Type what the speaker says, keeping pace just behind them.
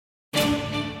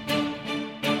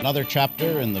Another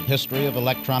chapter in the history of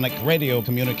electronic radio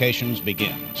communications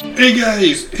begins. Hey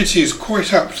guys, it is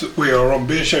quite apt that we are on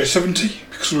Beer Show 70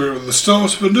 because we're at the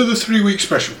start of another 3-week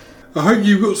special. I hope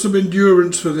you've got some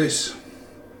endurance for this.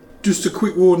 Just a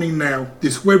quick warning now,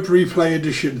 this web replay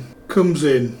edition comes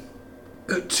in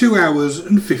at 2 hours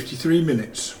and 53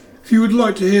 minutes. If you would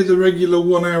like to hear the regular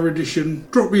 1 hour edition,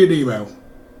 drop me an email,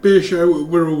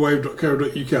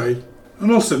 beershow@wirralwave.co.uk,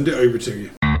 and I'll send it over to you.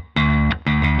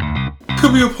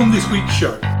 Coming up on this week's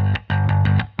show,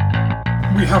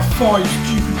 we have 5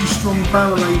 stupidly strong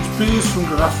barrel-aged beers from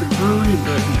Glen Affric Brewery in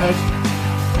Birkenhead,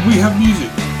 and we have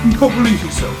music from Pop Release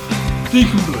itself,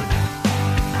 Deacon Blue,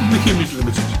 Public Image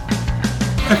Limited,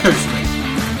 Echo Smith,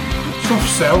 Soft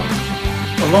Cell,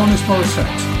 Alanis Morissette,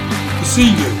 The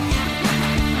Seagulls,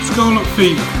 Scarlet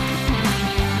Fever,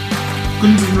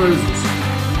 Guns N' Roses,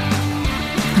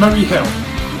 Mary Hell,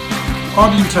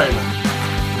 Arden Taylor,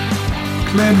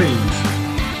 Claire Means,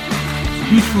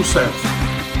 Beautiful South,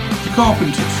 The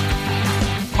Carpenters,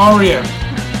 R.E.M.,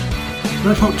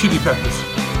 Red Hot Chili Peppers,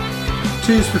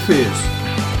 Tears for Fears,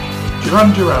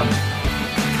 Duran Duran,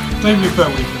 David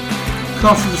Bowie,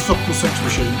 Castle the Stockwell Sex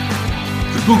Machine,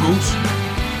 The Buggles,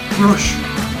 Rush,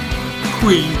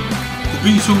 Queen, The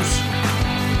Beatles,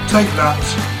 Take That,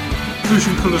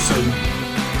 Ocean Colour Scene,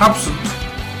 Absent,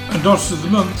 and Artist of the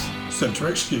Month, Centre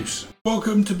Excuse.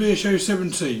 Welcome to Beer Show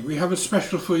 70. We have a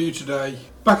special for you today.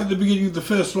 Back at the beginning of the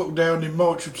first lockdown in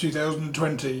March of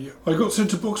 2020, I got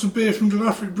sent a box of beer from Glen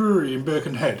Affric Brewery in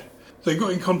Birkenhead. They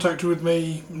got in contact with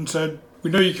me and said,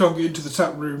 "We know you can't get into the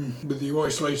tap room with you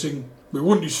isolating. We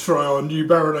want you to try our new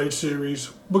Barrage series.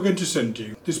 We're going to send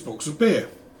you this box of beer."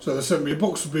 So they sent me a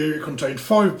box of beer. It contained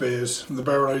 5 beers from the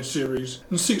Barrage series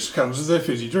and 6 cans of their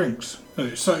fizzy drinks. And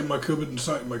it sat in my cupboard and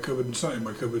sat in my cupboard and sat in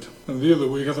my cupboard. And the other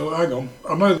week I thought, hang on,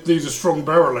 I know these are strong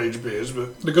barrel-aged beers,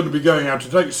 but they're going to be going out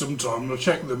of date sometime. And I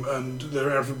checked them and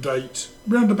they're out of date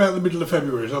round about the middle of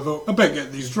February. So I thought, I better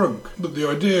get these drunk. But the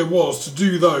idea was to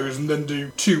do those and then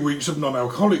do 2 weeks of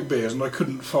non-alcoholic beers. And I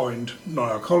couldn't find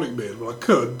non-alcoholic beers. Well, I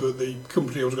could, but the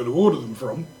company I was going to order them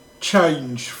from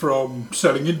changed from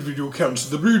selling individual cans to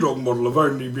the Brewdog model of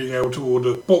only being able to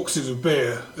order boxes of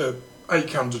beer, 8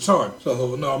 cans a time. So I thought,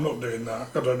 well, no, I'm not doing that.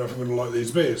 I don't know if I'm going to like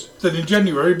these beers. Then in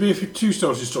January, Beer 52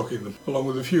 started stocking them, along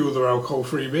with a few other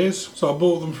alcohol-free beers. So I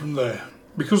bought them from there.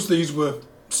 Because these were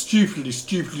stupidly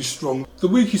strong, the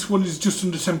weakest one is just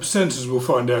under 10%, as we'll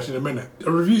find out in a minute.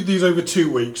 I reviewed these over 2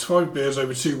 weeks, 5 beers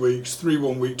over 2 weeks, 3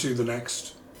 1 week, 2 the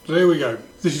next. So there we go.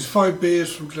 This is 5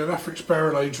 beers from Glen Affric's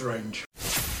Barrel Age range.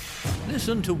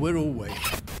 Listen to Wirral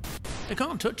Wave. They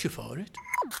can't touch you for it.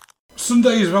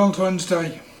 Sunday is Valentine's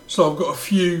Day, so I've got a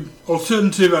few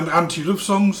alternative and anti-love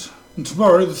songs. And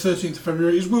tomorrow, the 13th of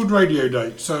February, is World Radio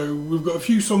Day, so we've got a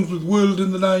few songs with world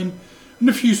in the name and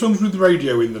a few songs with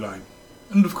radio in the name.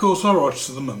 And of course our Artist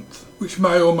of the Month, which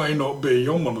may or may not be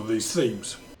on one of these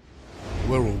themes.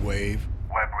 Wirral Wave.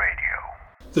 Web Radio.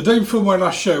 The day before my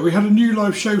last show, we had a new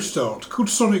live show start called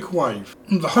Sonic Wave.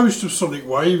 And the host of Sonic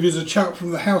Wave is a chap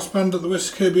from the house band at the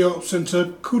West Kirby Arts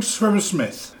Centre called Trevor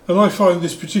Smith. And I find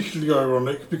this particularly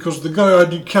ironic because the guy I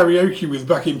did karaoke with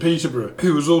back in Peterborough,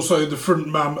 who was also the front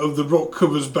man of the rock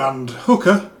covers band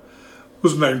Hooker,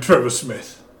 was named Trevor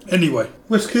Smith. Anyway,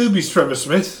 West Kirby's Trevor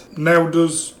Smith now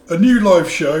does a new live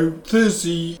show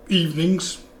Thursday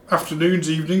evenings, afternoons,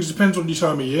 evenings, depends on your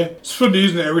time of year. It's funny,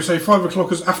 isn't it? I would say 5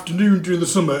 o'clock is afternoon during the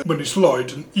summer when it's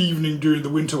light and evening during the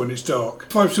winter when it's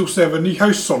dark. 5 till 7 he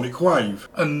hosts Sonic Wave,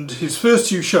 and his first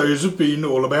 2 shows have been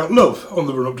all about love on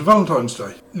the run up to Valentine's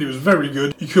Day. And it was very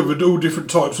good. He covered all different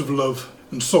types of love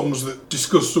and songs that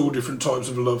discussed all different types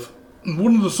of love. And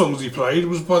one of the songs he played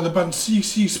was by the band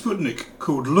CC Sputnik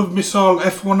called Love Missile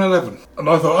F111. And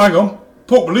I thought, hang on,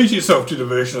 Pop Release itself did a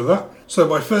version of that. So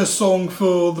my first song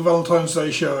for the Valentine's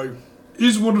Day show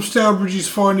is one of Stourbridge's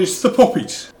finest, The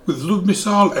Poppies, with Love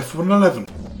Missile F111.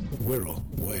 Wirral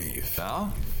Wave.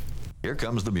 Now, here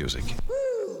comes the music.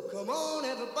 Woo, come on,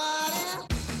 everybody.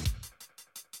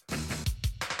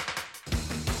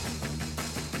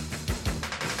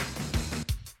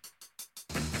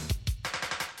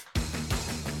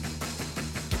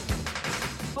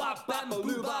 Bop, bop,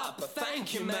 boo, bop,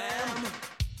 thank you, ma'am.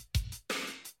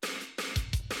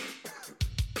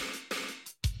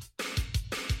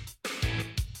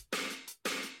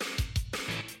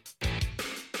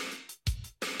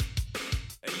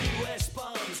 US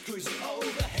bombs cruising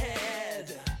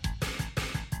overhead.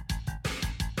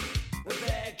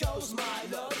 There goes my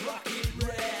love rocket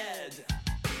red.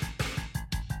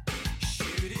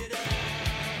 Shoot it up,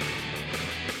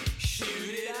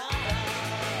 shoot it up.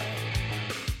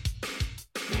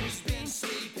 Who's been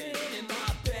sleeping in my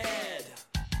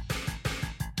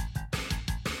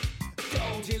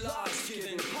he likes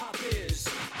giving puppies.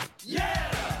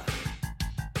 Yeah!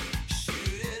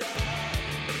 Shoot it up.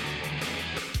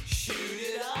 Shoot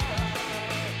it up.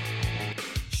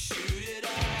 Shoot it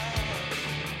up.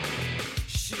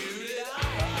 Shoot it up.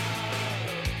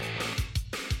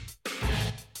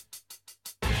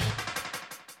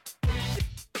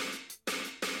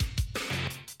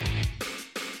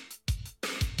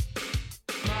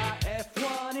 My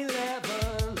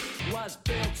F-111 was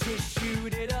built to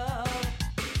shoot it up.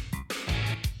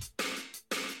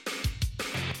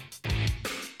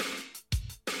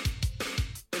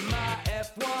 And my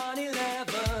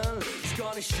F-111 is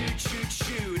gonna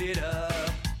shoot it up.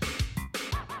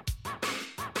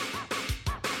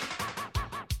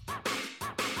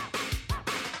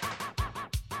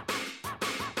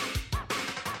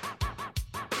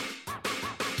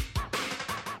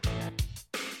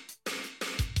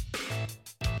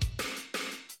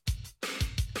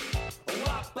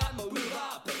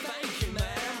 Thank you,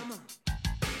 ma'am.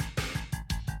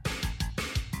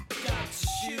 Got to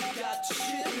shoot. Shoot it up.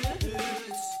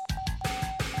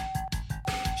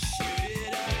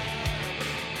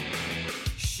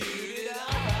 Shoot it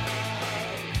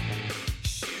up.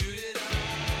 Shoot it up.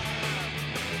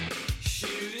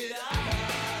 Shoot it up. Shoot it up.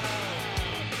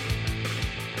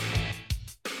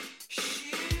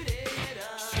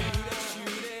 Shoot it.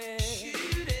 Shoot it.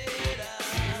 Shoot it up.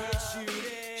 Shoot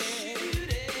it. Shoot it.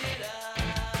 Shoot it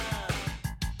up.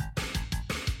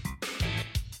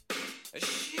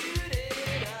 Shoot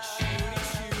it up.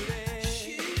 Shoot it.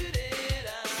 Shoot it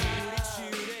up.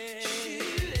 Shoot it.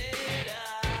 Shoot it up.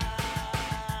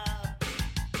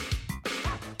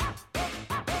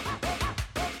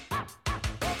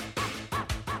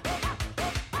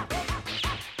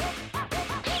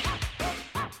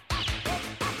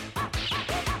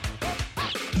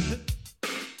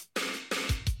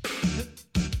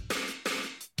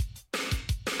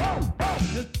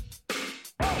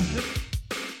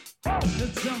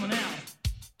 That's someone else.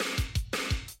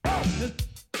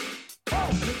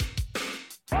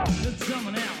 That's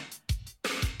someone else.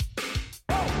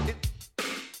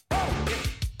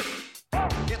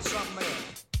 Get something else.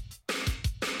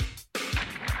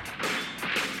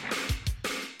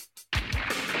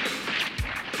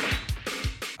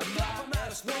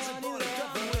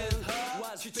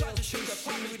 She tried to shoot the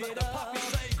puppies, but the puppies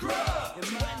say grub.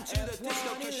 She went to the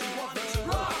disco cause she wanted to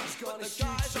rock. But the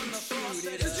guys on the floor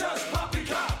said it's just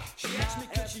poppycock. She asked me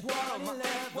could she borrow my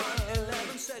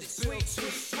F-111. Said it's built to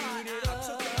shoot it up. I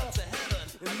took it up to heaven.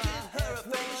 I did her a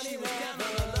favor, she was down on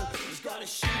the low. He's gotta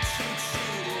shoot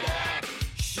it up.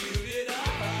 Shoot it up.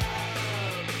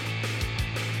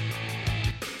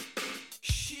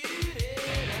 Shoot it up.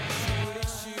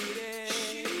 Shoot it.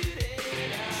 Shoot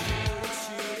it up.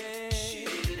 Shoot it.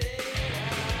 Shoot it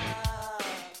up.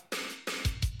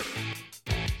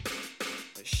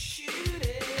 Shoot it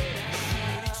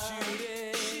up. Shoot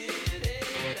it. Shoot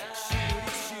it up.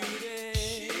 Shoot it.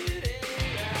 Shoot it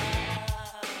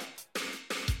up.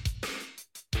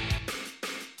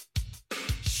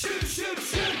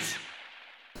 Shoot.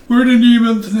 We're in a new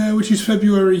month now, which is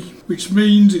February, which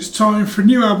means it's time for a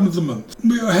new album of the month.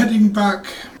 We are heading back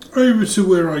over to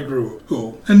where I grew up,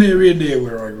 or an area near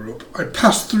where I grew up. I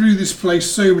passed through this place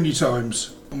so many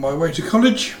times on my way to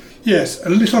college. Yes, a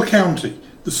little county,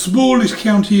 the smallest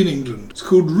county in England. It's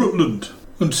called Rutland.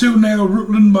 Until now,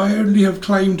 Rutland may only have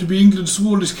claimed to be England's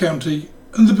smallest county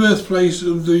and the birthplace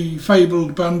of the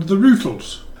fabled band The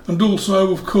Rootles. And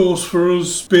also, of course, for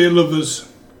us beer lovers,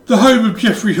 the home of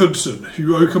Geoffrey Hudson,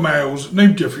 who Oakham Ales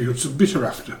named Geoffrey Hudson bitter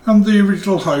after, and the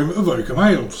original home of Oakham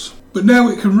Ales. But now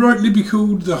it can rightly be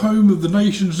called the home of the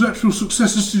nation's natural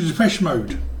successors to Depeche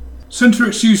Mode. Centre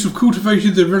X Youth have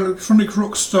cultivated their electronic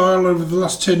rock style over the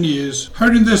last 10 years,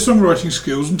 honing their songwriting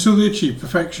skills until they achieve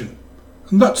perfection.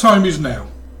 And that time is now.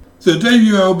 Their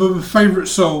debut album, Favourite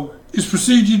Soul, is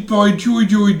preceded by Joy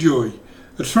Joy Joy,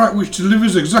 a track which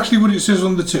delivers exactly what it says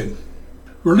on the tin.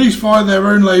 Released via their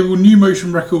own label New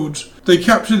Motion Records, they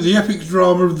captured the epic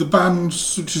drama of the bands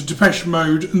such as Depeche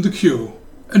Mode and The Cure,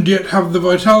 and yet have the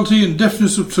vitality and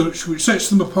deftness of touch which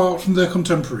sets them apart from their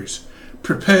contemporaries.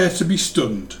 Prepare to be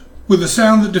stunned. With a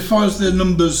sound that defies their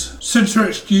numbers, Centre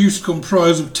X Youth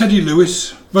comprise of Teddy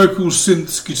Lewis, vocals,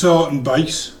 synths, guitar and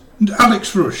bass, and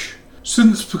Alex Rush,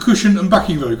 synths, percussion and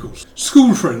backing vocals.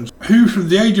 School friends who from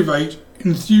the age of 8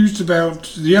 enthused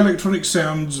about the electronic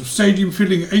sounds of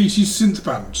stadium-filling 80s synth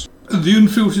bands and the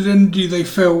unfiltered energy they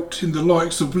felt in the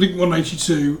likes of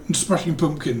Blink-182 and Smashing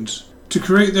Pumpkins to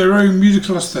create their own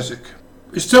musical aesthetic.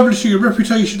 establishing a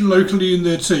reputation locally in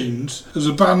their teens as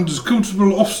a band as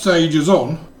comfortable offstage as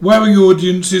on, wowing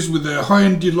audiences with their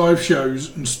high-end live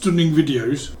shows and stunning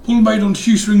videos, all made on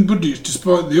shoestring budgets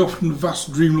despite the often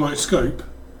vast dreamlike scope.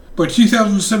 By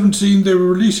 2017 they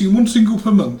were releasing one single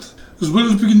per month, as well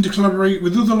as beginning to collaborate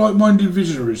with other like-minded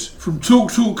visionaries, from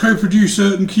Talk Talk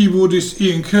co-producer and keyboardist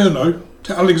Ian Kerno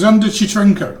to Alexander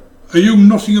Chitrenko, a young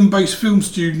Nottingham-based film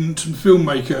student and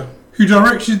filmmaker who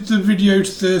directed the video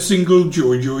to their single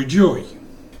Joy Joy Joy.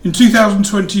 In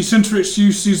 2020, Centre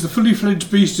Excuse sees the fully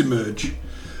fledged beast emerge,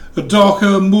 a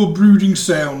darker, more brooding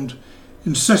sound,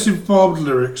 incessive barbed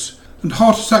lyrics, and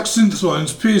heart-attack synth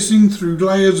lines piercing through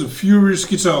layers of furious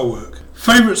guitar work.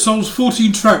 Favourite Soul's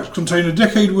 14 tracks contain a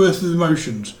decade worth of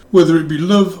emotions, whether it be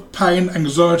love, pain,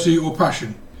 anxiety or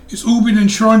passion. It's all been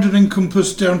enshrined and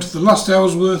encompassed down to the last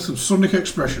hour's worth of sonic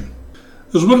expression.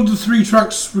 As well as the 3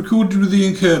 tracks recorded with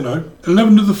Ian Kerno,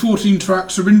 11 of the 14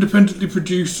 tracks are independently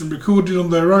produced and recorded on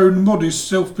their own modest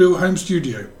self-built home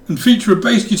studio, and feature a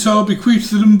bass guitar bequeathed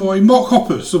to them by Mark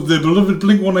Hoppus of their beloved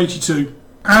Blink-182,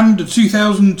 and a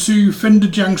 2002 Fender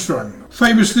Jangstrang,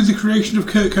 famously the creation of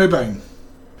Kurt Cobain.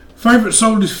 Favourite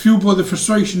Soul is fueled by the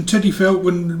frustration Teddy felt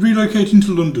when relocating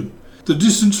to London, the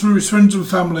distance from his friends and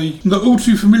family, and the all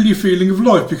too familiar feeling of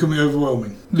life becoming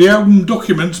overwhelming. The album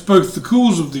documents both the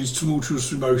cause of these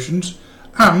tumultuous emotions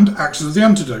and acts as the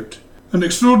antidote, an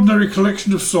extraordinary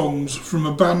collection of songs from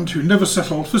a band who never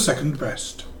settled for second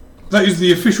best. That is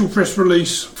the official press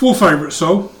release for Favourite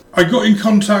Soul. I got in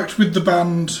contact with the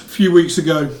band a few weeks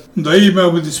ago, and they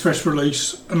emailed with this press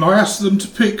release, and I asked them to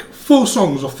pick 4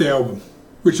 songs off the album,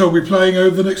 which I'll be playing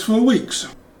over the next 4 weeks.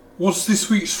 What's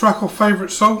this week's track off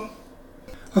Favourite Soul?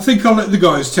 I think I'll let the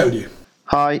guys tell you.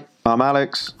 Hi, I'm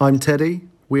Alex. I'm Teddy.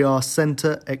 We are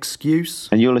Centre Excuse.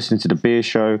 And you're listening to The Beer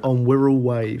Show on Wirral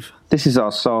Wave. This is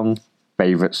our song,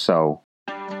 Favourite Soul.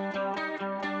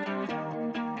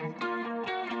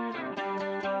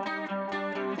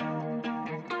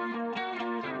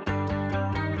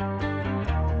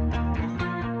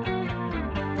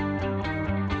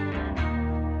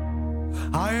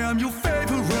 I am your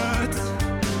favorite.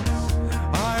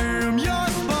 I am your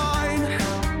spine.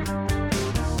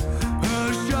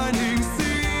 A shining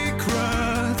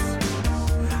secret.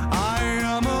 I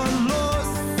am a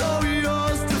lost, so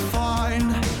yours to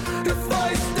find. If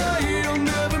I stay, I'll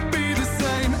never be the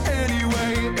same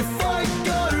anyway. If I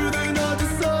go, then I'll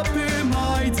disappear,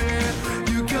 my dear.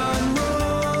 You can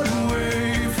run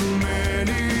away from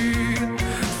any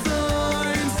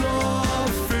signs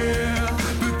of fear,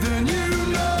 but then you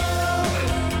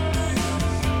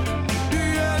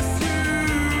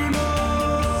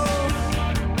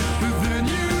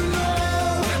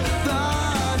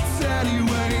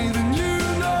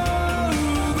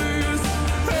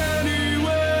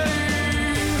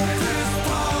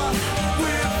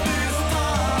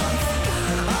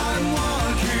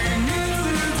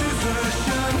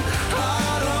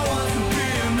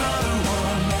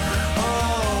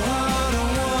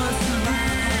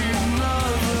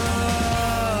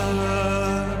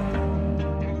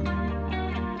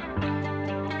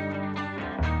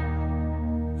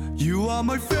You are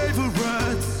my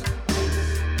favorite.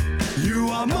 You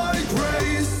are my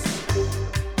grace.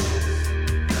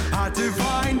 A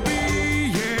divine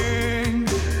being.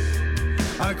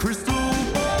 A crystal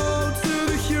ball to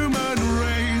the human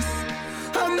race.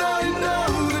 And I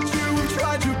know that you have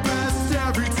tried your best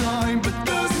every time, but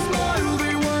the smile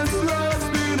they once has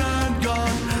been and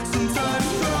gone. Sometimes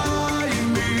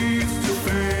trying leads to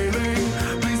failing.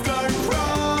 Please don't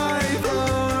cry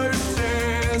those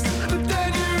tears. But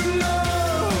then you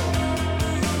know,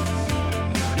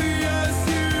 yes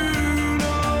you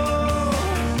know,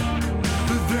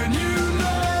 but then you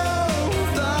know.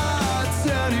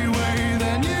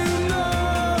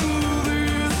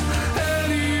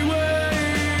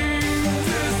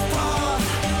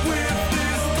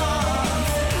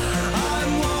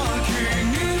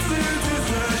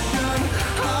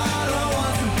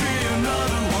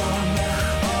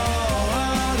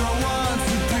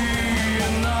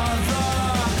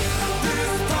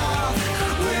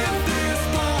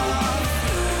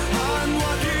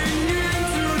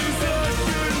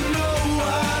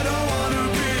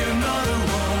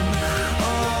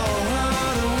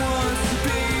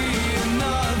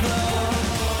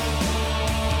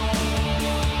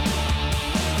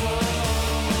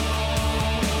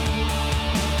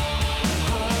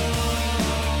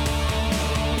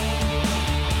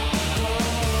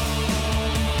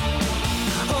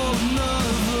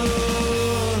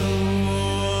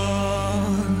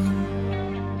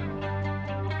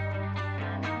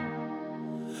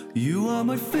 You are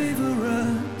my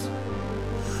favorite.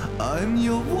 I'm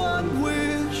your one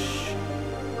wish.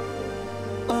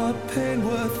 A pain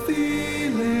worth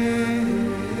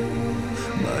feeling.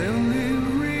 My only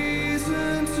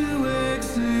reason to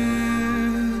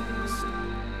exist.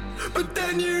 But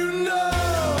then you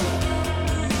know.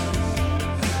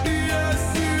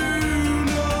 Yes, you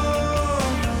know.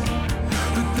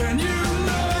 But then you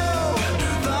know.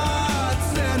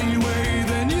 That's anyway.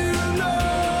 Then you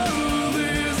know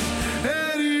this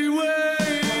anyway.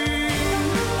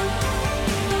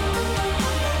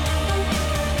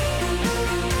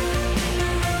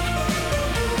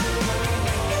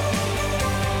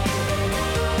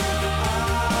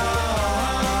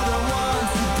 I don't want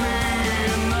to be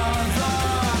another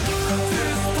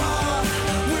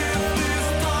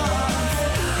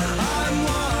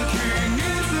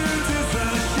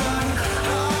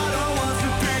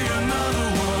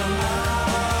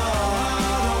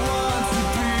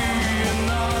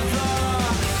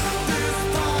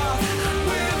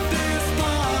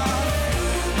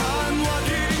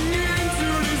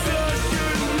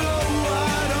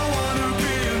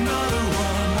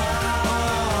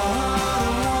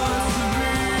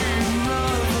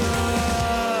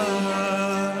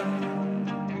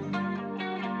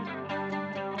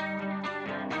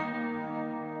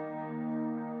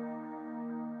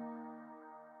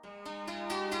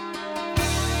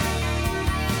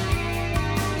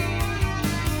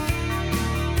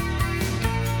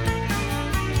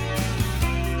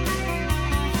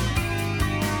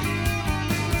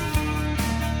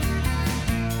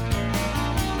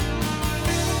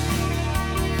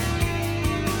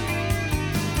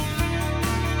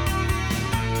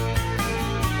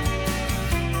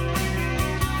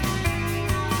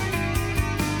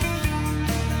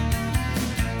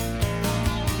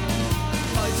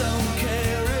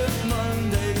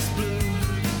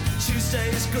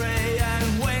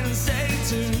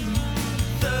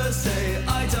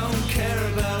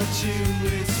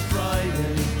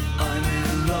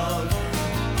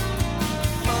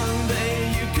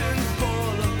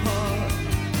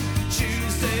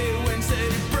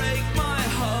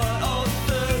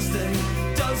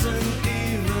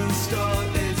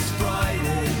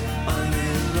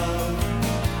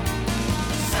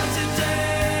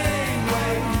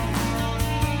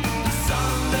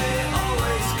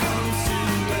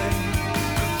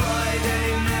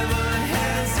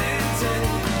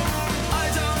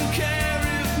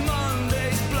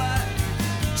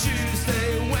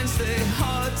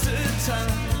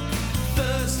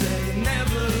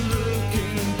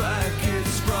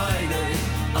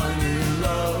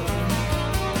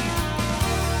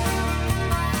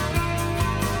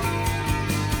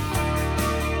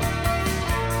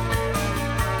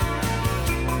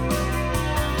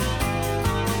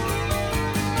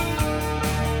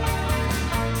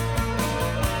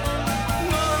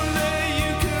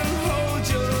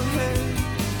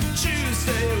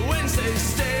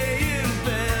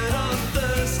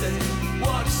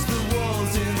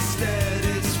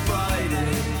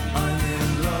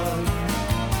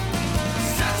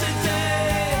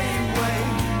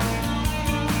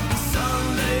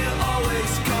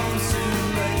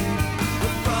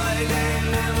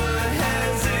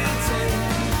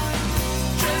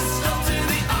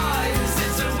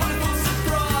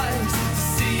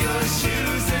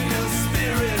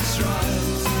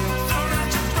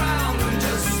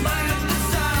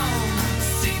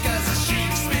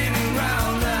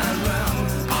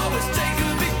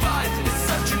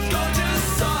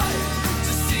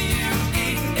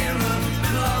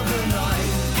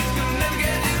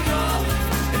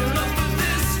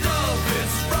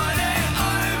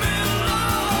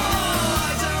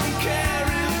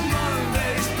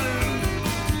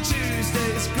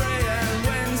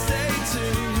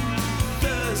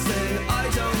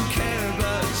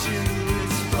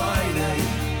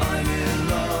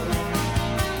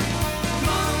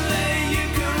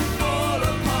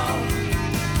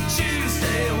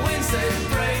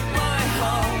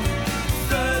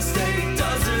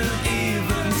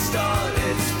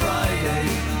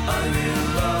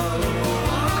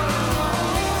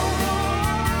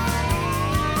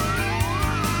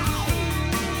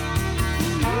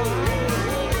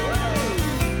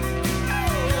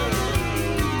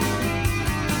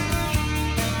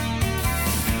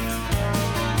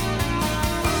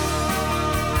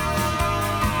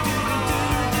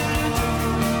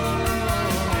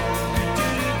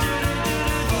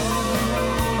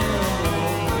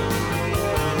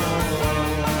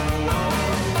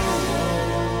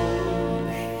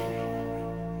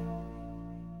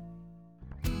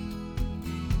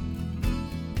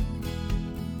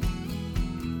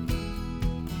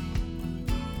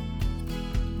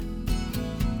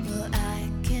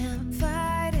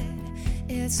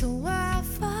It's a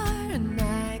wildfire and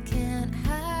I can't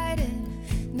hide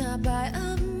it, not by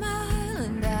a mile,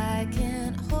 and I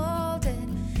can't hold it,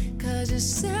 'cause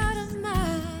it's out of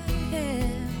my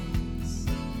hands.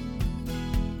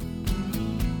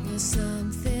 Well,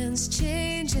 something's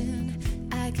changing,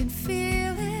 I can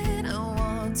feel it, I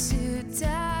want to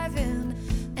dive in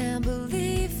and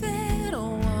believe it, I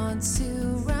want to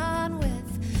run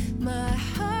with my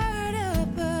heart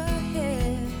up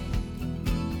ahead.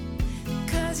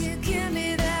 'Cause you give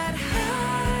me that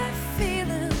high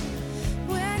feeling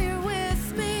when you're with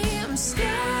me. I'm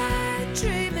sky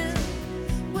dreaming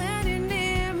when you're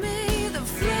near me. The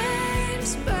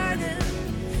flames burning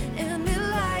and it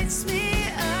lights me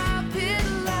up, it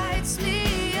lights me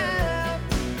up.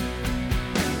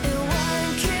 And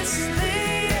one kiss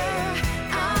later,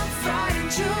 I'm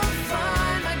frightened you'll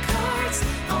find my cards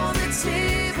on the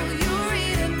table. You're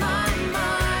reading my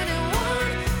mind. And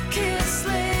one kiss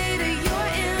later,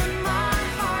 you're in my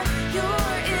heart.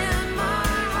 You're in my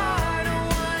heart. And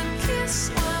one kiss,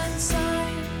 one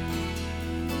time.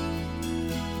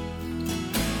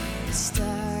 It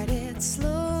started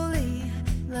slowly,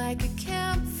 like a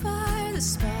campfire. The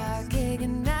spark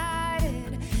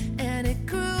ignited, and it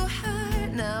grew hot.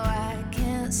 Now I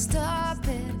can't stop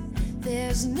it.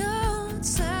 There's no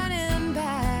turning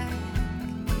back.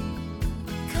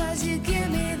 'Cause you give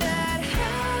me that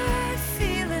high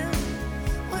feeling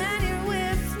when you're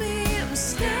with me. I'm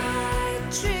sky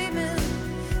dreaming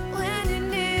when you're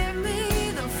near me.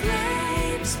 The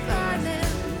flames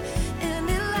burning and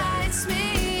it lights me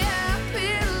up,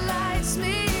 it lights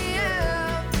me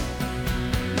up.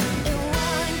 And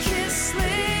one kiss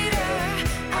later,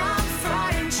 I'm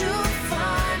frightened you'll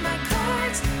find my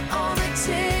cards on the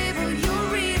table. You're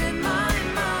reading my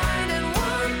mind. And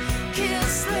one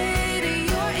kiss later,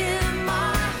 you're in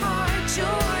my heart.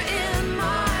 You're in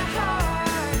my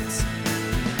heart.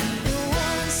 And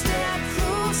one step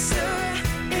closer,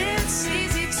 it's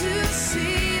easy to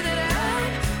see that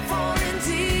I'm falling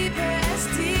deeper as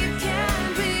deep can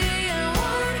be. And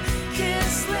one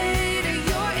kiss later,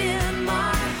 you're in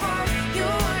my heart.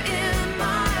 You're in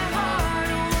my heart.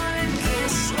 One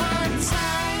kiss, one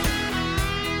time.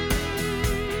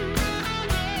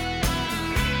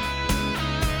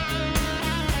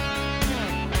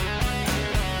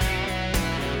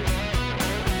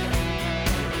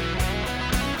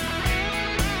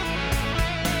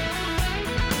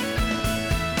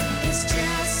 It's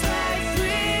just like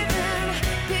breathing,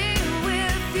 being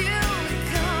with you. It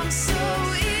comes so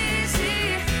easy.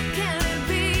 Can it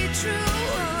be true?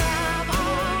 Well, I'm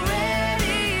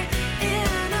already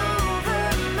in over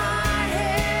my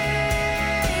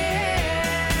head.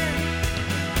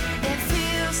 It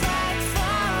feels like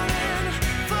falling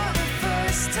for the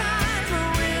first time.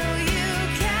 Will you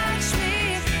catch me?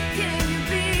 Can you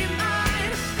be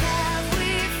mine? Have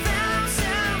we found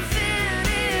something?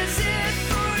 Is it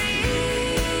for real?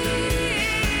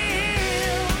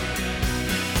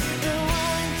 And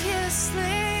one kiss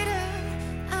later,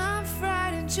 I'm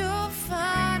frightened you'll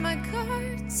find my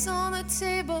cards on the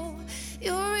table.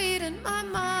 You're reading my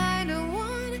mind. And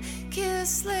one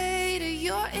kiss later,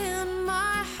 you're in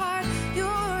my heart.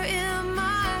 You're in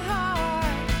my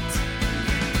heart.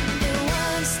 And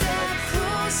one step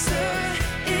closer,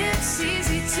 it's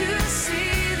easy to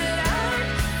see that I'm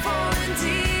falling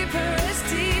deeper as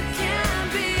deep can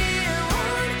be. And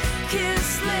one kiss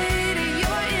later,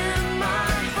 you're in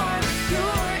my heart.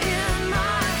 You're in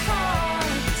my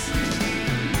heart.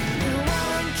 And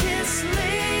one kiss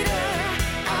later,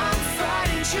 I'm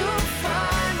frightened you'll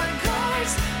find my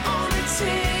cards on the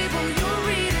table. You're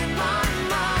reading my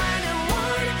mind. And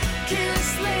one kiss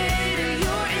later,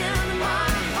 you're in my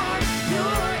heart.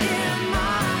 You're in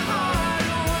my heart.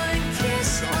 One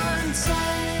kiss, one time.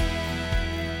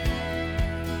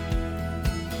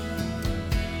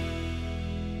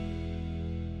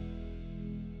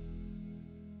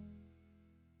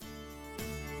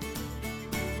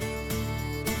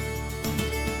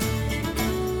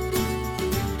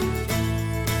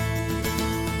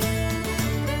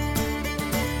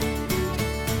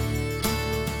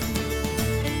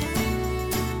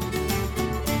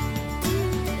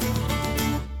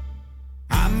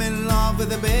 I'm in love with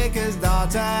the baker's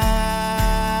daughter.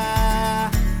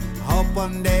 Hope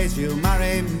one day she'll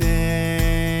marry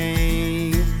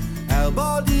me.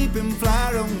 Elbow deep in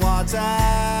flour and water.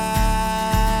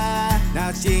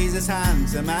 Now she's as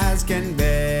handsome as can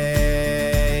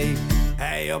be.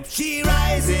 Hey up she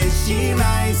rises,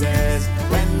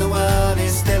 when the world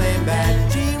is still in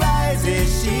bed. She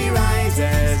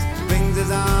rises, brings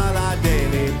us all our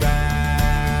daily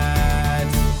bread.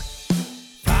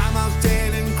 Farmhouse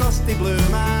tale in crusty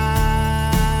bloomer.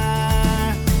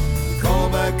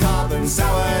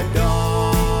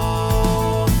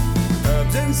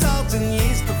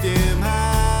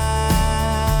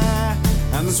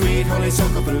 the sweet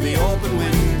honeysuckle through the open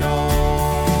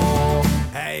window.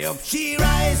 Hey, up she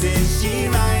rises,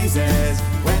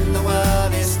 when the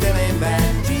world is still in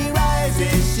bed. She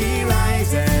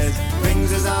rises,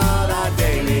 brings us all our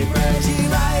daily bread. She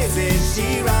rises,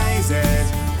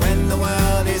 when the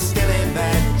world is still in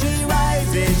bed. She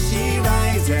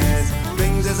rises,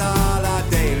 brings us all our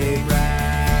daily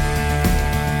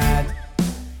bread.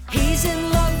 He's in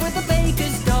love with the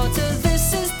baker's daughter,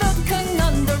 this is the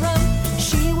conundrum.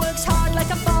 She works hard like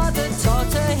a father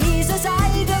taught her, he's as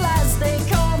idle as they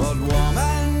come. But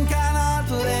woman cannot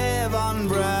live on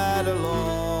bread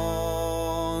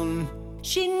alone.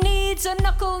 She needs a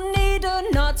knuckle kneader,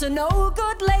 not a no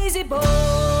good lazy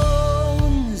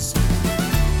bones.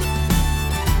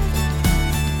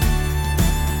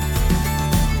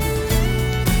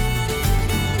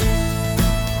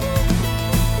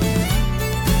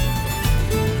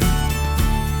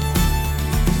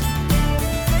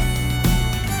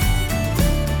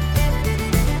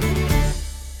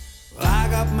 I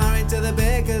got married to the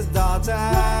baker's daughter.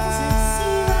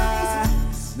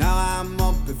 Now I'm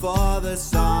up before the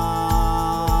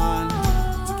sun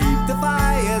to keep the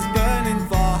fires burning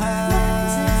for her.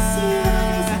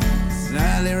 An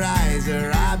early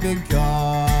riser I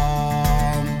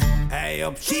become. Hey,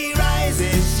 up she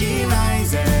rises,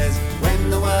 when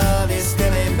the world is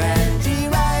still in bed. She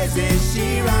rises,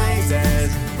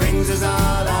 brings us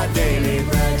all our daily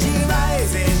bread. She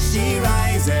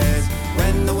rises,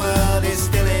 when the world is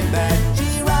still in bed.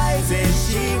 She rises,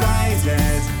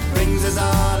 brings us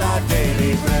all our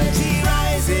daily bread. She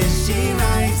rises,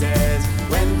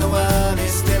 when the world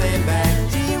is still in bed.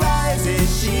 She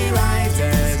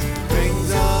rises,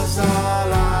 brings us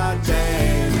all our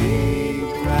daily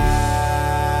bread.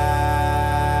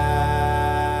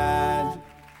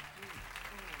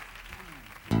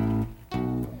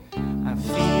 I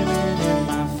feel it in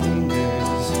my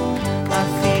fingers, I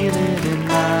feel it in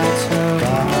my toes.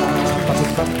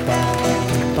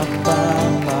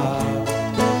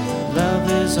 Love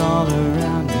is all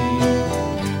around me,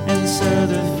 and so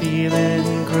the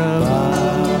feeling grows.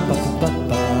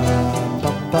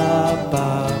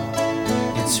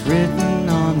 It's written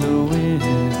on the wind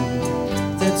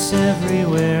that's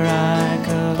everywhere I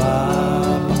go.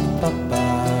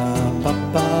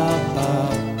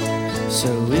 So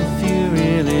if you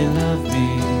really love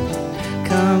me,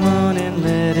 come on and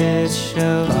let it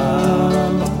show.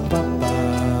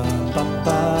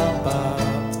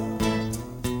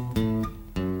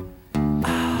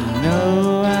 You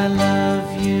know I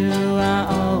love you, I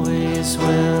always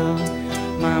will.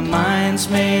 My mind's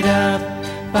made up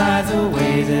by the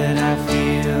way that I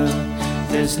feel.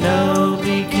 There's no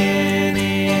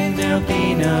beginning, there'll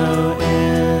be no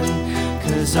end.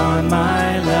 'Cause on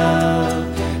my love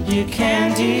you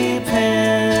can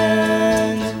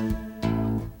depend.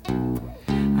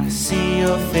 I see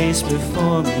your face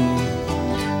before me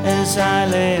as I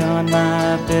lay on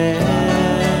my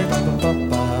bed.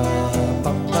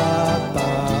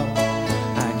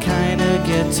 I kinda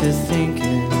get to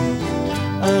thinking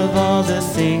of all the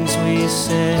things we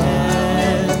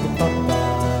said.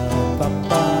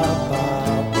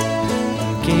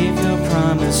 You gave your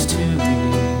promise to me,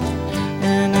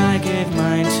 and I gave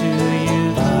mine to you.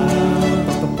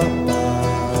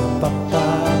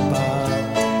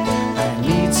 I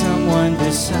need someone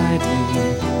beside me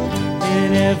in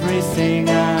everything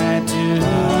I do.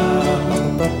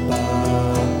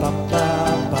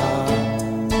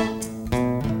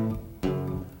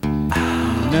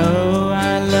 You know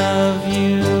I love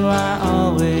you, I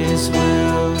always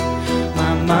will.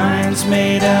 My mind's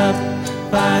made up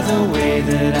by the way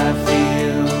that I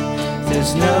feel.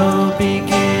 There's no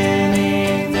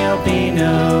beginning, there'll be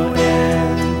no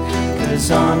end.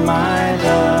 'Cause on my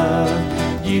love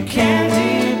you can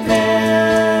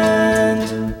depend.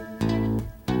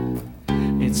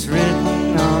 It's written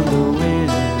on the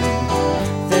wind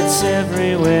that's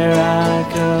everywhere I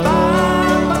go.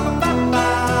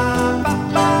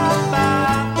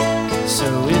 So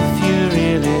if you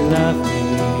really love me,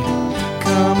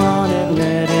 come on and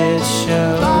let it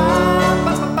show.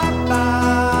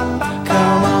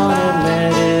 Come on and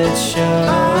let it show.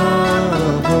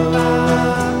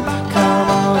 Come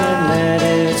on and let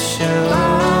it show.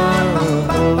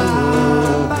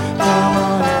 Come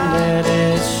on and let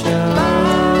it show.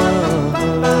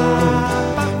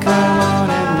 Come on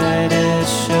and let it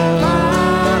show.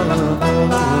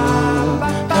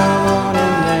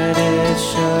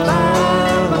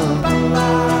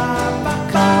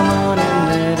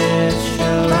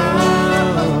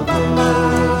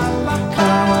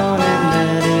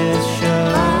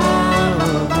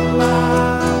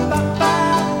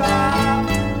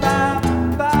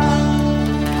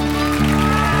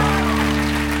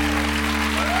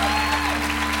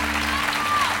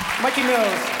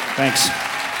 Thanks.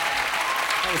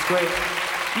 That was great.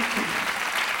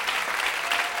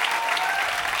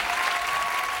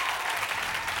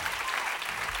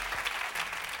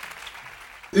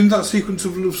 In that sequence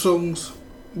of love songs,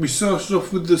 we started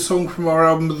off with the song from our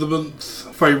album of the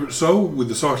month, Favourite Soul, with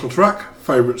the title track,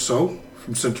 Favourite Soul,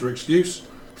 from Centre Excuse,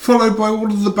 followed by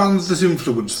all of the bands that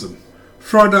influenced them.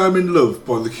 Friday I'm in Love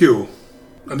by The Cure.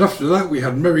 And after that we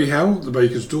had Mary Hell, the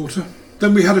Baker's Daughter.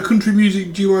 Then we had a country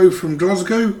music duo from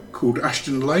Glasgow called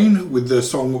Ashton Lane with their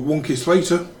song One Kiss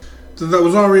Later. Then that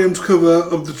was R.E.M's cover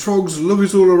of the Trogs' Love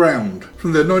Is All Around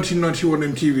from their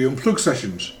 1991 MTV Unplugged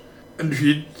sessions. And if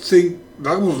you think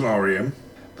that wasn't R.E.M,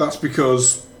 that's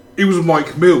because it was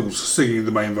Mike Mills singing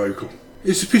the main vocal.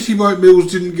 It's a pity Mike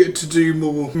Mills didn't get to do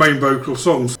more main vocal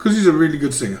songs because he's a really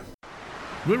good singer.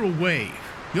 Wirral Wave,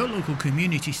 your local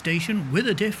community station with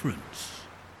a difference.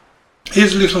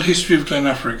 Here's a little history of Glen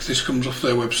Affric. This comes off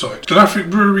their website. Glen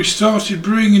Affric Brewery started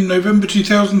brewing in November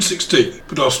 2016,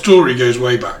 but our story goes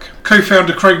way back.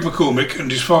 Co-founder Craig McCormick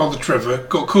and his father Trevor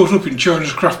got caught up in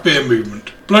China's craft beer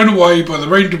movement. Blown away by the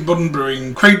range of modern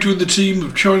brewing, Craig joined the team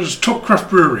of China's top craft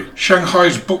brewery,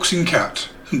 Shanghai's Boxing Cat,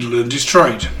 and learned his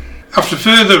trade. After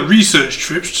further research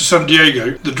trips to San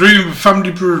Diego, the dream of a family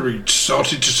brewery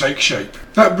started to take shape.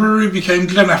 That brewery became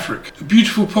Glen Affric, a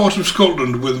beautiful part of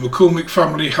Scotland where the McCormick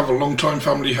family have a long-time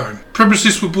family home.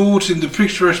 Premises were bought in the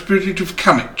picturesque village of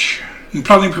Canwich, and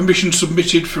planning permission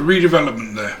submitted for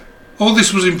redevelopment there. While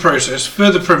this was in process,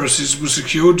 further premises were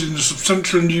secured in the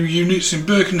substantial new units in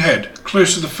Birkenhead,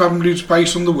 close to the family's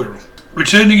base on the Wirral.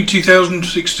 Returning in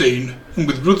 2016, and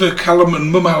with brother Callum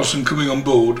and mum Alison coming on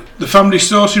board, the family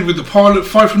started with the pilot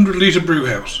 500 litre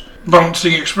brewhouse,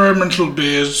 balancing experimental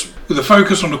beers with a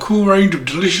focus on a cool range of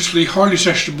deliciously highly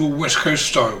sessionable West Coast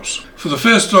styles. For the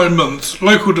first 9 months,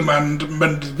 local demand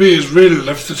meant the beers rarely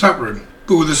left the taproom,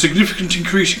 but with a significant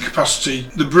increase in capacity,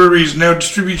 the brewery is now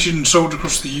distributed and sold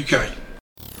across the UK.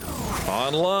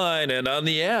 Online and on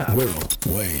the app.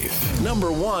 Wirral Wave.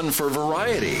 #1 for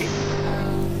variety.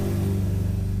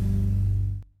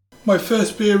 My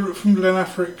first beer from Glen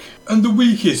Affric, and the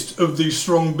weakest of these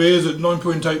strong beers at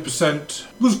 9.8%,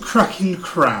 was Cracking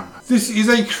Cran. This is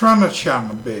a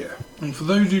Cranachan beer, and for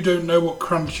those who don't know what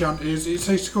Cranachan is, it's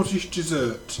a Scottish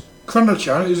dessert.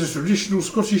 Cranachan is a traditional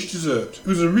Scottish dessert. It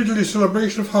was originally a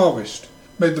celebration of harvest,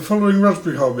 made the following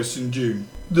raspberry harvest in June.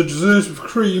 The dessert of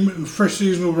cream and fresh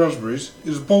seasonal raspberries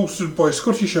is bolstered by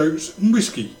Scottish oats and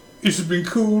whisky. It has been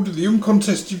called the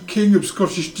uncontested king of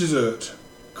Scottish dessert.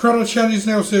 Cranachan is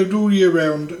now served all year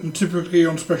round and typically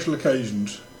on special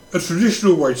occasions. A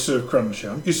traditional way to serve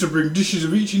Cranachan is to bring dishes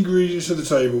of each ingredient to the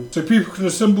table so people can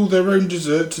assemble their own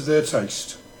dessert to their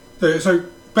taste. So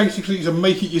basically it's a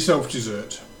make-it-yourself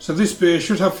dessert. So this beer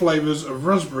should have flavours of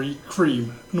raspberry,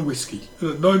 cream and whisky. And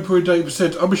at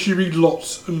 9.8% I'm assuming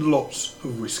lots and lots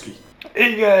of whisky.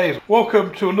 Hey guys,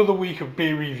 welcome to another week of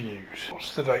beer reviews.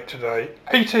 What's the date today?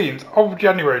 18th of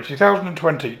January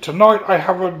 2020. Tonight I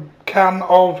have a can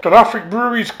of Glen Affric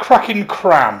Brewery's Cracking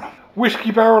Cran.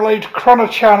 Whiskey barrel aged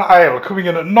Cranachan Ale coming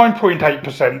in at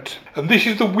 9.8%, and this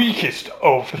is the weakest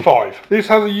of the 5. This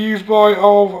has a use by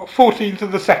of 14th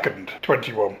of the 2nd,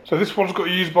 21. So this one's got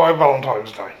a use by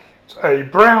Valentine's Day. It's a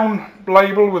brown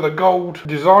label with a gold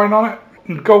design on it,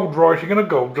 and gold writing and a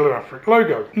gold Glen Affric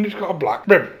logo, and it's got a black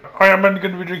rim. I am only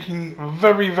going to be drinking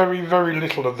very, very, very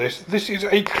little of this. This is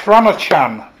a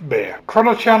Cranachan beer.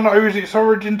 Cranachan owes its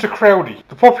origin to Crowdy,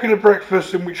 the popular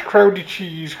breakfast in which Crowdy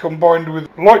cheese combined with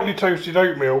lightly toasted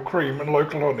oatmeal, cream and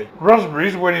local honey.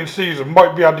 Raspberries, when in season,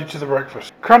 might be added to the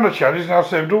breakfast. Cranachan is now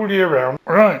served all year round.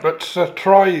 Right, let's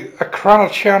try a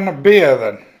Cranachan beer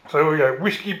then. So here we go,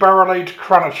 Whiskey Barrel Aged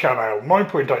Cranachan Ale,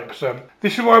 9.8%.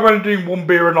 This is why I'm only doing one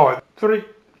beer a night. 3,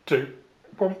 2,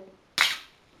 1.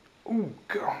 Oh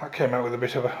god, that came out with a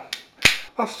bit of a...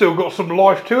 That's still got some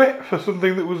life to it for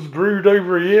something that was brewed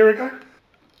over a year ago.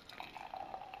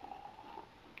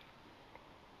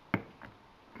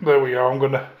 There we go, I'm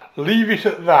going to leave it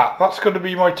at that. That's going to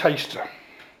be my taster.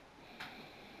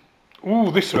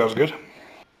 Ooh, this smells good.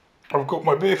 I've got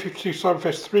my Beer 52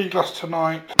 Cyberfest 3 glass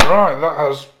tonight. Right, that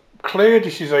has cleared.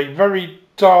 This is a very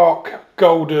dark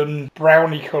golden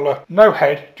browny colour. No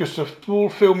head, just a small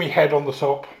filmy head on the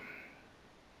top.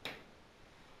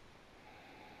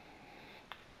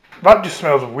 That just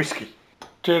smells of whiskey.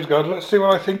 Cheers guys, let's see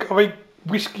what I think of a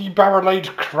whiskey barrel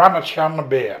aged Cranachan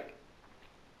beer.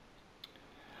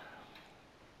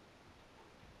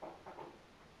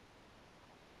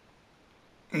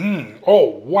 Oh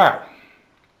wow.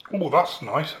 Oh, that's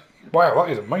nice. Wow,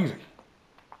 that is amazing.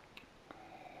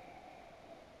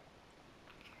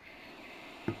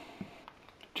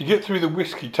 To get through the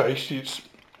whiskey taste, it's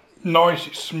nice,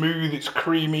 it's smooth, it's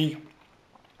creamy.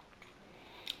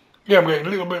 Yeah, I'm getting a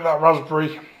little bit of that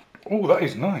raspberry. Oh, that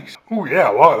is nice. Oh yeah,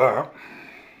 I like that.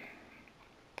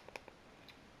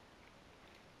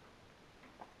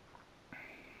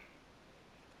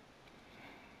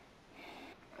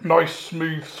 Nice,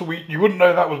 smooth, sweet. You wouldn't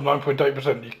know that was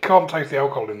 9.8%. You can't taste the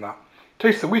alcohol in that.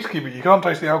 Taste the whiskey, but you can't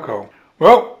taste the alcohol.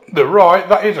 Well, they're right.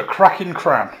 That is a cracking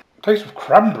cran. Taste of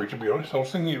cranberry, to be honest. I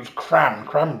was thinking it was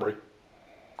cranberry.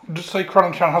 It does say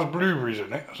Cran has blueberries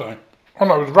in it, so... Oh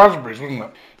no, it was raspberries, wasn't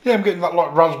it? Yeah, I'm getting that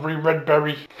like raspberry, red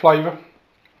berry flavour.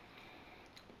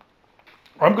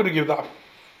 I'm going to give that a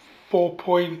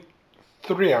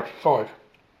 4.3 out of 5.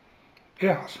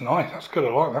 Yeah, that's nice. That's good. I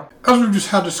like that. As we've just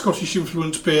had a Scottish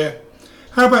influenced beer,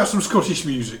 how about some Scottish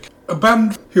music? A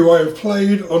band who I have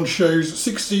played on shows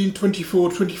 16,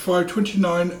 24, 25,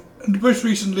 29 and most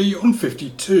recently on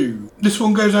 52. This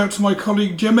one goes out to my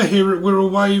colleague Gemma here at Wirral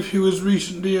Wave, who has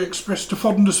recently expressed a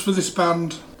fondness for this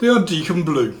band. They are Deacon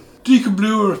Blue. Deacon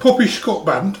Blue are a popish Scot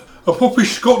band. A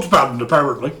popish Scot band,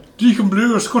 apparently. Deacon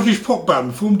Blue are a Scottish pop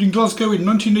band formed in Glasgow in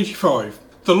 1985.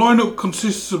 The lineup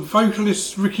consists of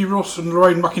vocalists Ricky Ross and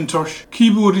Lorraine McIntosh,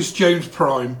 keyboardist James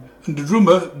Prime, and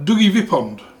drummer Dougie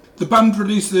Vipond. The band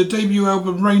released their debut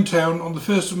album Raintown on the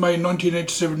 1st of May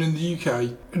 1987 in the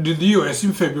UK, and in the US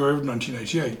in February of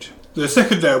 1988. Their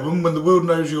second album, When the World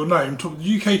Knows Your Name, topped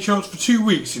the UK charts for 2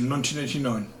 weeks in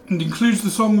 1989, and includes the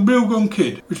song Real Gone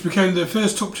Kid, which became their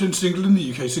first top 10 single in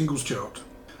the UK singles chart.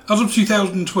 As of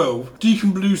 2012,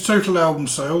 Deacon Blue's total album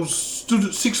sales stood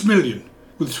at 6 million,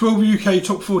 with 12 UK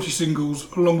top 40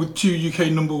 singles, along with 2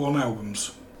 UK number 1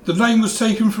 albums. The name was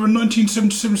taken from a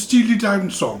 1977 Steely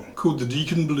Dan song called The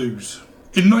Deacon Blues.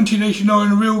 In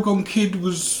 1989, Real Gone Kid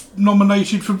was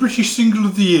nominated for British Single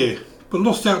of the Year, but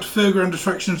lost out to Fairground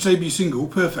Attraction's debut single,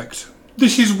 Perfect.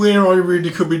 This is where I really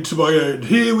come into my own.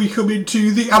 Here we come into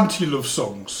the anti-love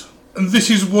songs. And this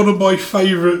is one of my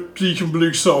favourite Deacon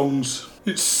Blue songs.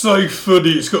 It's so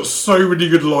funny, it's got so many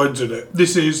good lines in it.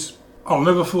 This is I'll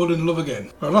Never Fall in Love Again.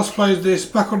 I last played this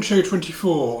back on show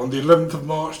 24 on the 11th of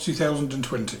March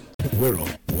 2020. Wirral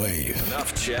Wave.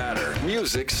 Enough chatter.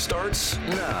 Music starts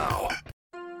now.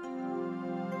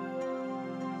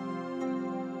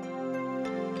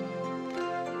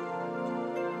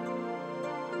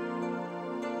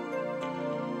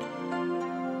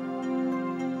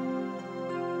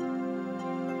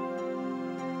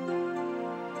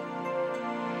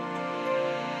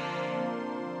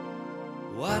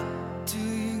 What do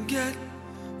you get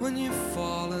when you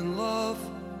fall in love?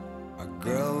 A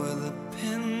girl with a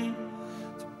pin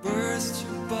to burst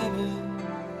your bubble.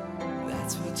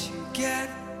 That's what you get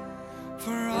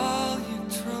for all your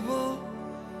trouble.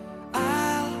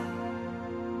 I'll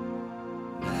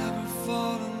never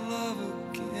fall in love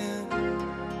again.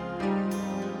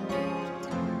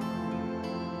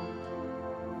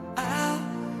 I'll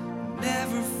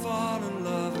never fall in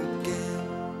love again.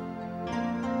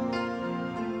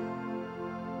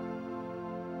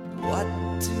 What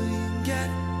do you get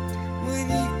when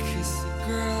you kiss a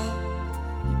girl?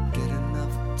 You get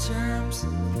enough germs to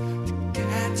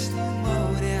catch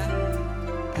pneumonia.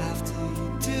 After you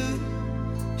do,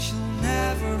 she'll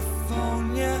never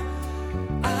phone you.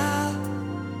 I'll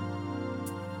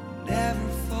never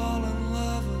fall in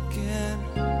love again.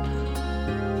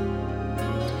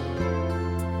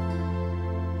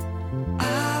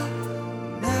 I'll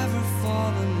never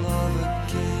fall in love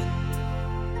again.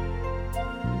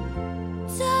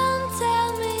 Don't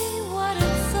tell me what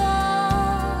it's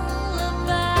all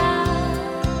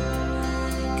about,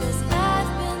 'cause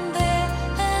I've been there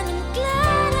and I'm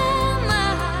glad I'm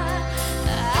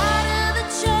out of the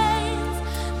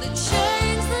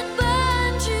chains that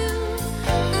bind you,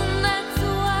 and that's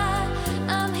why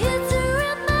I'm here to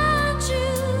remind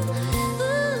you.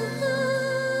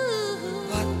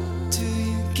 What do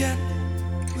you get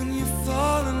when you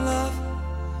fall in love?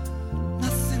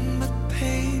 Nothing but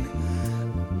pain,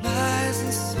 lies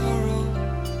and sorrow.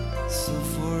 So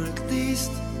for at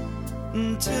least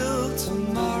until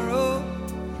tomorrow,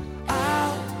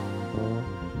 I'll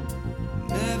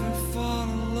never fall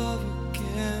in love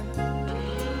again.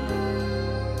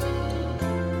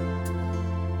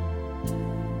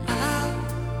 I'll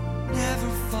never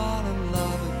fall in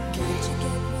love again. What you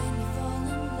get when you fall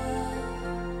in love?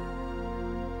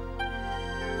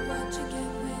 What you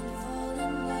get when you fall in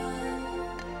love?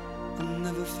 I'll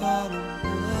never fall in love.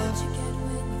 What you get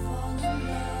when you fall in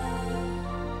love?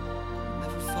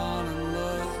 Never fall in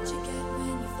love. What you get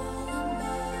when you fall in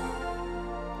love?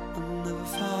 I'll never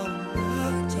fall in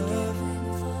What you get love. when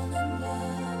you fall in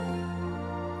love?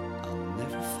 I'll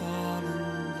never fall in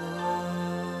love.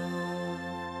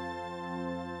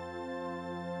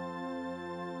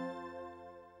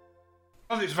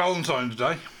 As it's Valentine's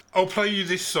Day, I'll play you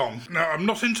this song. Now, I'm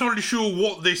not entirely sure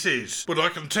what this is, but I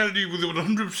can tell you with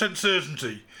 100%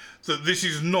 certainty that this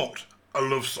is not a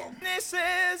love song. This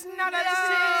is not a love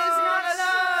song.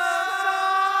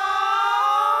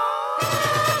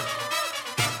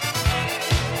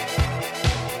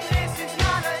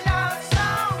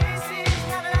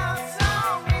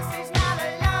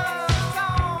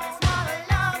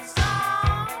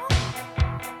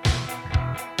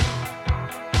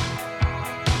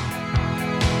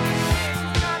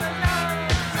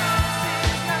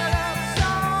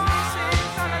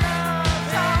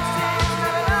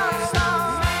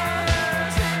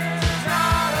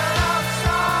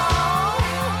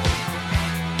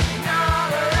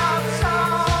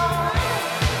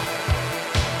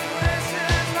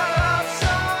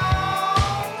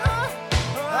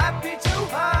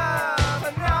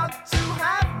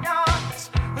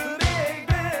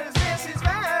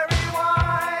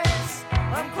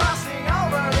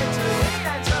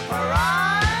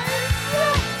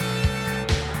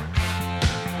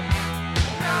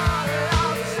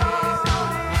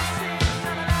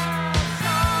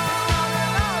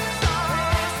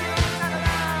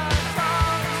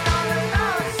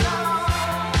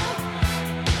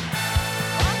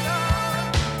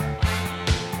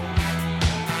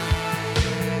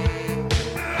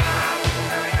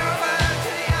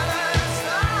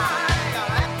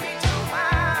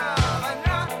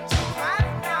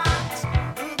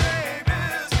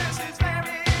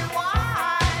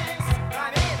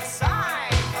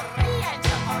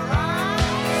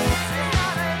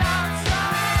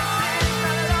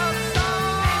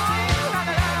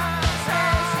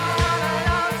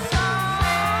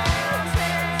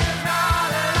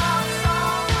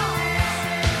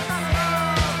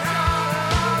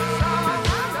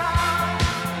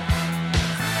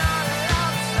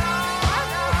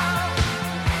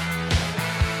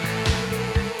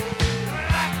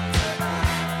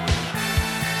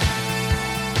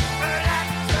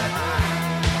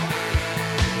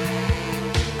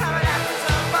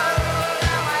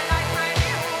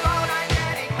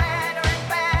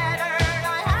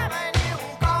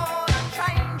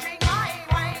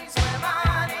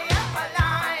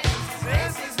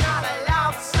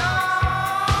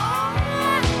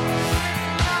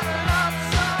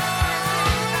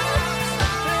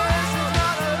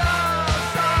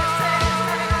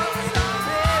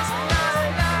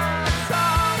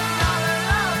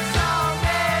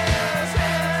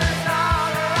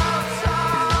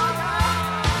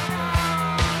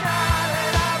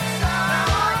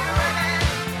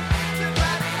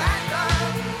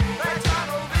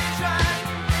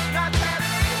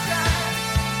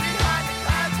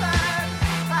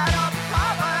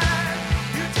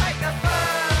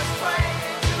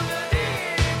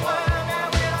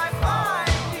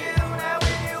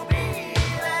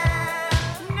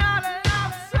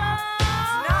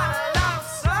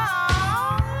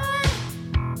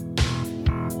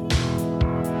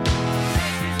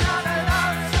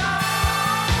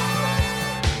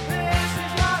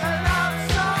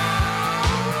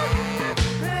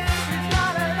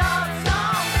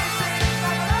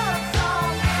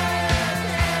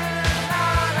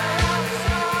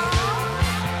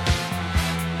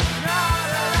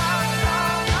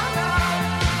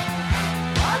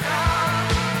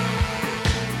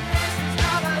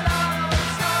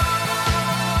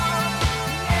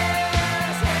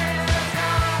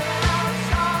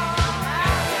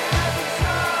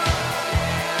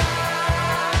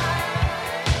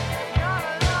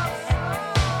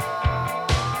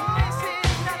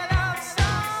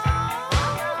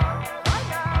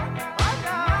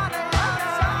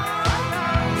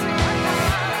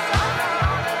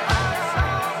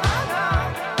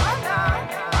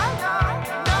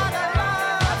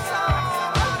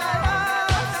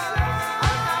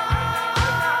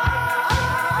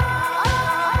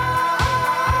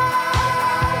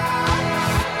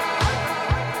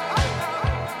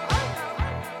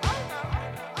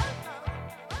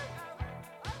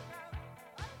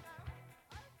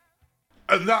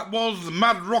 And that was the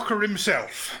mad rocker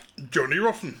himself, Johnny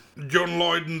Rotten. John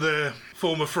Lydon, the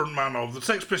former frontman of the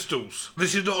Sex Pistols.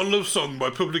 This is not a love song by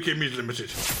Public Image Limited.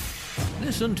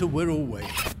 Listen to Wirral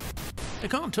Wave. They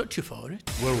can't touch you for it.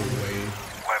 Wirral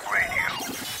Wave. Web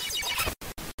Radio.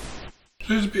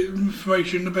 Here's a bit of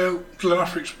information about Glen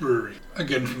Affric Brewery,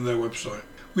 again from their website.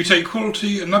 We take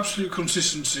quality and absolute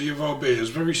consistency of our beers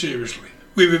very seriously.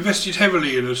 We've invested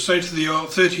heavily in a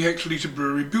state-of-the-art 30 hectolitre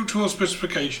brewery built to our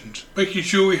specifications, making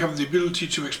sure we have the ability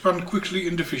to expand quickly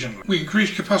and efficiently. We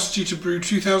increased capacity to brew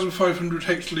 2,500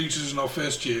 hectolitres in our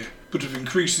first year, but have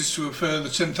increased this to a further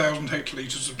 10,000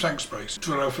 hectolitres of tank space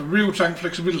to allow for real tank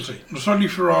flexibility, not only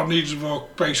for our needs of our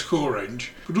base core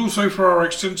range, but also for our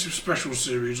extensive special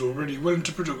series already well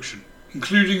into production,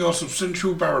 including our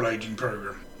substantial barrel aging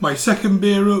programme. My second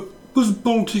beer up was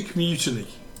Baltic Mutiny.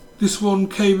 This one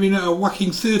came in at a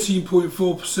whacking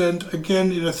 13.4%,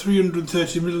 again in a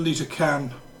 330ml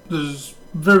can. There's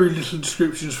very little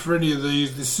descriptions for any of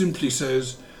these. This simply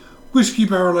says, Whiskey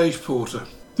Barrel Aged Porter.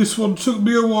 This one took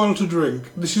me a while to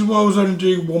drink. This is why I was only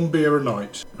doing one beer a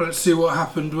night. Let's see what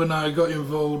happened when I got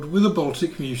involved with a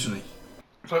Baltic Mutiny.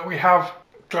 So we have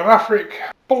Glen Affric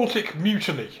Baltic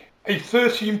Mutiny, a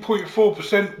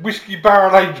 13.4% Whiskey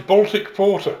Barrel Aged Baltic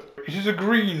Porter. It is a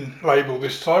green label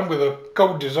this time with a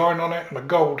gold design on it and a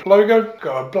gold logo.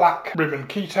 Got a black rim and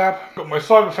key tab. Got my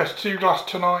Cyberfest 2 glass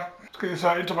tonight. Let's get this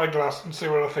out into my glass and see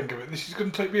what I think of it. This is going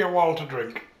to take me a while to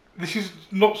drink. This is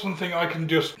not something I can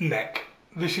just neck.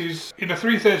 This is in a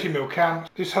 330ml can.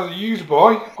 This has a use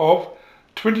by of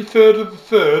 23rd of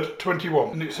the 3rd,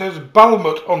 21. And it says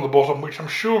Balmut on the bottom, which I'm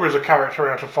sure is a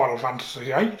character out of Final Fantasy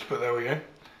VIII, but there we go.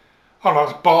 Oh no,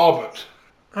 that's Barbut.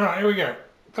 Alright, here we go.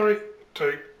 3,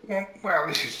 2, 1. Wow,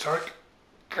 this is tight.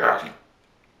 God.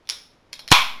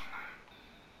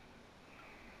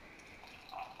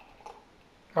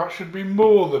 That should be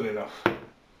more than enough.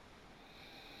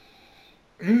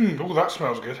 Oh, that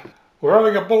smells good. We're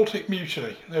having a Baltic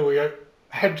Mutiny. There we go.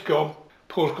 Head's gone.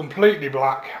 Pours completely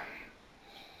black.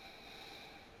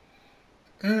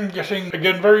 Getting,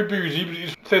 again, very boozy, but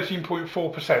it's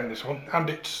 13.4% this one. And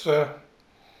it's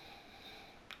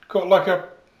got like a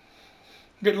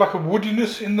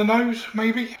woodiness in the nose,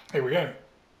 maybe. Here we go.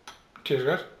 Cheers,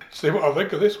 guys. See what I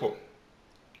think of this one.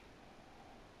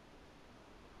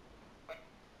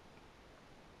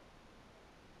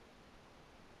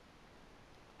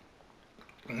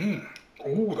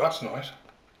 Oh, that's nice.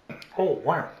 Oh,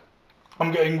 wow.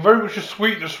 I'm getting very much a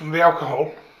sweetness from the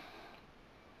alcohol.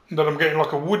 And then I'm getting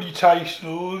like a woody taste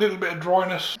and a little bit of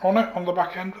dryness on it, on the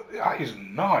back end. That is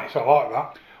nice. I like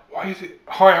that. Why is it?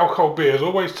 High alcohol beers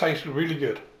always taste really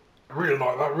good. I really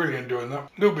like that, really enjoying that.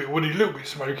 A little bit woody, a little bit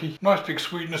smoky. Nice big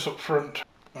sweetness up front.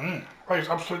 That is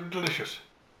absolutely delicious.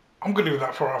 I'm going to give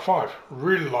that 4 out of 5.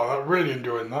 Really like that, really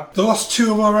enjoying that. The last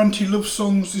two of our anti-love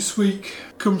songs this week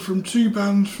come from two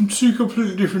bands from two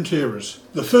completely different eras.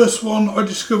 The first one I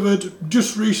discovered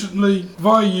just recently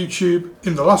via YouTube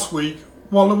in the last week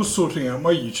while I was sorting out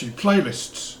my YouTube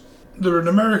playlists. They're an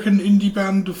American indie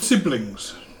band of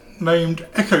siblings named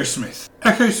Echosmith.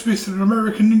 Echosmith are an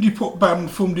American indie pop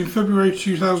band formed in February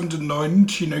 2009 in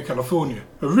Chino, California.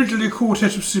 Originally a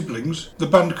quartet of siblings, the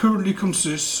band currently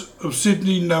consists of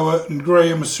Sydney, Noah and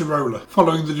Graham Cirola,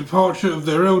 following the departure of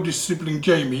their eldest sibling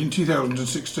Jamie in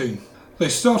 2016. They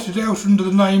started out under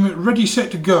the name Ready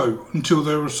Set Go until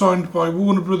they were signed by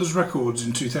Warner Brothers Records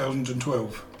in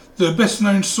 2012. Their best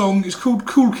known song is called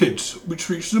Cool Kids, which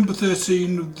reached number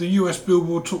 13 of the US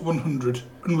Billboard Top 100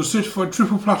 and was certified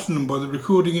triple platinum by the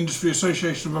Recording Industry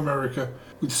Association of America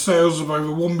with sales of over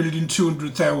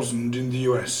 1,200,000 in the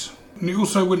US. And it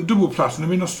also went double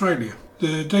platinum in Australia.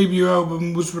 Their debut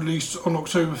album was released on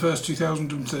October 1st,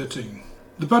 2013.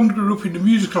 The band grew up in a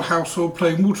musical household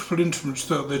playing multiple instruments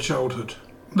throughout their childhood.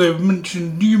 They have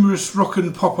mentioned numerous rock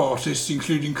and pop artists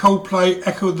including Coldplay,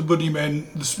 Echo the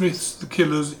Bunnymen, The Smiths, The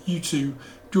Killers, U2,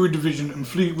 Joy Division and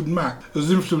Fleetwood Mac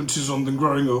as influences on them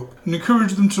growing up and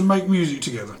encouraged them to make music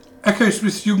together.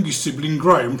 Echosmith's youngest sibling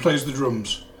Graham plays the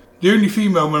drums. The only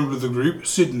female member of the group,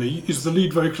 Sydney, is the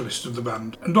lead vocalist of the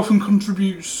band and often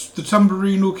contributes the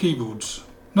tambourine or keyboards.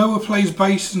 Noah plays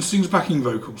bass and sings backing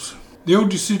vocals. The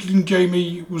oldest sibling,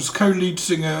 Jamie, was co-lead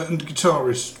singer and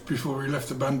guitarist before he left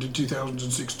the band in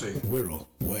 2016. Wirral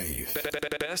Wave.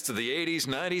 Best of the 80s,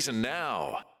 90s, and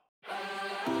now.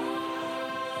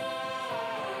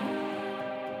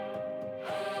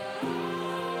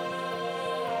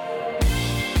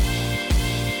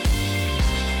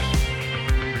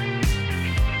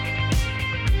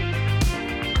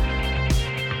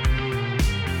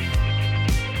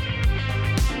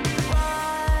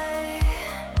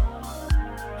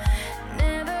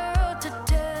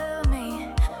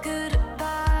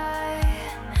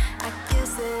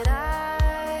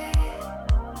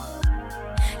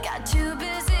 To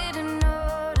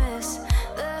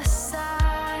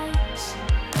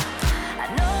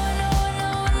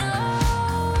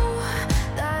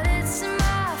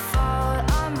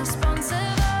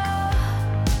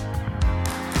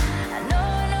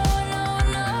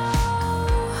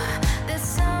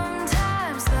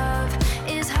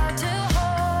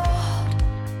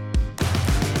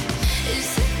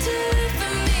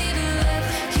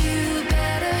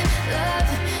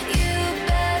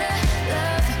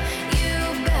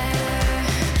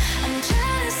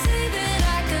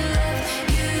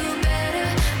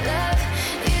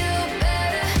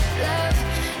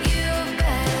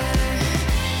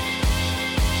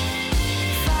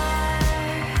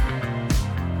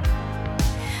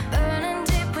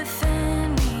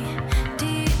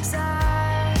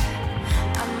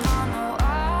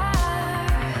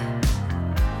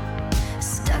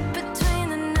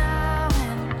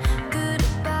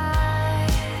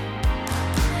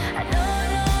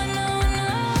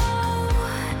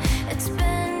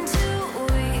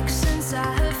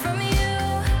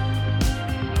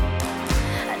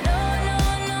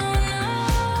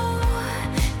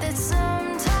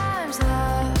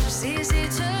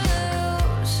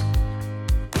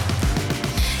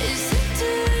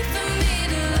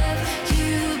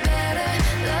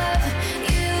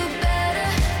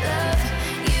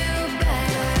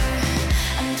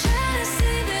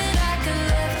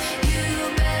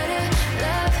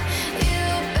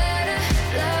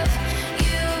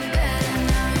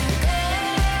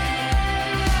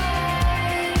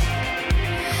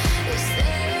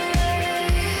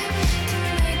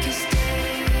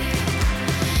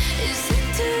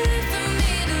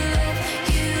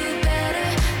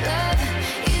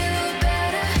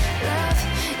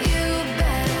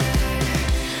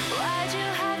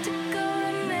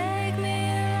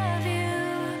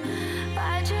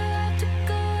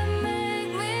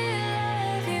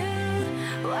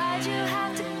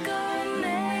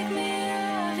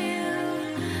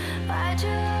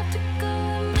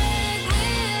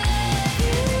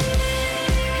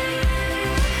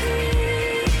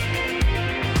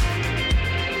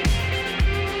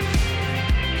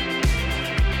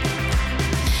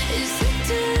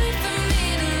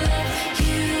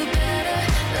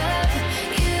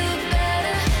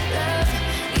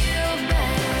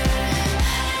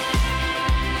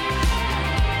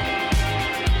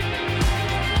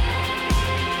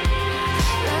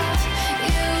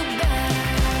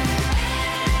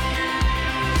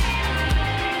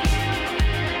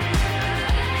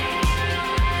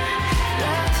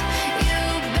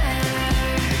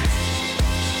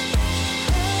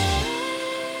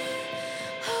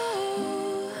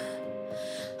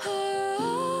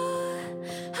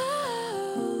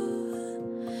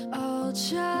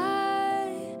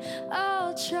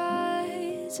I'll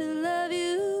try to love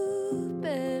you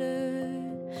better,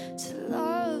 to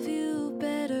love you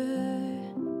better.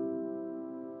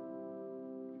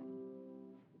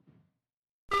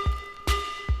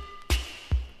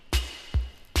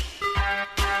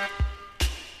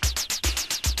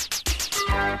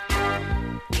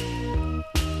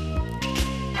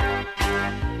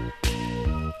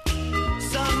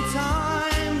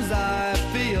 Sometimes I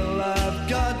feel I've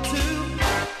got to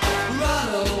run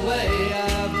away.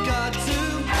 I've got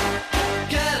to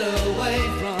get away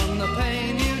from the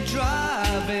pain you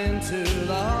drive into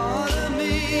the heart of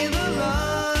me. The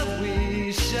love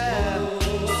we share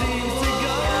seems to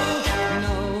go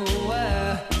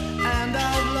nowhere, and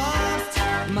I've lost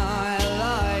my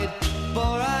light.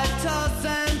 For I toss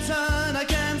and turn, I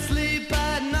can't sleep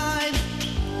at night.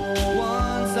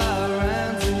 Once I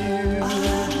ran to you,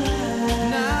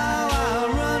 now I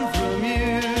run from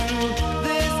you.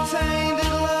 This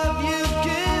tainted love you've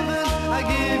given, I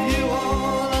give you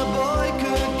all a boy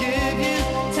could give you.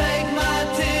 Take my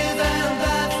tears and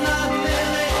that's not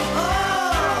nearly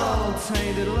all.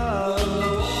 Tainted love,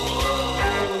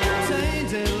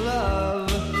 tainted love.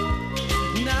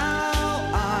 Now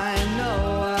I know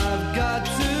I've got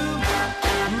to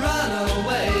run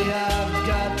away. I've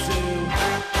got to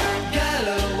get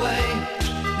away.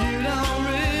 You don't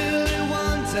really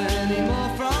want any more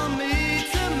from me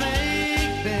to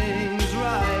make things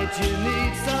right. You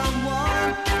need someone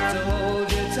to hold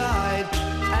you tight,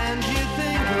 and you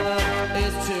think love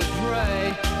is to pray,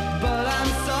 but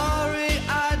I'm sorry,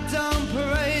 I don't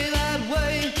pray that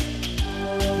way.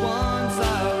 Once I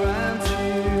ran to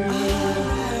you,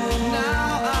 now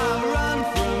I run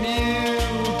from you.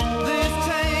 This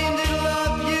tainted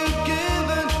love you've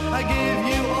given, I give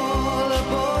you all a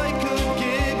boy could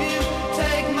give you.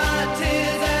 Take my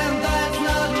tears and that's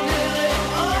not nearly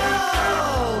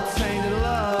all. Tainted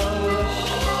love,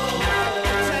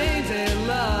 tainted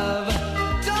love.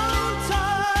 Don't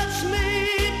touch me,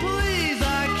 please, I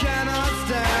cannot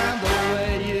stand the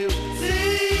way you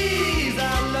tease. I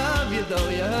love you though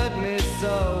you hurt me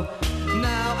so.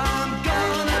 Now I'm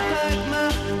gonna pack my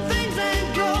things and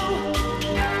go.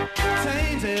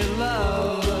 Tainted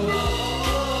love,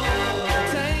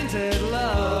 tainted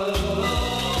love,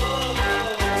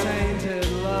 tainted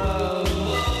love,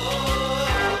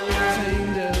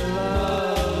 tainted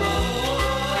love.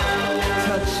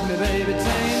 Touch me, baby,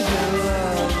 tainted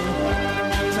love.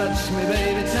 Touch me,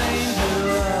 baby, tainted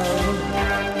love.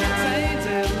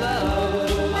 Tainted love.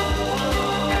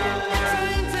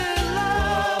 Tainted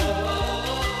love.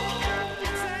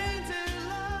 Tainted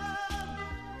love.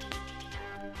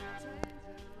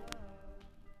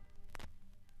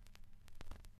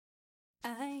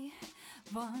 I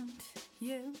want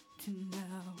you to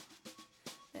know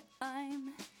that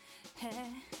I'm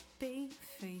happy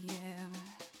for you.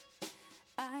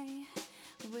 I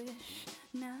wish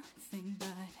nothing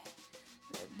but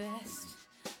the best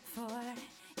for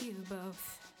you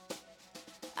both.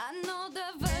 I know the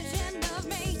version of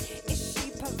me. Is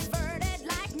she perverted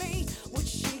like me? Would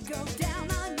she go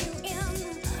down on you in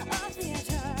a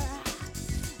theater?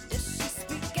 Does she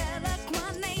speak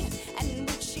eloquently? And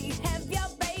would she have your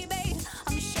baby?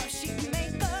 I'm sure she'd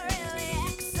make a really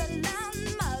excellent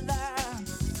mother.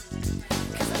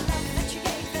 'Cause the love that you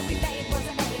gave that we made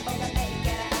wasn't able to make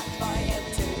it enough for you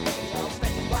to be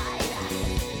open wide.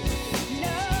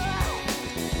 No.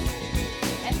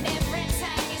 And every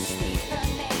time you speak her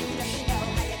name, does she know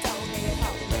how you told me you'd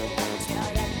hold me until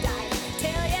you died?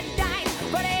 Till you died,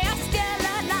 but you're still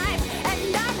alive.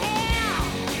 And I'm here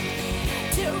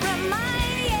to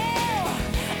remind you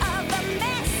of the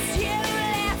mess you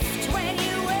left when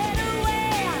you went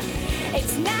away.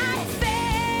 It's not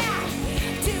fair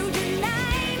to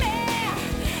deny me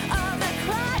of the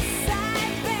cross I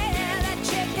bear that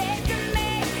you gave to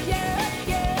me.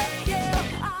 You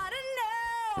ought to know.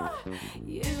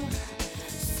 You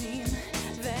seem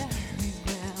very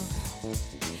well.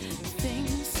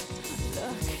 Things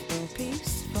look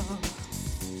peaceful.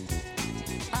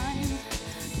 I'm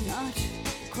not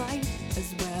quite as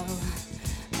well.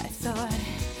 I thought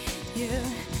you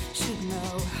should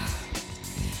know.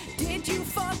 Did you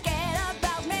forget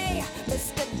about me,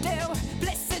 Mr.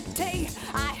 Duplicity?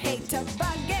 I hate to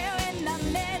bug you in the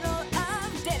middle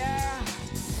of dinner.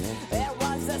 There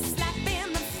was a slap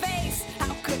in the face,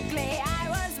 how quickly I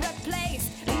was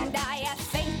replaced. And are you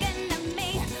thinking of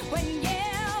me when you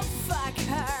fuck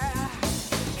her?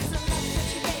 'Cause the love that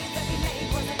you gave that we made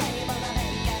wasn't able to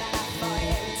make it enough for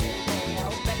you to be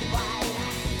open wide.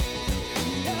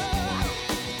 No.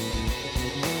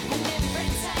 And every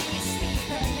time you speak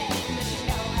her name, does she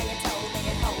know how you told me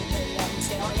you'd hold me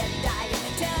until you died?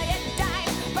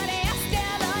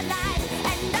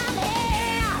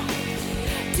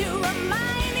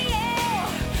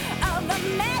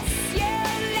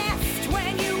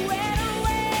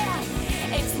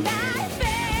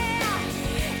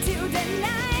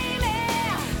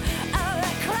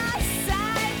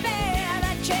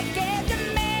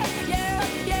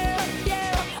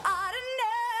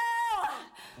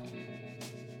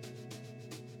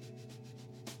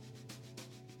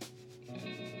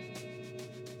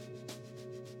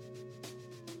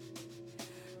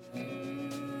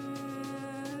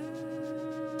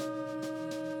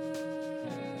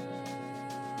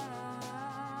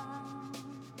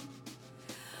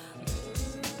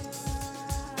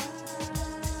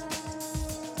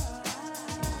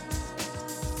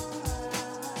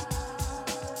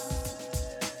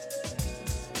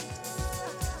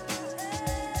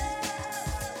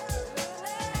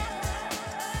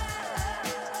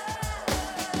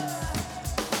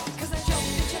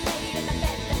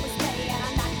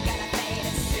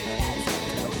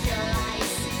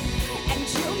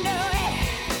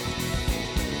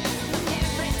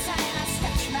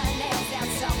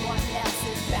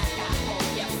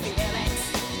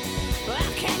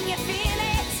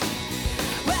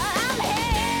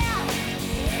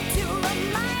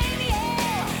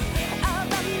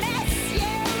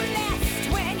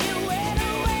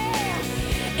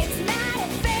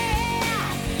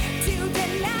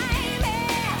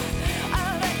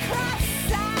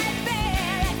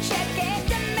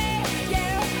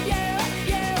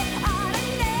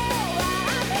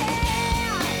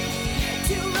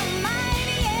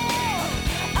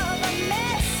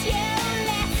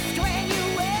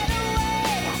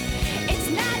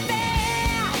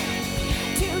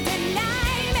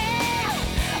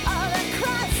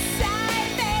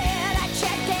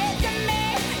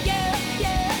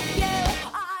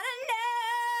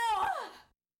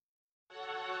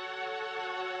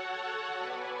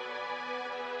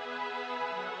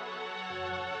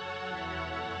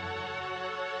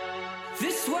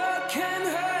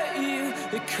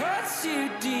 cuts you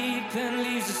deep and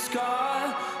leaves a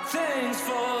scar. Things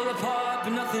fall apart,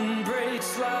 but nothing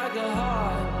breaks like a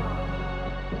heart.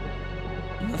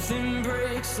 Nothing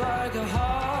breaks like a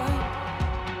heart.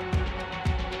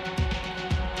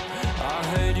 I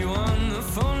heard you on the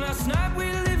phone last night. We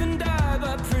live and die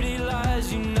by pretty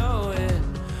lies, you know it.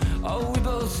 Oh, we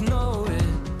both know it.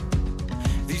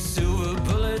 These silver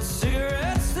bullet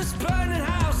cigarettes, this burning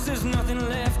house, there's nothing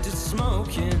left, it's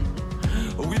smoking.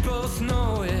 Oh, we both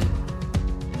know it.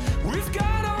 We've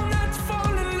got all night to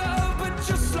fall in love, but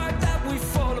just like that we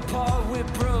fall apart. We're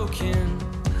broken.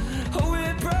 Oh,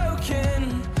 we're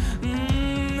broken.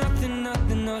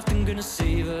 Nothing gonna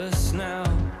save us now.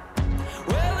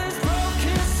 Well, there's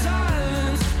broken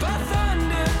silence by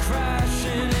thunder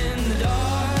crashing in the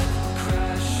dark,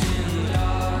 crashing in the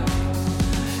dark.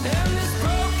 And this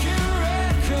broken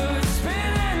record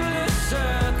spin endless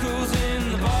circles in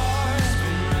the bar,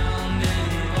 spin round in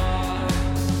the bar.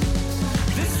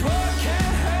 This world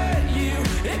can't hurt you,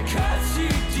 it cuts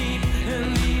you deep and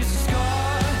leaves a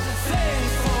scar.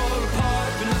 Things fall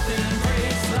apart, but nothing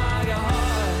breaks like a heart.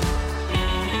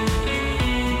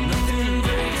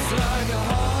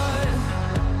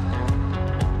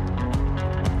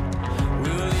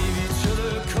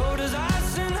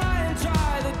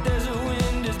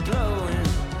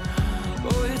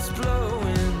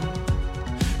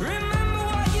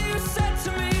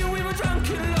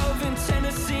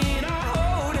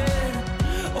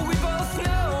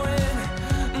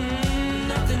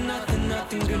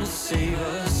 Save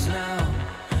us now.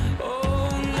 Oh,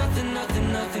 nothing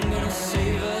gonna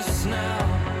save us now.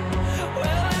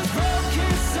 Well, there's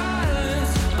broken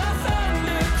silence by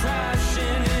thunder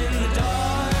crashing in the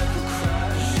dark,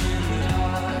 crashing in the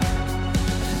dark.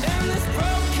 And this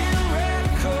broken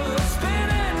record spin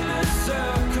endless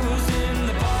circles in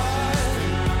the bar,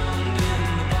 spin round in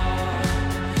the bar.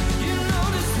 You know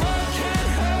this world can't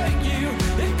hurt you,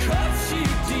 it cuts you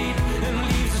deep and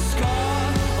leaves a scar.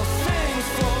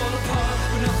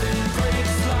 Nothing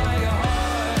breaks like a heart. Nothing breaks like a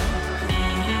heart.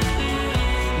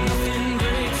 Nothing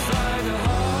breaks like a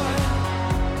heart.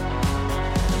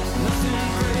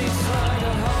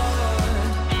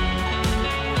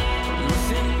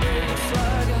 Nothing breaks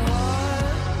like a heart.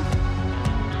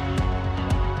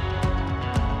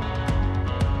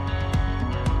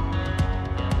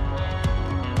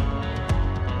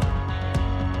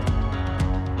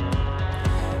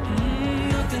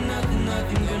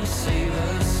 Nothing gonna save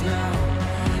us now.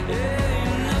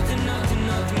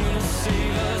 Nothing gonna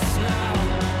save us now.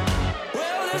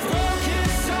 Well, there's broken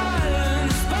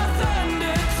silence by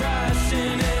thunder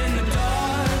crashing in the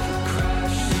dark,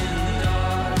 crashing in the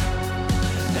dark.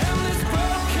 And this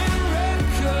broken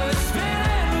record spin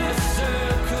endless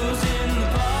circles in the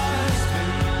bar, spin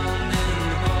round in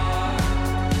the bar.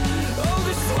 Oh,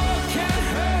 this world can't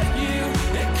hurt you,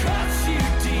 it cuts you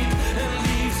deep and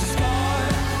leaves a scar.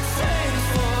 Things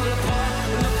fall apart,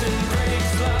 nothing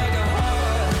breaks like a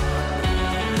heart.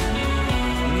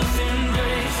 Nothing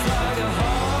breaks like a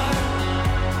heart.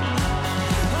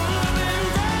 Nothing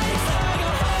breaks like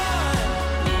a heart.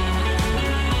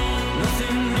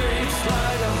 Nothing breaks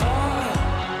like a heart.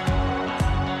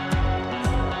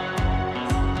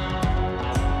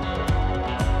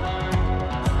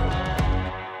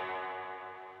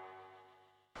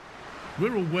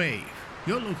 Wirral Wave,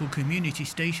 your local community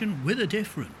station with a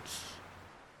difference.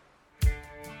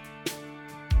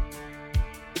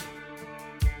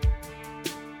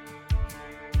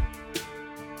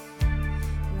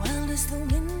 Wild as the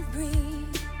wind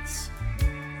breeze,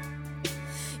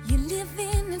 you're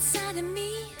living inside of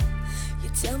me. You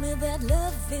tell me that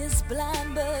love is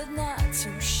blind, but not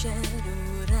to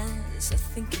shadowed eyes. I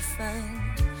think you're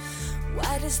fine.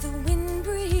 Wide as the wind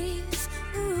breeze,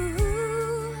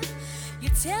 ooh. You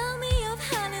tell me of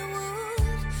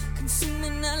Hollywood,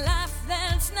 consuming a life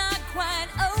that's not quite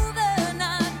over,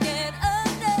 not yet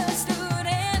understood.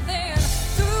 And then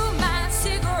through my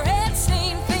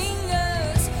cigarette-stained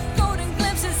fingers, golden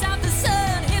glimpses of the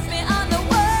sun hit me on the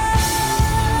world.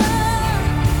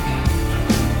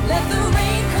 Let the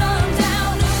rain come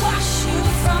down and wash you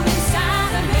from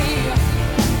inside of me.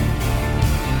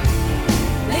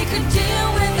 They could deal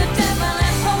with the devil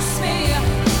and post me,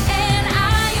 and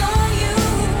I owe you.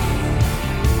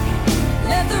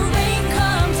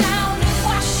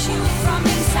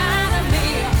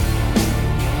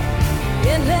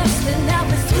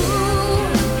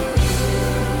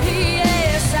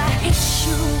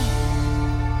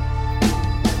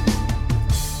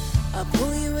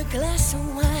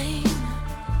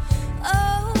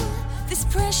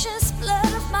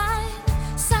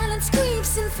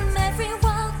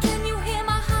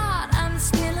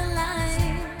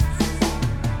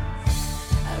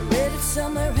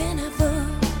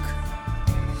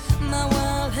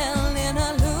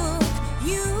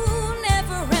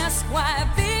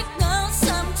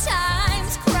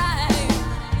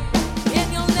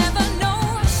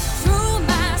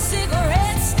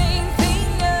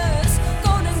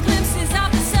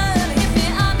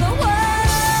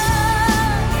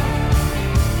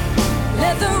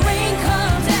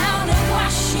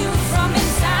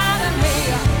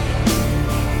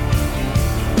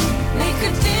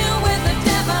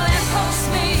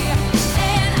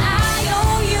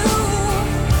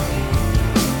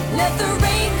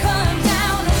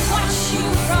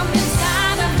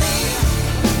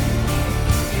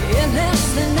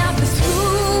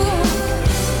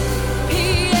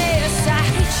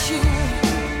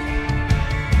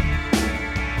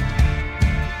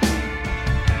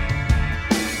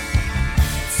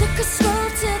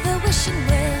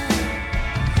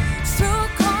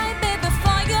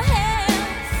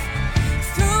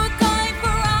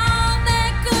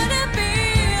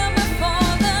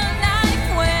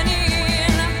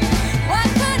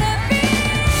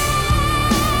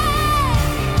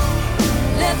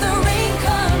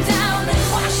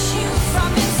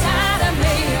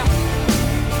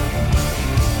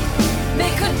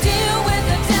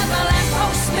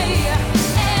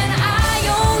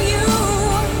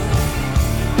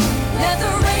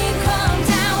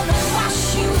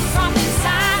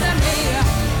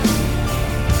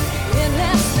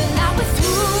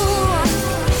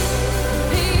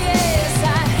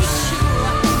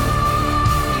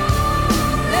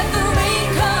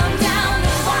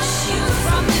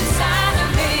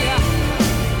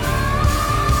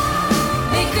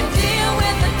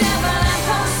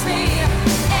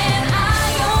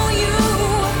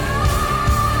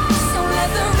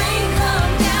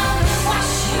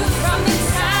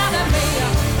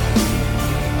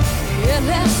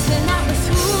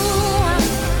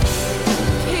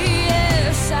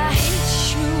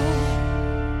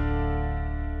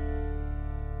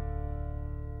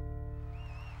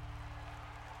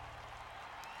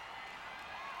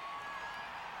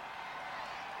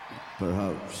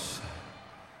 perhaps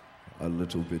a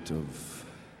little bit of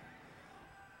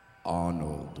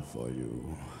Arnold for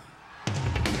you.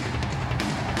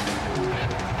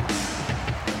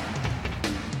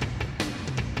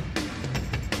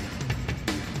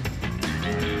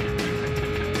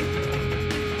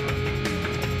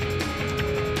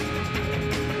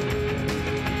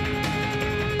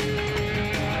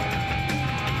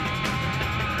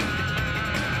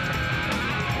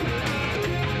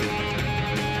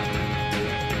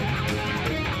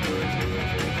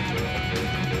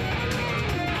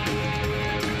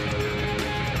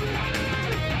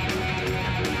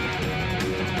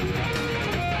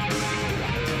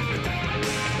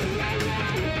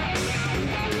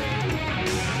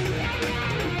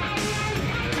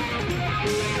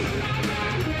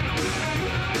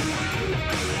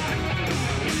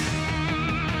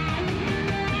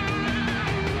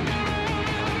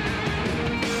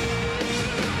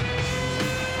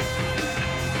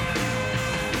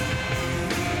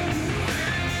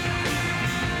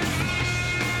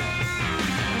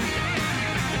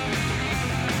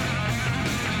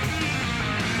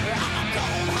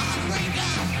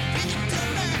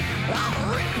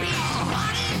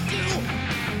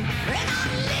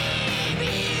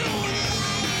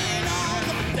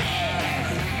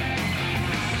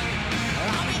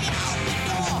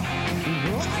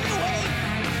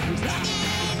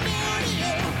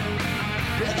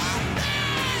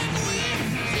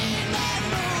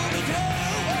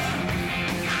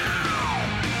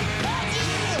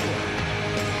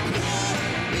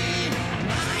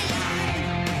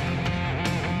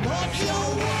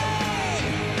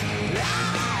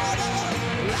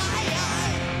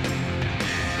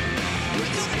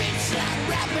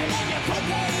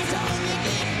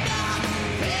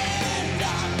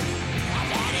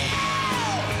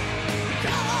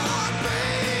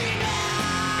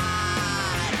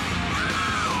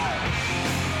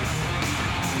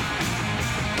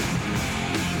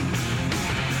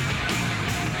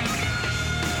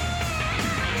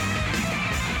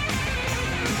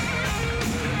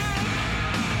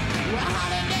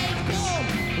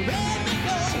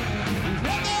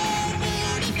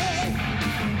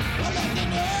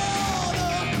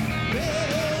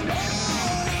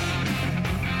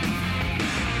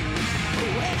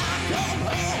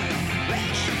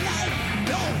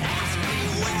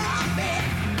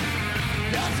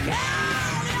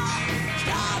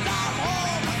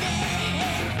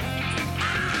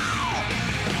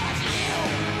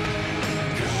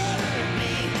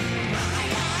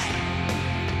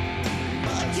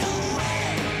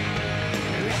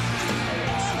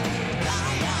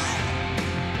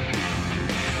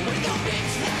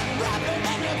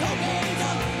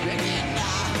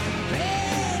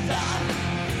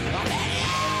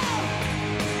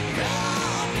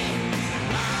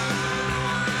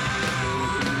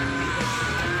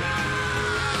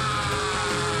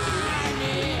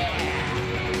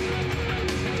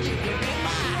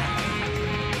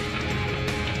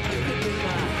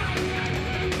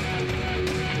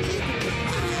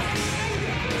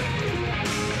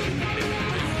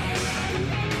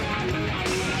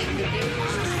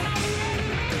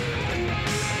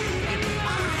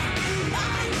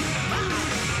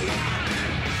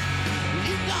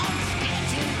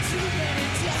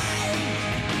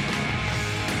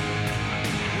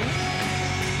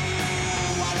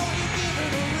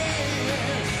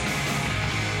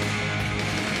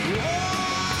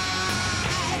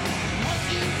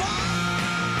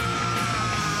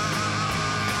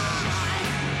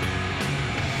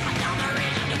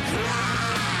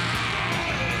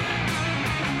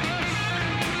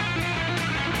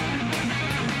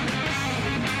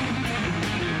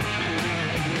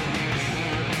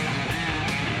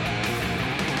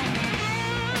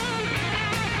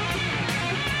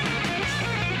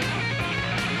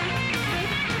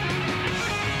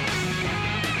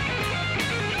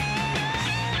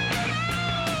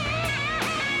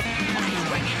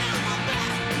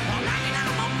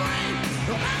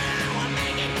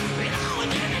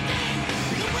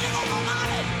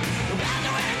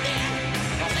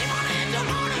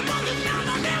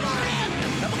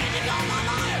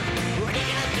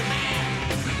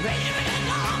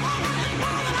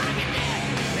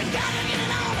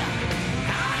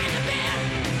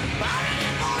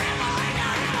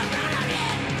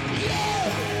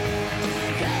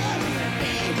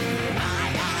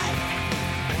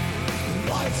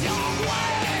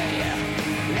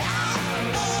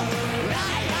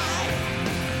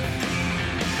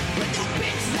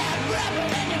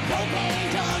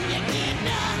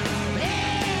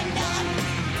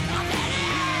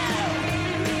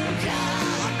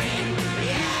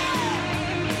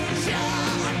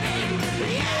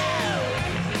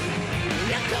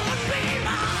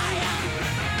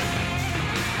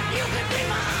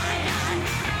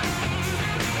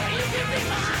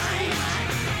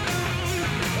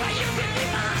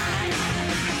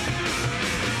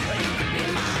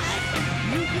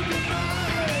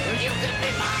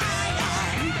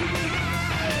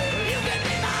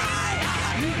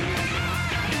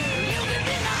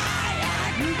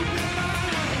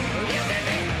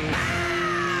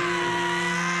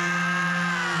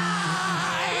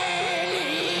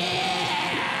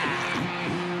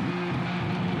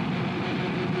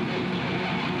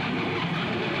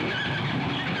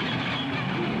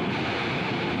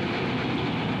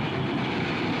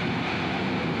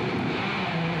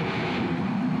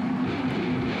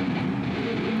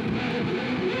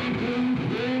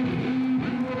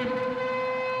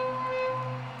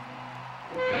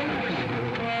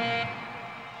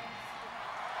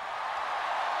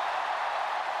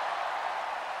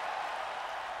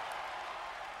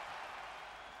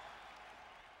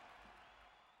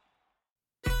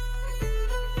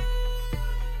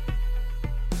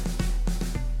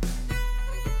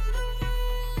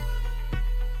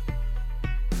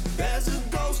 There's a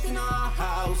ghost in our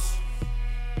house.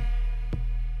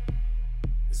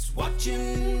 It's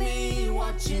watching me,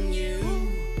 watching you.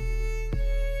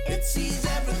 It sees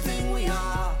everything we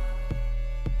are.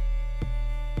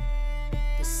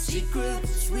 The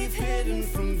secrets we've hidden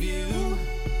from view.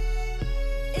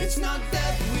 It's not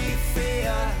death we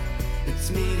fear, it's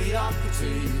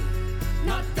mediocrity.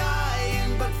 Not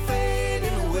dying but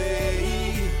fading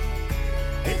away.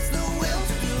 It's the will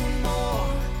to do more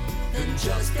than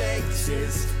just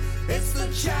exist. It's the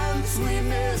chance we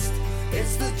missed.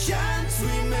 It's the chance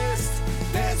we missed.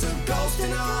 There's a ghost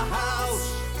in our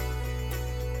house.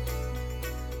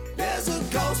 There's a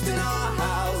ghost in our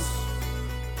house.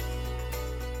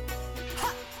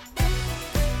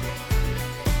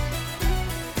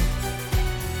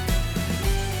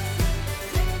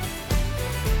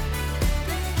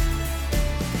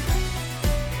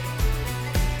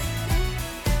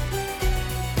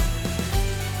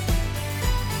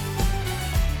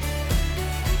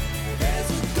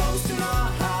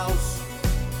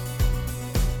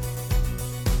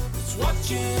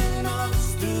 Watching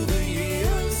us through the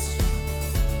years.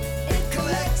 It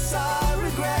collects our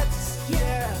regrets,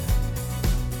 yeah.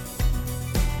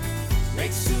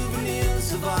 Makes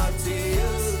souvenirs of our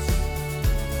tears.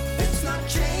 It's not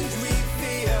change we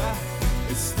fear,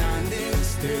 it's standing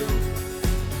still.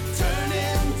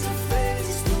 Turning to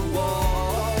face the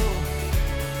wall.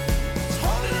 It's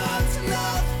holding on to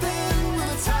nothing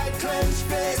with a tight clenched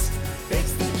fist.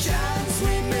 It's the chance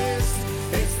we missed.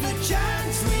 It's the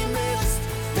chance we missed.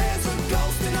 There's a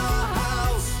ghost in our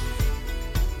house.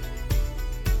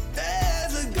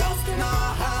 There's a ghost in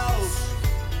our house.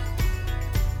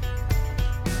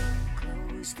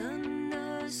 Close the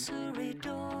nursery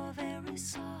door very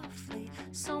softly.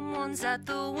 Someone's at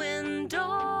the window.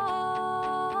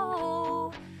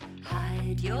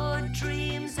 Hide your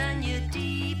dreams and your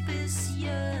deepest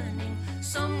yearning.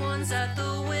 Someone's at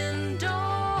the window.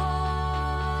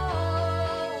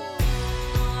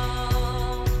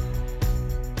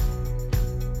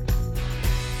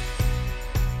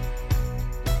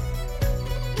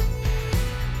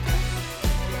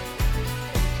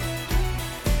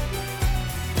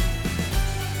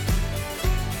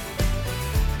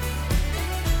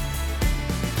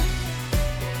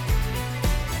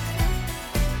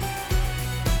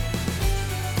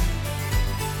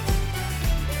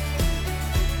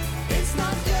 It's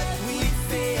not death we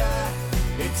fear,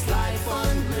 it's life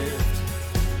unlived.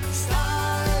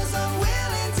 Stars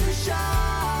unwilling to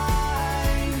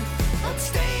shine,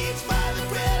 upstaged by the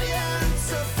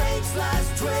brilliance of fate's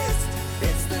last twist.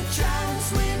 It's the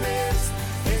chance we missed,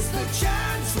 it's the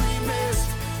chance we missed.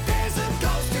 There's a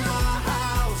ghost in our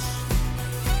house.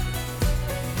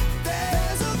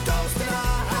 There's a ghost in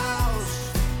our house.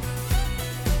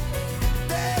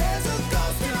 There's a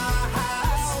ghost in our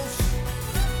house.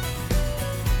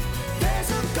 There's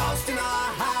a ghost in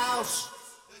our house.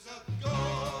 There's a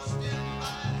ghost in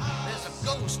my house. There's a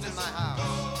ghost in my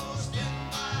house.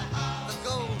 The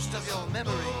ghost of your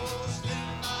memory.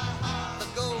 The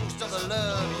ghost of the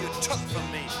love you took from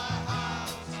me.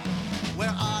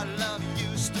 Where our love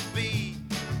used to be.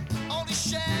 Only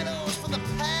shadows from the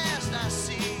past I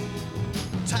see.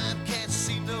 Time can't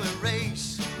seem to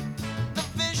erase the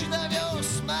vision of your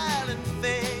smiling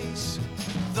face.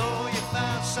 Though you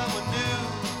found someone new,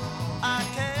 I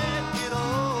can't get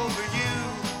over you.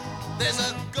 There's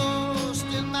a ghost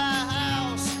in my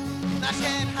house. I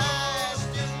can't hide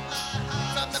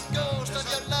from the ghost of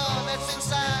your love that's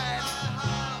inside.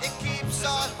 It keeps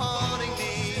on haunting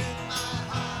me.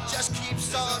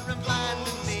 on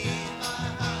reminding me.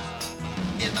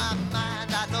 In my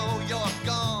mind I know you're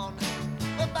gone,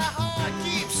 but my heart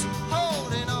keeps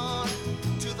holding on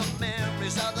to the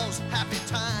memories of those happy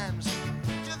times,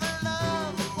 to the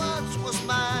love that once was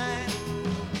mine.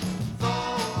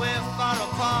 Though we're far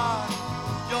apart,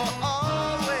 you're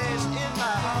always in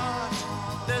my heart.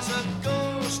 There's a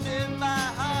ghost in my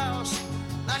house,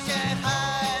 I can't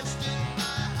hide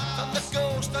from the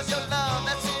ghost of your love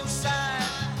that's inside.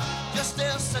 You're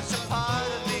still such a part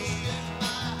of me,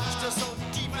 still so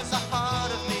deep in the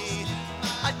heart of me.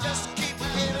 I just keep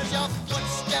hearing your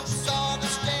footsteps on the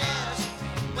stairs.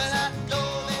 When I know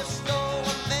there's no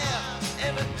one there,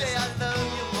 every day I love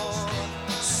you more,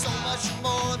 so much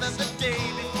more than the day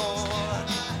before.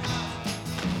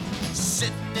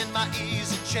 Sitting in my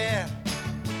easy chair,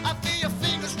 I feel your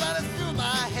fingers running through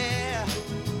my hair.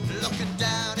 Looking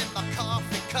down in my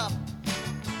coffee cup,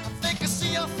 I think I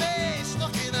see your face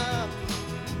looking up.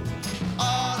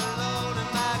 All alone in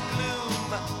my gloom,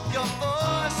 your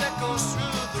voice echoes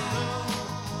through the room.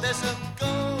 There's a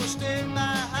ghost in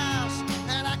my house,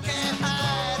 and I can't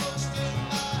hide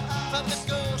from the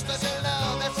ghost of your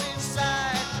love that's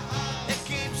inside. It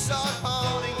keeps on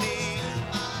haunting me,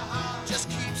 just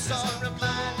keeps on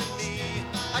reminding me.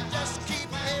 I just keep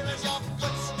hearing your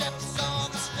footsteps on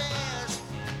the stairs.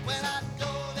 When I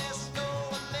know there's no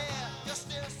one there, you're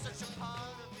still such a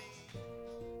part of me.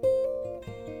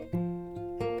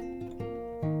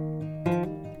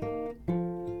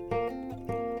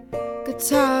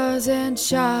 Guitars and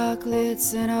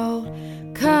chocolates and old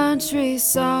country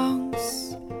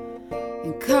songs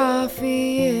and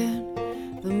coffee in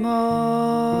the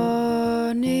morning.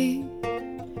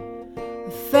 I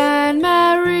find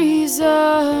my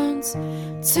reasons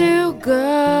to go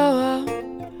on,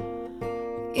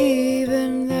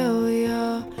 even though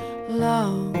you're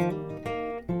long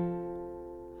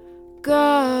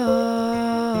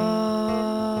gone,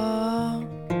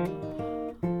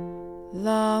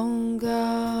 long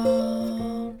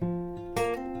gone.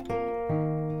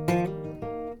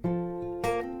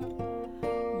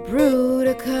 Brewed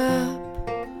a cup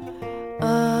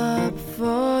up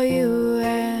for you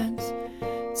and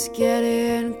it's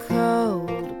getting cold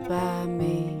by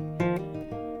me.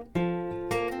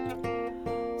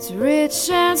 It's rich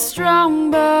and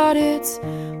strong, but it's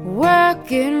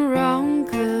working wrong,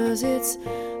 'cause it's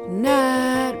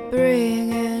not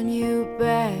bringing you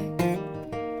back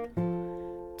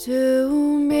to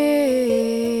me,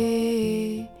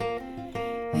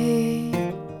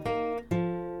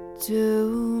 to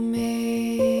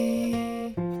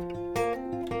me.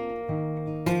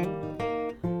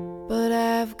 But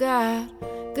I've got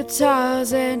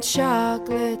guitars and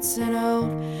chocolates and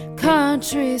old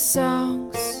country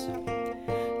songs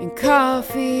and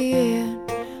coffee in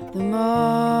the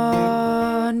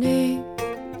morning.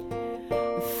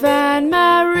 I find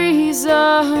my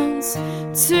reasons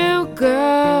to go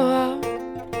on,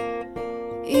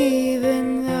 even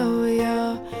though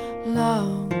you're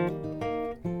long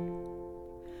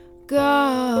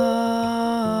gone,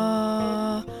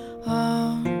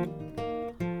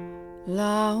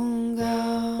 long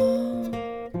gone.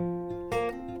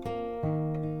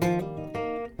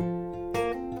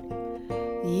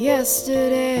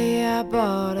 Yesterday I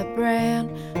bought a brand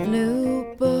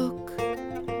new book.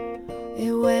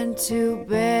 It went to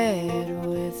bed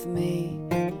with me,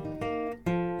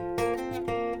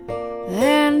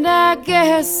 and I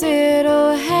guess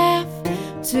it'll have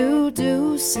to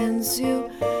do since you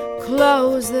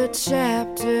closed the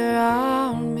chapter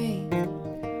on me.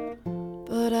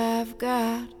 But I've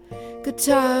got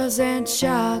guitars and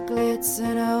chocolates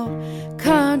and old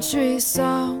country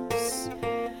songs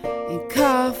and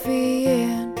coffee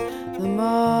in the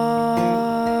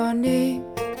morning.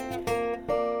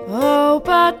 Oh,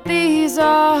 but these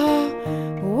are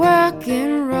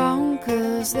working wrong,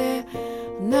 'cause they're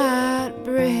not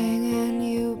bringing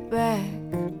you back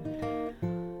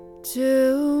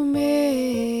to me,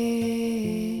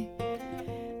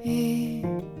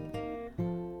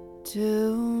 to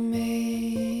me.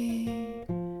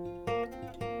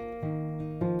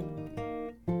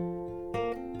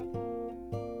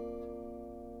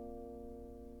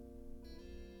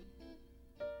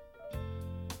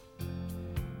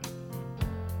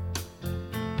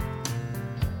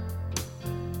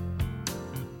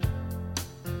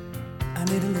 I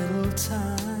need a little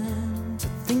time to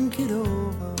think it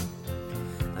over.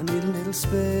 I need a little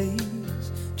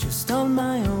space just on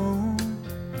my own.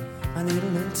 I need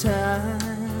a little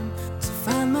time to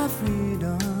find my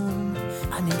freedom.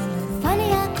 I need a little. Funny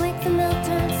how quick the milk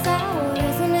turns sour,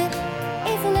 isn't it?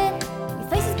 Isn't it? Your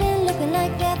face has been looking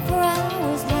like that for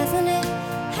hours, hasn't it?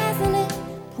 Hasn't it?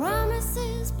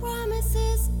 Promises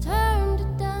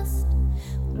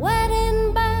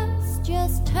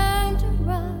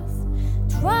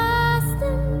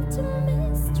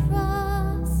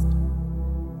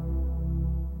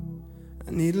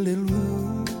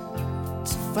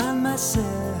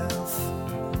myself.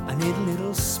 I need a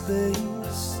little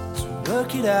space to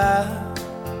work it out.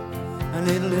 I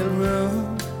need a little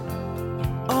room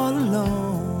all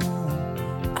alone.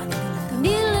 You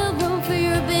need a little room for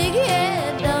your big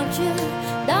head, don't you?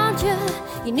 Don't you?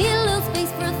 You need a little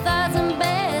space for 1,000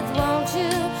 beds, won't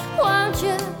you? Won't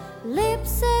you?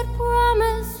 Lips that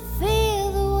promise,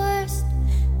 feel the worst.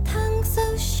 Tongue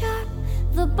so sharp,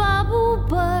 the bubble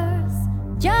bursts.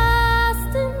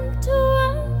 Just into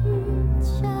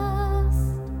unjust.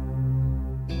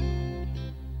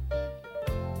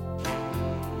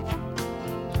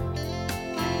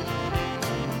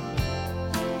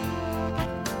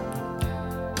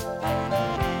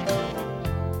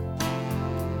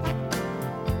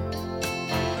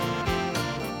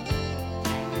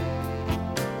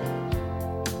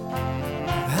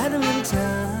 I've had a little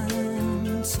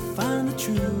time to find the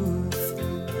truth,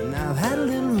 and I've had a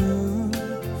little room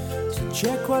to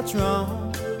check what's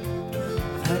wrong.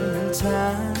 I've had a little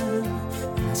time,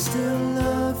 and I still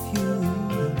love you.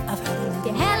 I've had a little.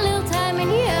 You had a little time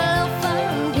and you had a little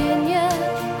fun, didn't ya?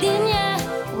 Didn't ya?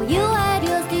 Well, you had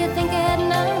yours, do you think I had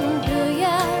none? Do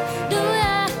ya? Do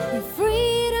ya? The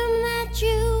freedom that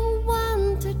you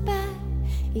wanted back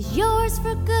is yours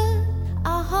for good.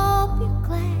 I hope you're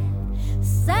glad.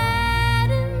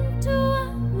 Sad into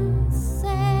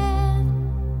unsaid.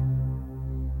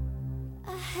 I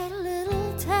had a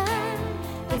little time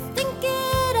to think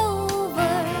it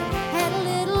over. Had a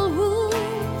little room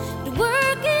to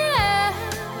work it out.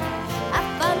 I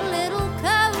found a little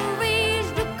courage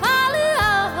to call it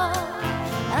off.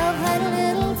 I've had a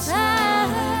little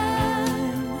time.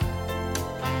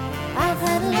 I've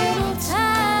had a little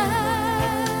time.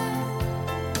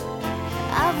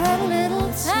 I've had a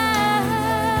little time.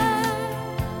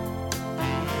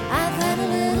 I've had a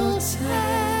little time.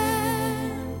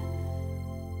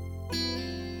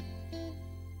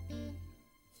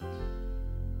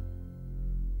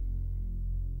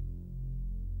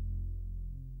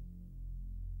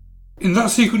 In that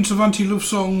sequence of anti-love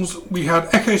songs, we had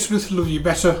Echo Smith, Love You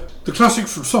Better, the classic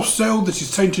from Soft Cell, This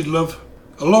Is Tainted Love,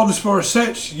 Alanis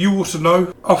Morissette, You Ought to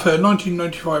Know, off her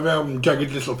 1995 album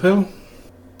Jagged Little Pill,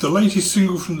 the latest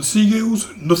single from the Seagulls,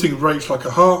 Nothing Breaks Like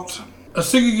a Heart, a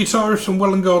singer-guitarist from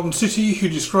Welland Garden City who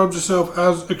describes herself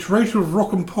as a creator of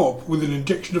rock and pop with an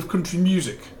injection of country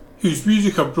music, whose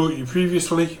music I've brought you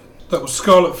previously. That was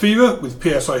Scarlet Fever with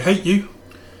P.S. I Hate You,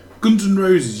 Guns N'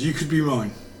 Roses, You Could Be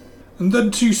Mine, and then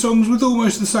two songs with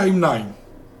almost the same name.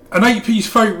 An 8-piece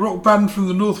folk rock band from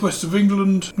the northwest of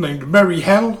England named Merry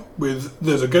Hell with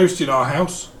There's a Ghost in Our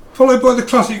House, followed by the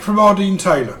classic from Ardeen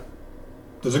Taylor,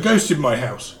 There's a Ghost in My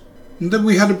House. And then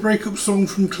we had a breakup song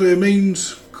from Claire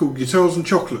Means called Guitars and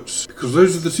Chocolates, because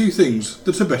those are the two things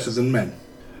that are better than men.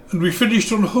 And we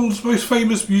finished on Hull's most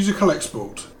famous musical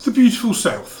export, The Beautiful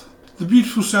South. The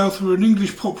Beautiful South were an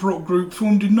English pop rock group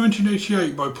formed in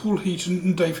 1988 by Paul Heaton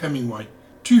and Dave Hemingway,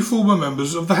 two former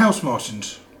members of the House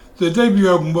Martins. Their debut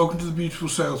album, Welcome to the Beautiful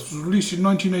South, was released in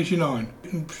 1989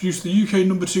 and produced the UK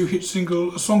number 2 hit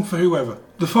single A Song for Whoever.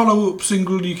 The follow-up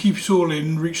single, You Keep It All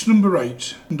In, reached number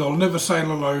 8, and I'll Never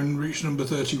Sail Alone reached number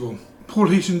 31. Paul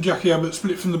Heaton and Jackie Abbott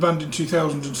split from the band in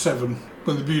 2007,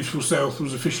 when the Beautiful South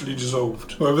was officially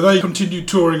dissolved. However, they continued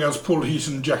touring as Paul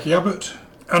Heaton and Jackie Abbott,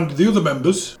 and the other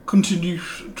members continued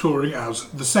touring as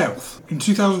The South. In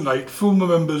 2008, former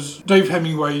members Dave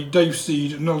Hemingway, Dave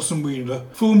Steed and Nelson Wheeler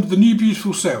formed the New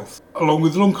Beautiful South, along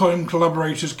with long-time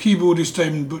collaborators keyboardist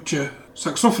Damon Butcher,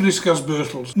 saxophonist Gaz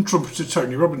Birtles and trumpeter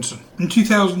Tony Robinson. In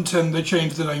 2010 they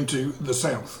changed the name to The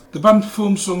South. The band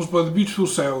performed songs by the Beautiful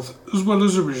South as well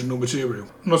as original material.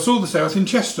 And I saw The South in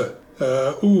Chester.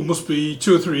 Must be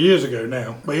 2 or 3 years ago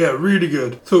now. But yeah, really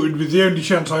good. Thought it would be the only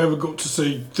chance I ever got to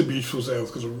see the Beautiful South,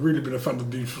 because I've really been a fan of the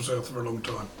Beautiful South for a long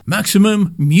time.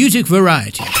 Maximum music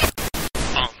variety.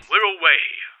 On Wirral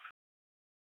Wave.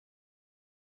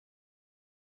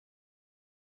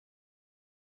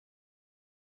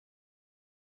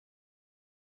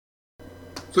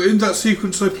 So in that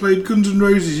sequence I played Guns N'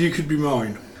 Roses, You Could Be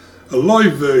Mine. A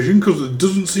live version, because there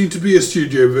doesn't seem to be a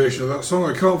studio version of that song.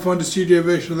 I can't find a studio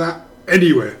version of that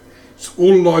anywhere. It's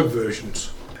all live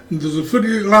versions. And there's a funny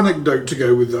little anecdote to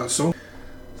go with that song.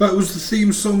 That was the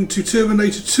theme song to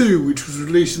Terminator 2, which was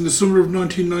released in the summer of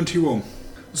 1991.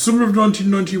 The summer of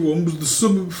 1991 was the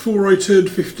summer before I turned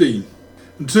 15,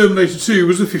 and Terminator 2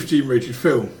 was a 15 rated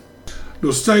film. And I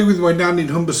was staying with my nan in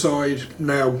Humberside,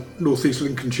 now North East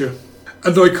Lincolnshire,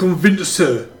 and I convinced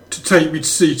her to take me to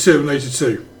see Terminator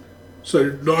 2.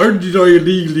 So not only did I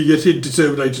illegally get into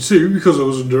Terminator 2 because I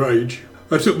was underage,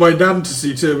 I took my nan to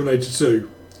see Terminator 2.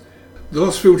 The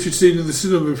last film she'd seen in the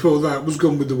cinema before that was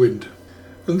Gone with the Wind.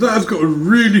 And that has got a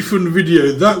really fun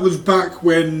video. That was back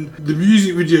when the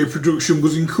music video production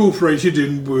was incorporated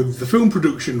in with the film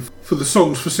production for the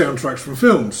songs for soundtracks from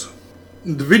films.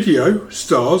 And the video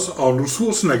stars Arnold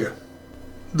Schwarzenegger.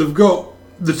 They've got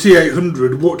the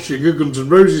T-800 watching a Guns N'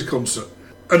 Roses concert.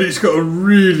 And it's got a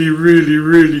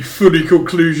really funny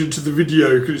conclusion to the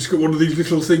video, because it's got one of these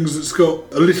little things that's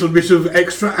got a little bit of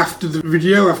extra after the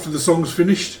video, after the song's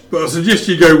finished. But I suggest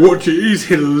you go watch it. It is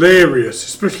hilarious,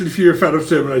 especially if you're a fan of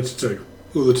Terminator 2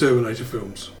 or the Terminator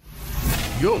films.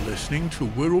 You're listening to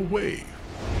Wirral Wave.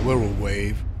 Wirral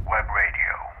Wave Web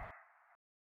Radio.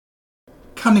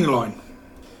 Canning line.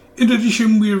 In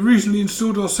addition, we have recently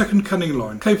installed our second canning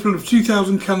line, capable of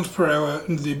 2,000 cans per hour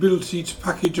and the ability to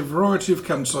package a variety of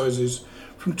can sizes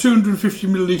from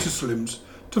 250ml slims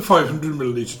to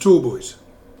 500ml tall boys.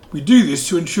 We do this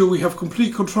to ensure we have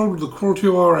complete control of the quality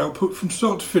of our output from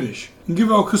start to finish and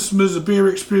give our customers a beer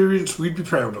experience we'd be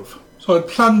proud of. So I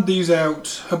planned these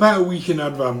out about a week in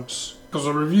advance, because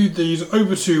I reviewed these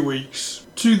over 2 weeks,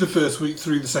 to the first week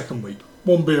through the second week.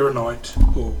 One beer a night,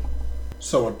 or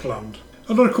so I'd planned.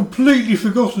 And I'd completely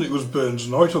forgotten it was Burns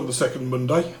night on the second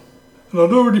Monday, and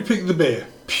I'd already picked the beer.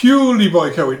 Purely by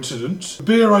coincidence, the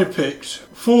beer I picked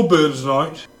for Burns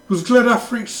night was Glen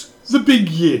Affric's The Big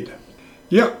Yin.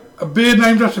 Yep, a beer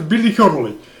named after Billy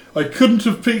Connolly. I couldn't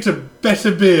have picked a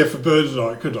better beer for Burns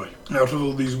night, could I? Out of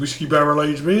all these whiskey barrel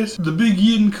aged beers. The Big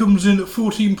Yin comes in at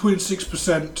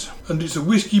 14.6%, and it's a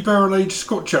whiskey barrel aged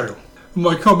Scotch ale. And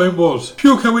my comment was,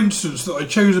 pure coincidence that I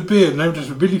chose a beer named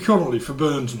after Billy Connolly for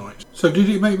Burns night. So did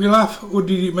it make me laugh, or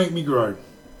did it make me groan?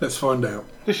 Let's find out.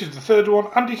 This is the third one,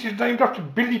 and it is named after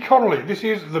Billy Connolly. This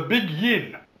is the Big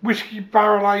Yin whiskey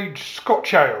barrel aged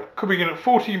Scotch ale, coming in at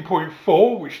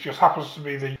 14.4, which just happens to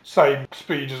be the same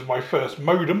speed as my first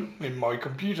modem in my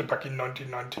computer back in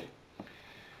 1990.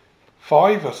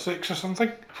 5 or 6 or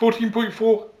something.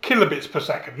 14.4 kilobits per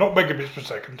second, not megabits per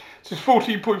second. This is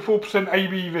 14.4%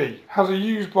 ABV. Has a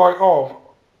use by of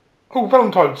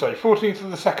Valentine's Day, 14th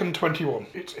of the 2nd, 21.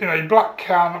 It's in a black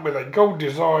can with a gold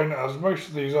design, as most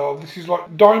of these are. This is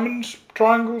like diamonds,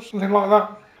 triangles, something like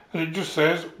that. And it just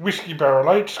says whiskey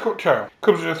barrel aged Scotch ale.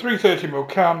 Comes in a 330ml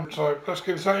can. So let's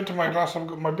get this out into my glass. I've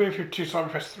got my Beer 52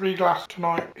 Cyberfest 3 glass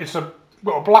tonight. It's got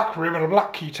a black rim and a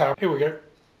black key tab. Here we go.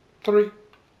 3,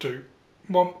 2,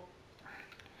 1.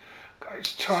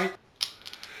 It's tight.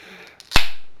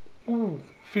 Ooh,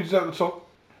 fizz out the top.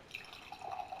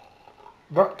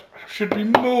 That should be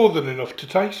more than enough to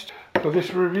taste for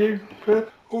this review.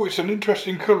 Oh, it's an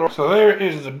interesting colour. So there it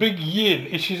is, the Big Yin.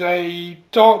 It is a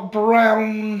dark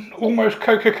brown, almost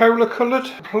Coca-Cola coloured,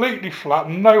 completely flat,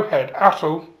 no head at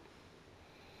all.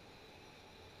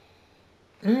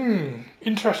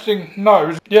 Interesting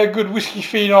nose. Yeah, good whiskey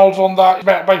phenols on that.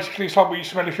 Basically, it's like what you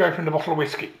smell if you open a bottle of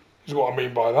whiskey, is what I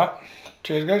mean by that.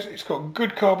 Cheers, guys. It's got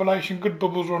good carbonation, good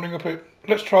bubbles running up it.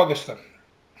 Let's try this then.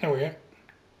 Here we go.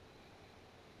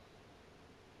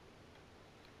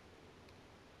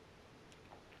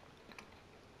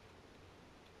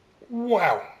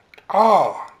 Wow.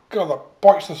 God, that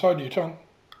bites the side of your tongue.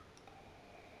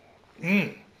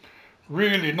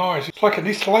 Really nice. It's like an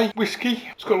Islay whiskey.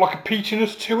 It's got like a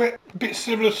peatiness to it. A bit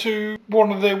similar to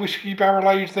one of their whiskey barrel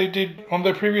aged they did on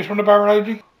their previous run of barrel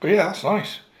aging. But yeah, that's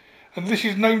nice. And this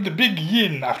is named the Big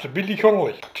Yin after Billy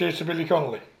Connolly. Cheers to Billy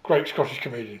Connolly. Great Scottish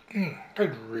comedian.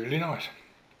 That's really nice.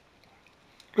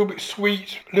 A little bit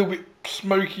sweet, a little bit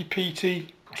smoky,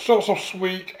 peaty. Starts off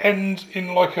sweet, ends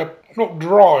in like a, not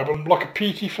dry, but like a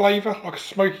peaty flavour, like a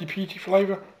smoky peaty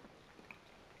flavour.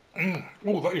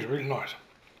 Oh, that is really nice.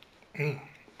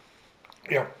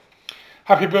 Yeah.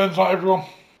 Happy Burns night, everyone.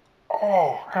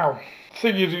 Oh, ow. The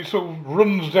thing is, it sort of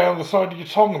runs down the side of your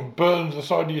tongue and burns the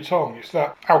side of your tongue. It's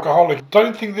that alcoholic.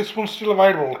 Don't think this one's still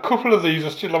available. A couple of these are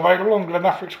still available on Glen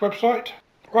Affric's website.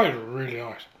 That is really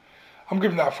nice. I'm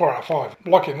giving that a 4 out of 5.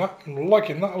 I'm liking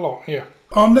that a lot, yeah.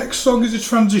 Our next song is a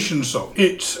transition song.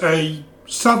 It's a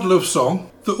sad love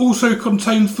song that also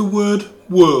contains the word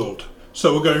world.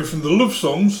 So we're going from the love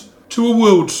songs to a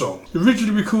world song.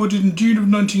 Originally recorded in June of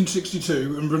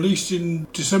 1962 and released in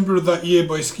December of that year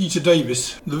by Skeeter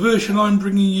Davis. The version I'm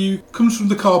bringing you comes from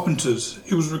the Carpenters.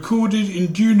 It was recorded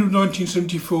in June of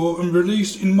 1974 and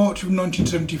released in March of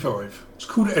 1975. It's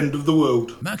called End of the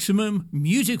World. Maximum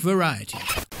music variety.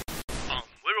 On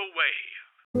Wirral Wave.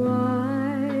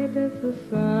 Why does the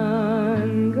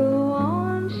sun go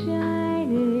on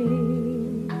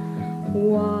shining?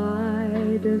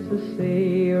 Why does the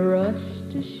sea rush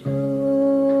to shore?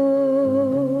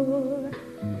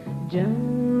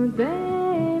 Don't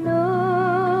they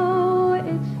know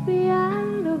it's the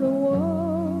end of the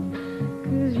world?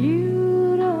 'Cause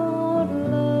you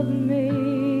don't love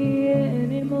me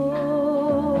anymore.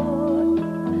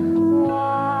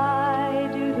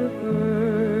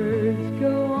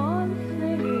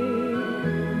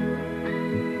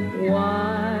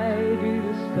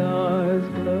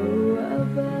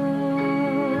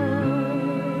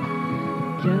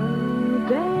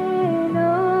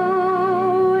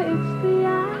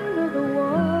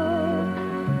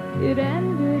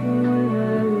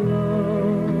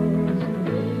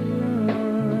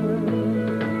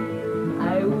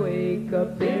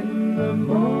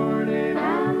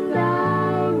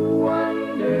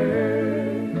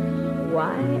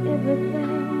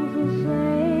 everything's the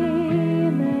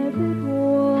same as it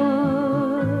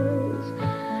was.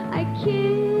 I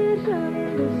can't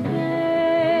understand,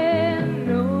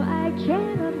 no, I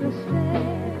can't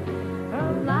understand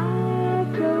how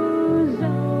life goes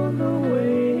on the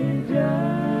way it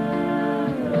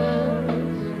does.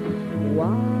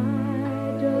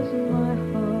 Why does my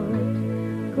heart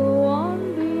go on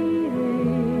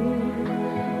beating?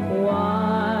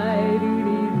 Why do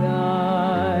these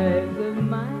eyes of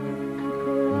mine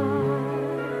cry?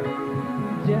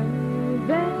 Don't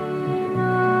they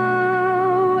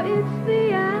know it's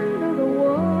the end of the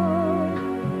world?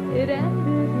 It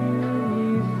ended when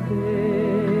you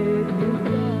said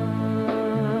goodbye.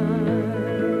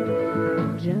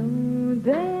 Don't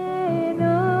they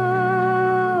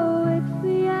know it's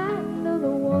the end of the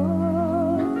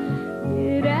world?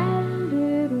 It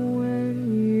ended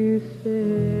when you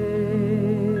said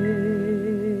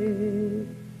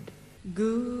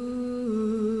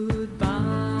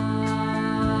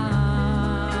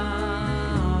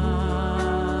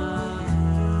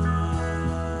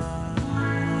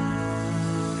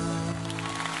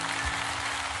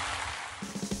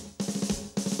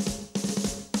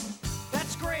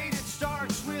That's great, it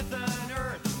starts with an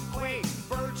earthquake,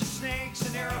 birds and snakes,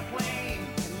 an airplane,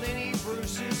 and Lenny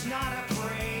Bruce is not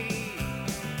afraid.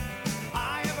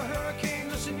 I have a hurricane,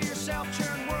 listen to yourself,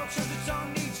 churn, world serves its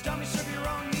own needs, dummy serve your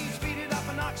own needs, beat it up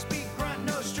and knock, speak, grunt,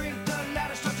 no strength, the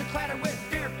ladder starts to clatter with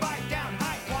fear, fight down,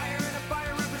 high wire and a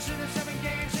fire, represented 7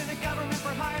 games in a government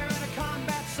for hire and a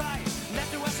combat site.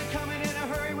 Left to us and coming in a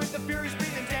hurry with the furies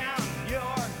breathing down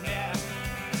your neck.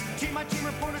 Team my team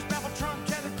reporters babble Trump,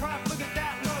 tethered crop, look at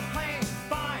that, no plane,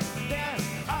 fine, then,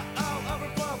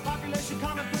 overflow, population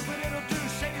common food, but it'll do,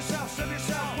 save yourself, serve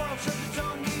yourself, world serves its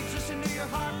own needs, listen to your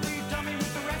heart, breathe, dummy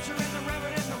with the rapture and the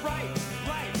reverend and the right,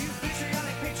 you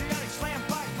patriotic, slam,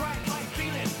 fight, bright, light,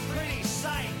 feel it, pretty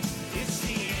sight, it's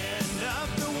the end of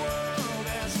the world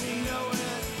as we know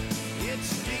it,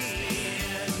 it's the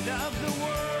end of the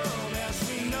world as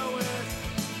we know it,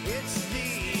 it's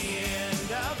the end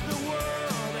of the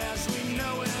world as we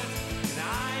know it, and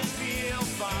I feel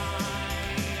fine.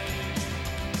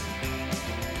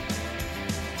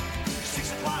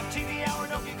 6 o'clock, TV hour,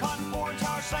 don't get caught in foreign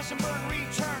tower, slash and burn,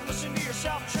 return, listen to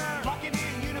yourself churn, locking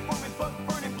in, uniform and book,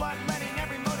 burning blood, letting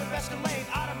every motive escalate,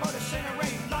 automotive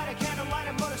incinerate, light a candle, light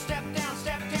a motor, step down,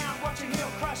 watching heel,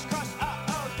 crush,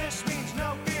 this means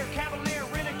no fear, cavalier,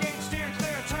 renegade, steering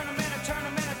clear, a tournament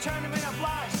of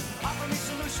lies, offer me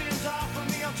solutions, offer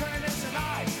me alternatives, and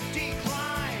I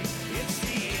decline. It's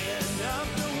the end of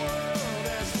the world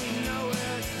as we know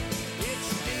it, it's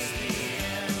the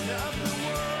end of the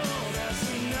world as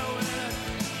we know it,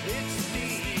 it's the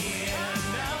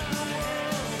end of the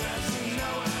world as we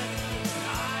know it, and I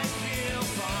feel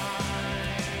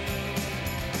fine. It's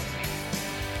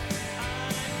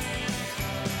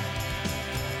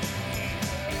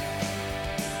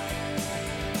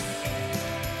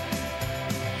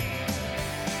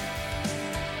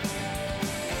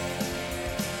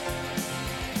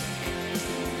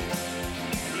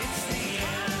the end of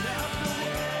the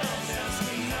world as we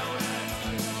know it,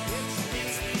 it's the end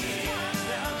of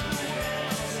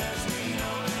the world as we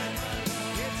know it,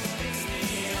 it's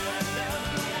the end of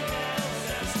the world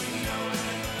as we know it,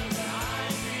 and I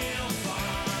feel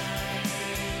fine.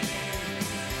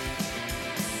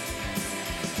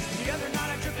 The other night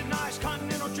I drifted nice,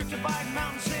 continental drift divide,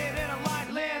 mountain sit in a light,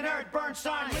 Leonard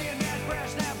Bernstein, Leonard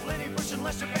Brezhnev, Lenny Bruce and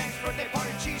Lester Banks, birthday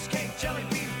party, cheesecake, jelly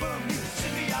bean, boom, you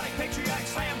symbiotic, patriotic,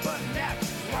 slam button, nap,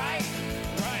 right,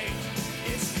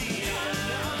 it's the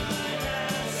end of the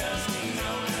world as we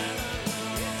know it,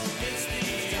 it's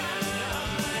the end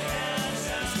of the world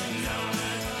as we know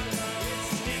it,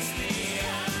 it's the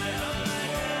end of the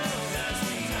world as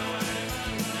we know it,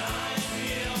 and I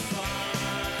feel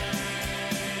fine.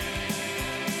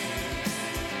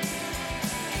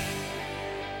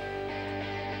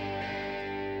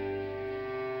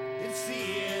 It's the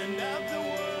end of the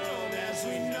world as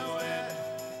we know it.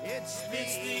 It's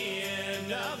the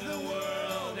end of the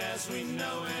world as we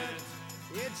know it.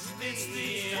 It's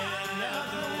the end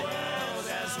of the world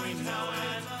as we know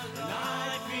it. And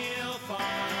I feel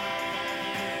fine.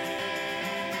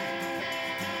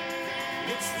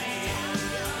 It's the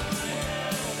end of the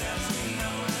world as we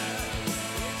know it.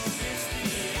 It's the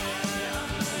end of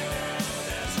the world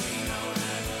as we know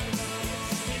it.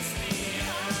 It's the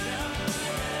end of the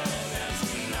world as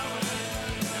we know it.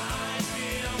 And I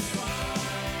feel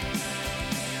fine.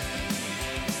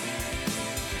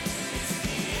 It's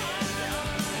the end of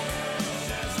the world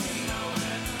as we know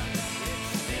it.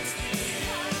 It's the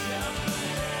end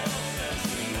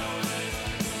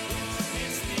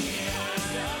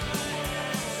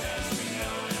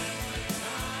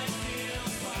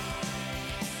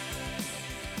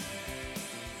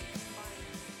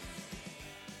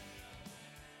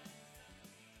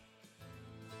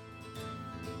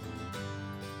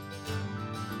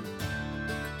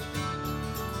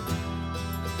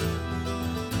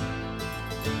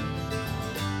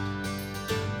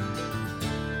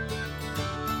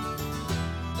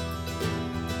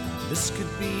This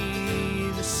could be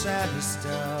the saddest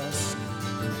dusk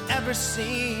ever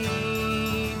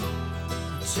seen.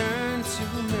 Turn to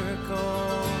a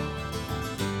miracle.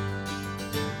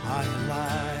 I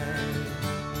lied.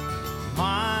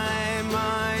 My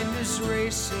mind is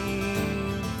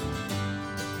racing,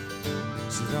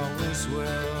 as it always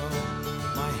will.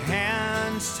 My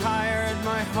hands tired,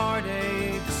 my heart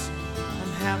aches.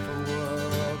 I'm half a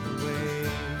world away.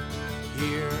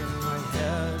 Here, my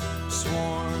head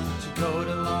sworn to go it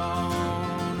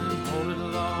alone and hold it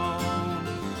alone,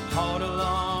 hold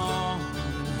alone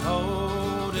and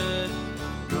hold it,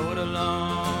 go it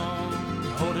alone,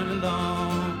 hold it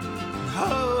alone,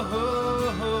 ho ho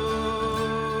ho,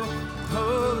 ho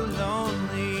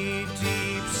lonely,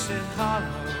 deep sit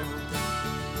hollow,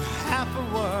 half a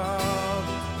world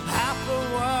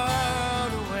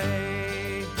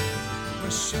away. My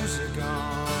shoes are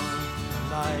gone,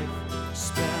 life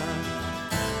spent.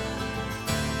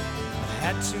 I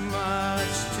had too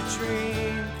much to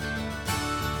drink.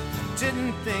 I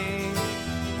didn't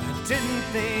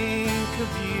think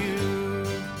of you.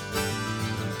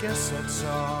 I guess that's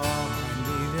all I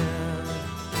needed,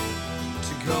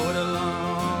 to go it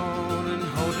alone and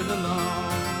hold it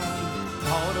alone,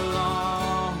 hold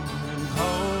along and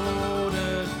hold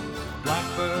it.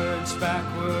 Blackbirds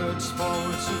backwards,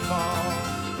 forwards and fall.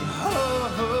 Ho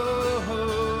ho ho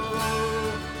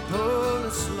ho,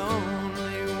 this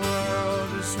lonely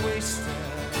world is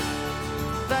wasted.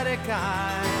 Pathetic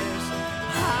eyes,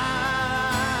 highlight,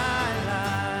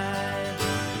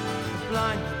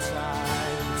 blind the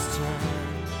tides turn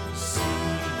sea.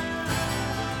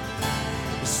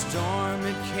 The storm,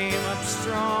 it came up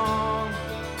strong,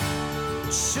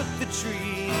 shook the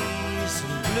trees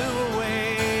and blew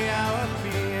away our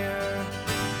fear.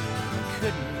 I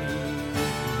couldn't leave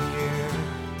here,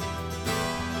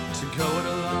 to go it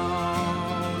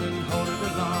alone and hold it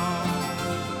alone,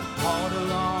 hold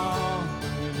along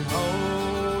and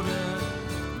hold it,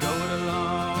 go it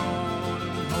alone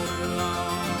and hold it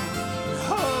alone,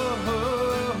 ho ho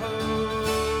ho,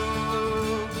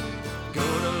 go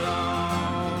it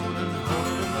alone and hold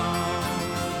it alone,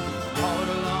 hold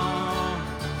along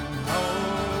and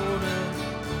hold it.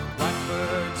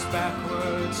 Blackbirds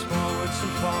backwards, forwards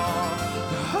and fall.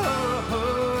 Ho ho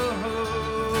ho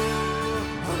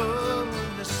ho,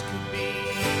 this could be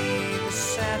the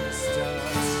saddest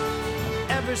dust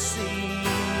I've ever seen.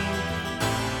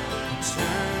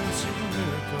 Turn to a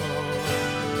miracle.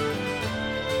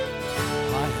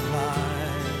 I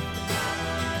lied.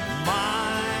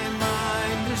 My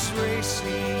mind is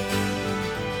racing,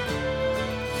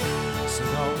 as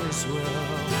it always will.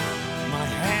 My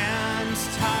hands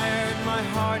tired, my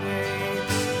heart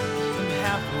aches. I'm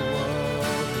half a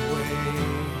world away.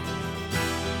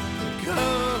 Go.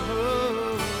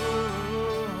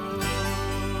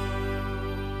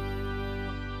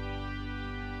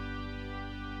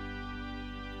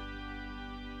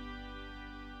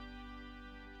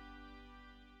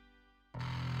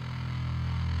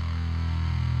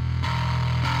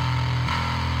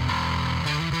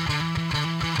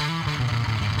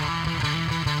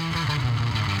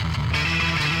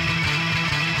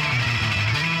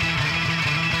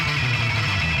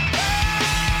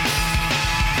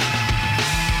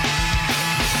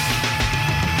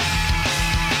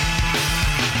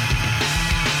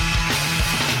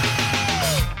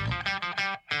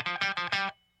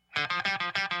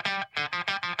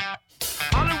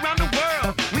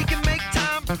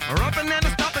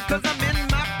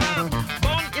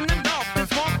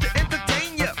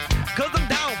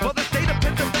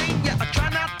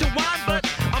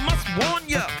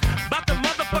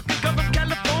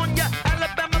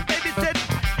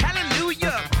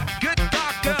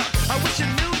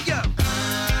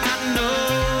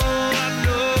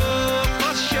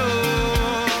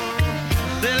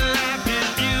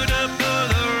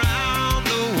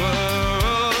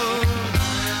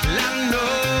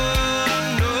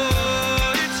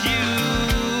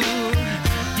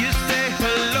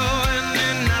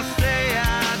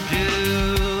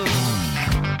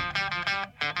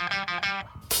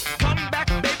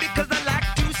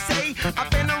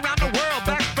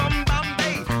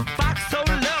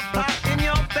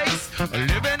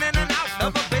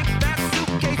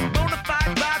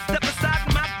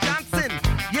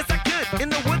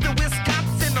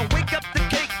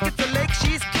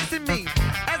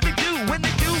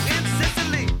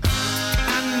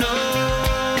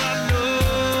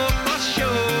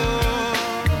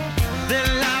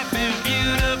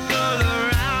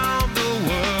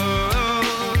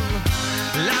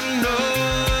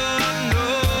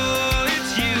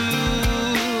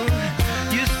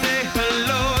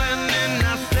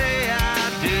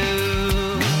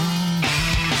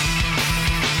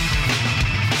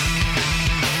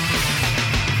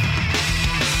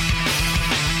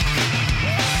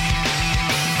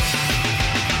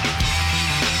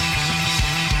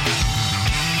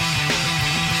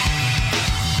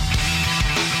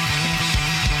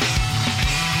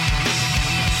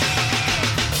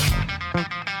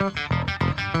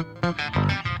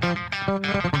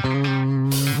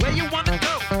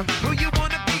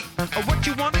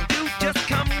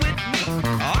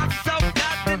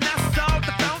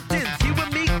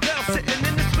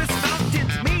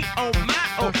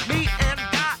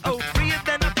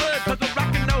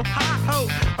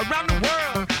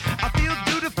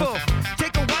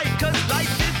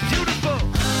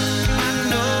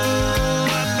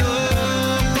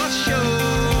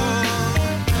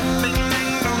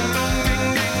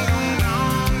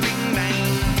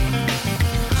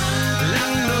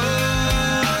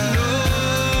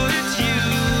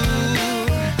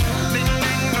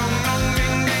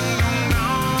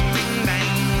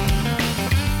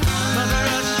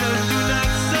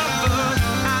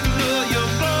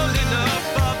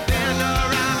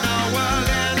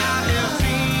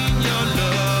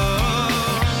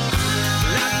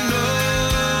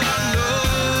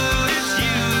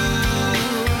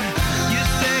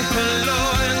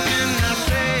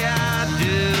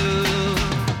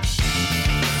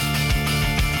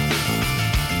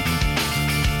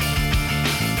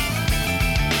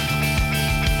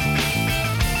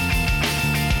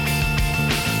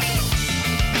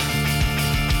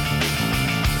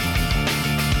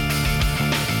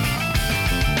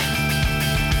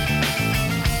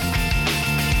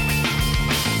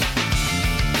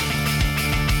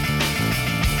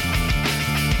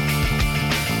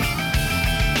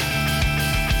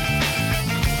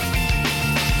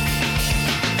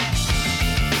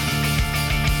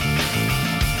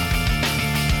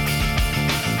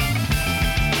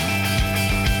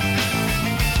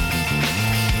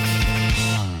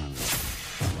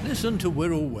 Listen to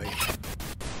Wirral Wave.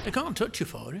 They can't touch you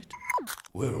for it.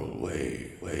 Wirral Wave.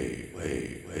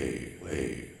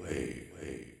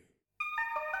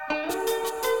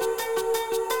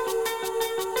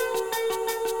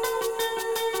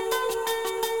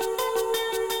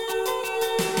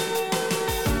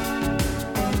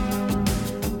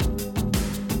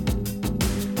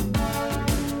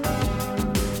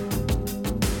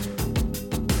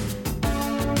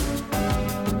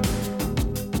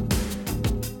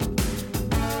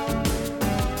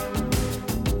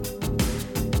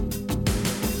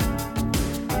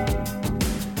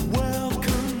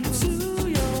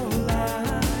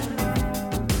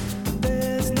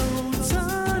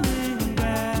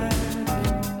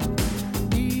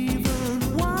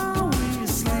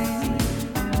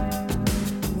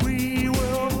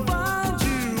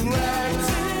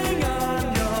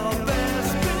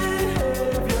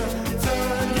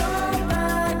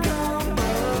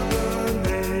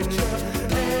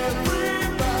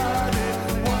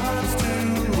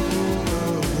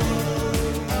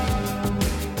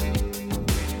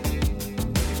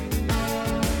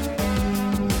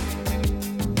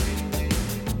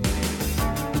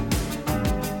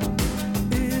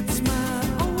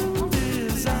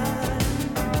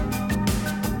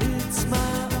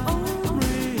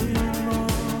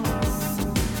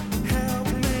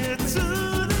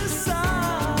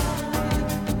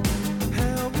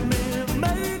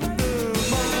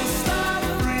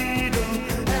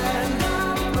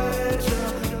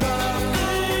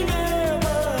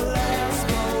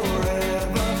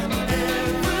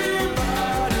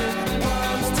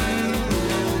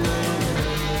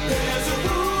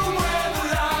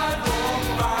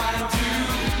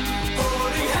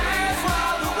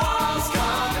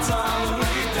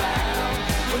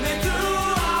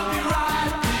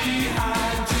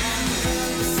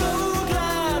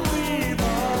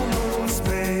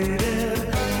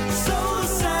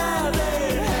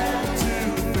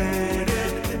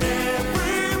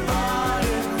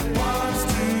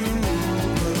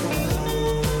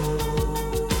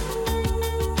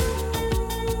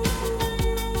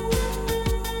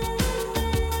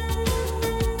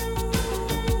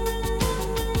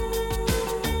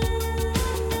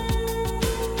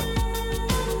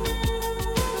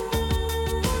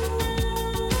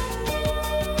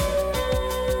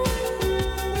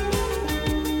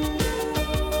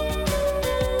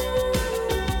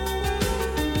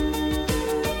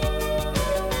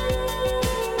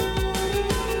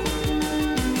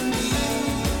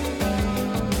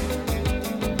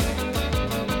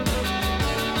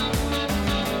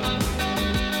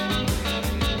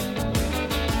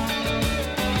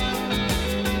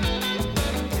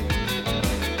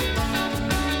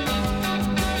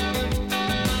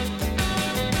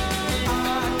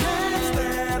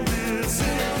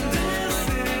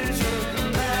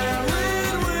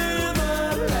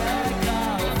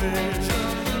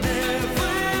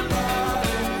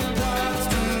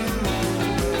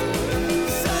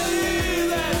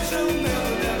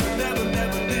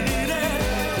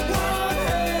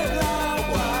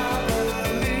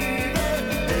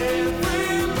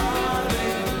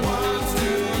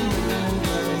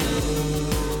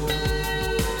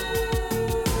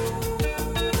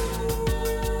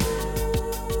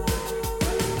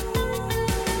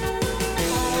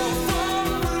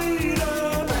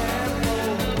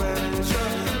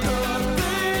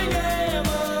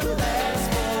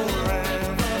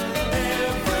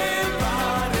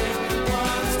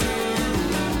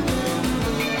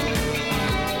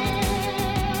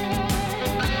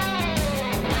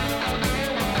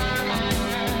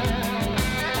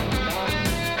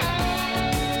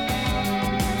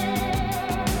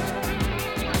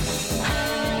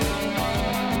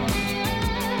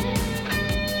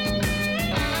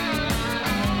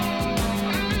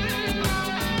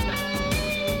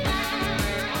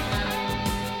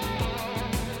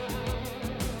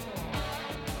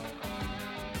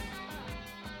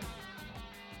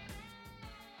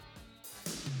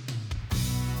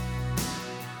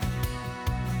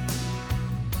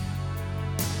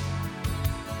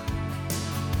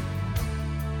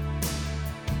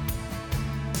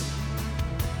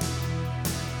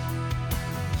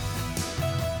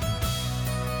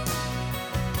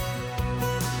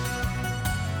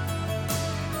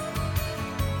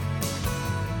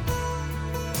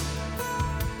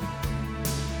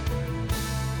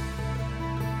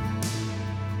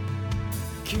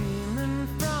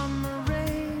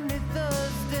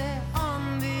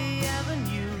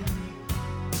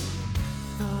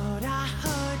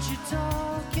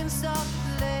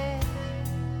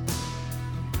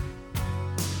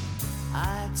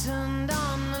 turned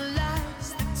on the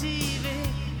lights, the TV,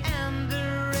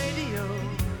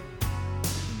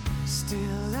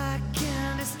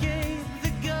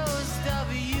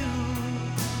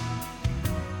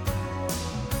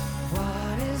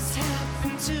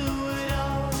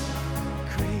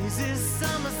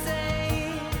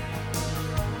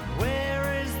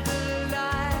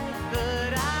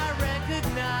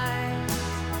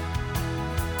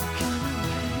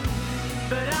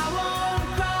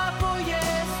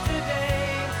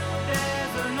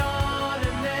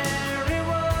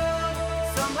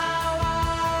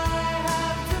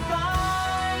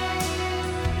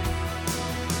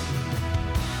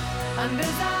 And as I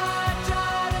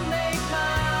try to make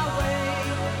my way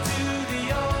to the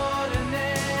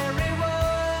ordinary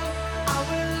world, I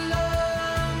will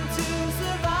learn to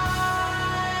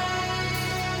survive.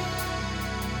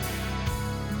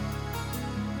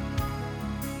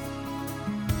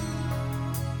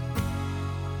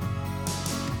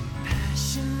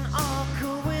 Passion or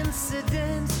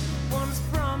coincidence once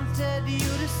prompted you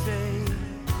to say,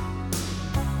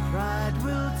 pride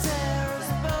will tear us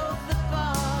both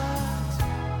apart.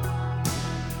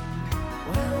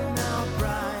 Well, now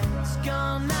pride's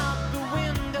gone out the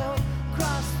window,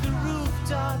 crossed the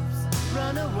rooftops,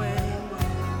 run away,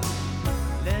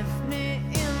 left me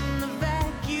in the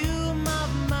vacuum of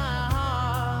my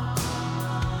heart.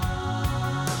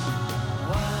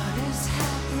 What is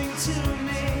happening to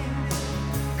me?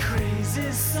 Crazy,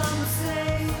 some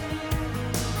say.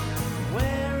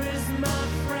 Where is my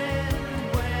friend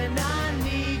when I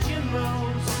need you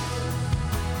most?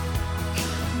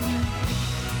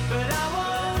 But I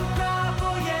won't cry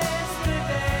for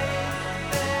yesterday.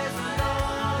 There's an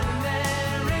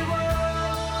ordinary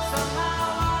world somehow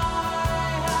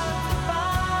I have to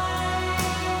find.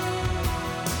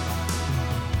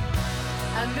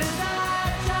 And as I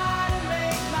try to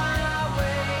make my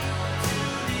way to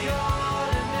the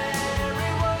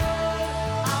ordinary world,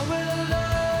 I will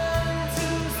learn to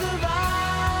survive.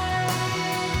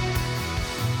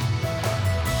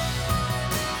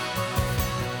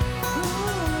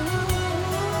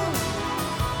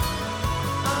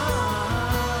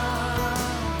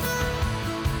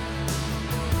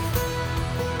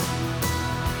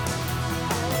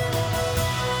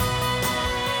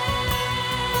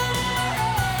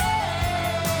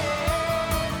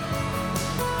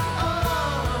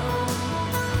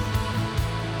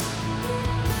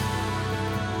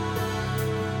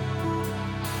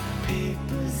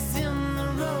 Papers in the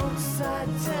roadside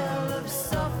tell of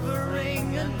suffering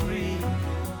and grief.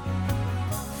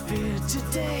 Fear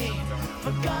today,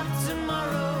 forgot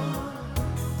tomorrow.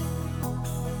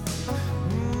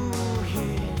 Ooh,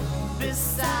 here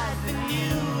beside the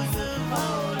news of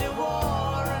holy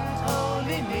war and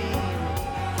holy need,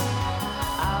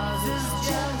 ours is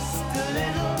just a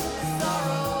little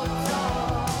sorrow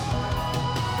talk.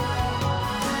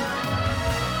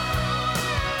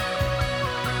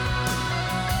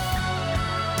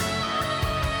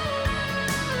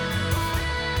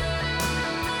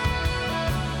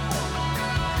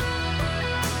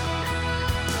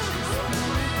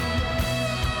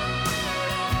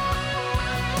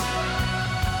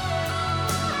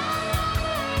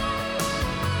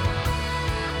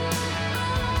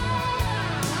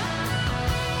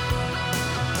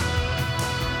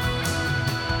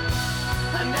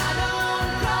 And I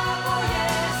don't cry for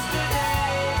yesterday.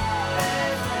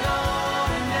 There's an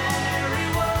ordinary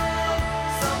world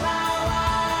somehow I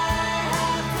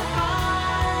have to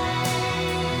find.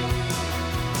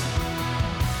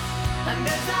 And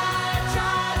as I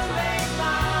try to make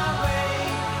my way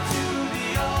to the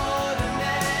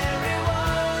ordinary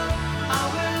world, I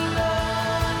will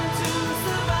learn to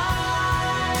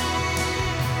survive.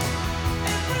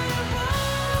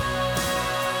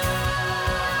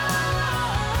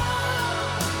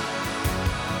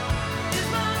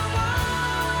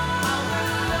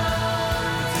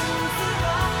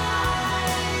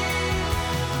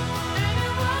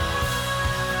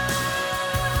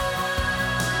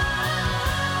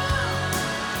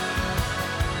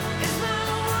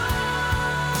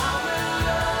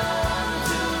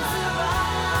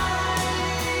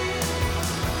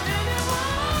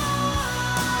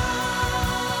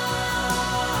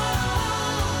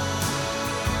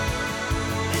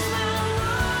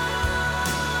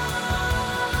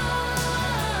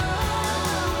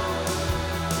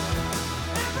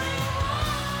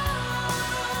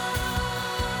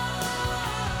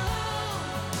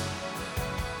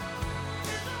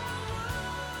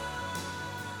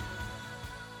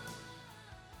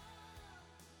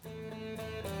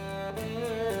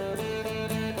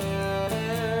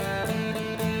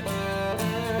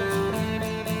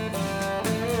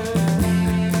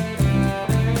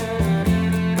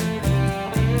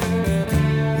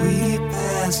 We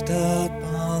passed up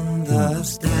on the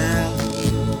stair.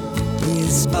 We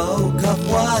spoke of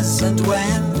was and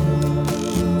when,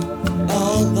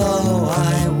 although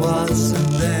I wasn't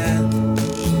there.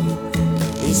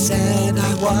 He said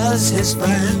I was his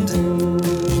friend,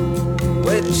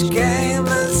 which came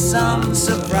as some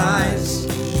surprise.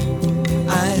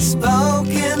 I spoke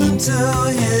into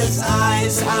his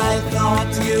eyes. I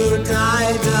thought you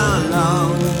died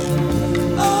alone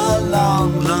a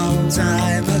long, long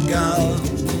time ago.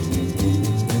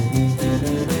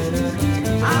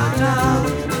 I know,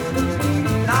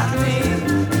 not me.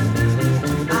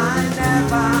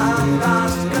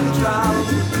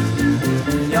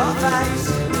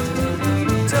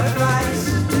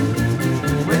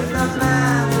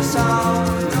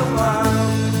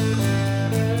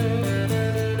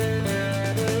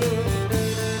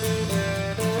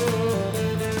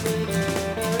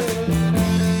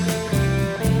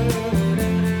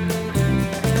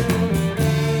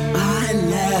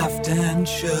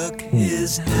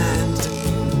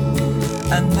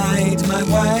 and made my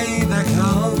way back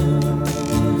home.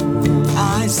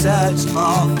 I searched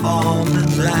for form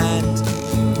and land.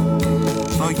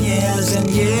 For years and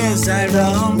years I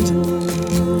roamed.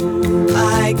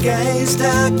 I gazed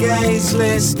a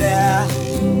gazeless stare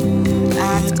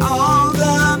at all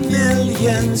the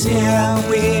millions here.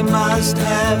 We must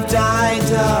have died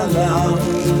alone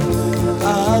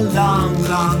a long,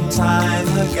 long time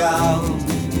ago.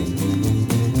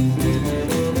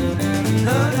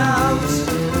 Who knows?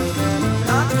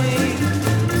 Not me.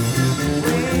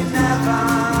 We never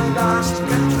lost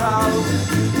control.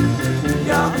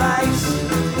 Your face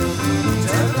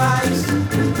to face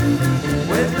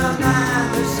with the man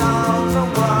who sold the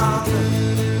world.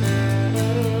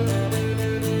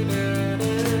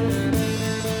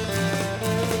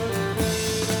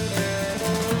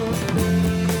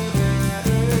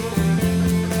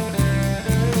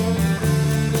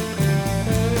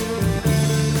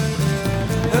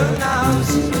 Who knows?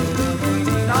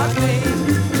 Not me.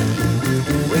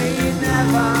 We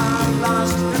never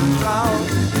lost control.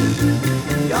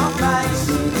 Your face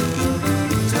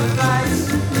to face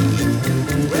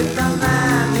with the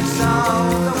man who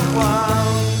sold the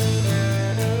world.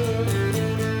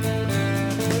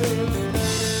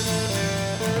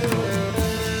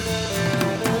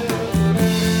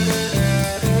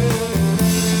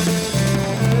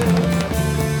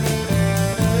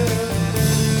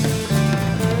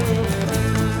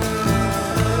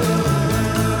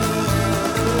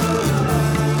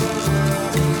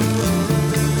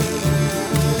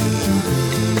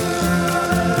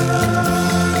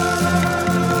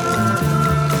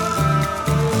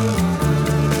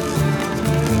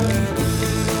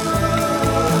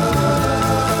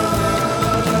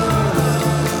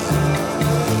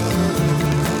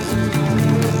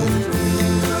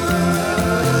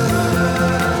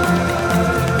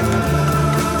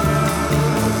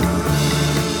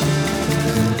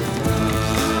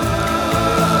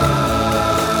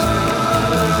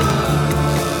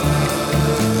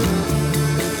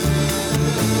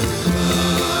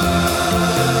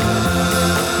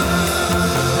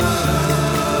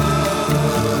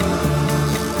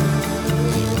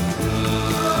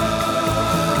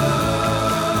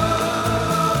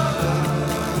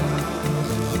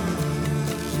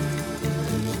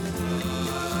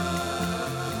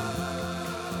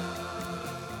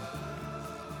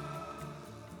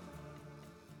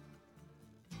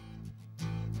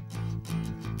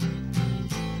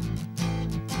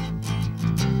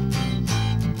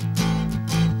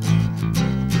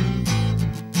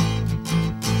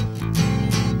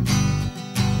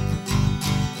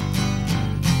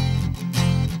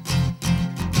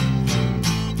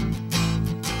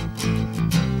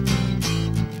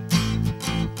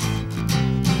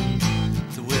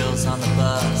 The wheels on the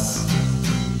bus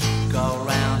go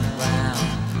round and round,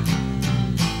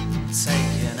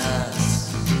 taking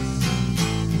us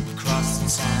across the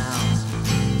town.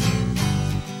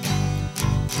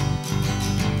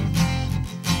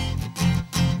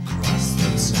 Across the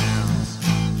town.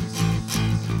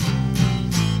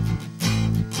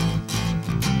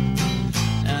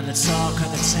 And the talk of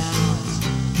the town,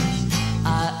 I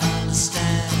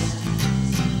understand,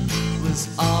 was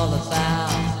all about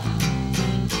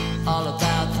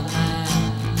the man.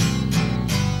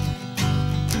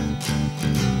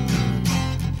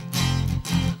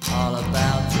 All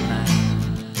about the man.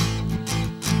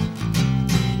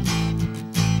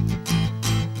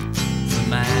 The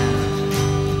man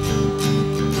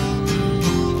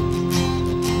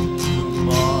who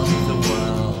bought the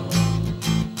world.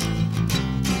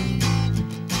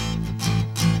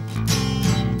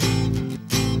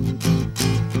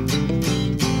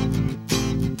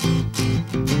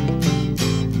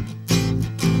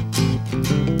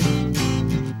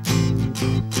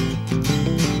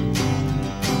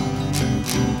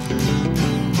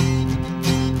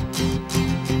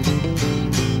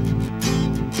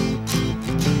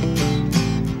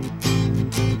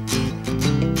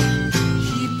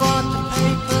 He bought the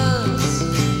papers,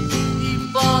 he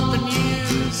bought the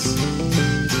news,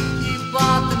 he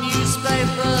bought the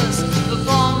newspapers, the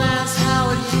poor man's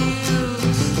Howard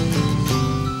Hughes.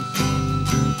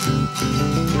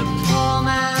 The poor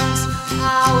man's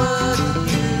Howard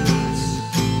Hughes.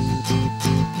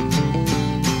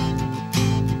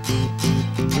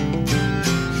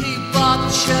 He bought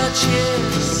the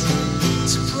churches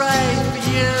to pray for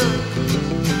you,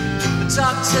 the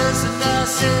doctors and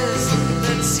nurses,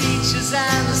 the teachers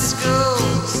and the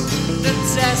schools, the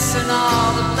tests and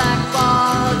all the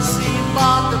blackboards. He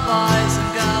bought the boys and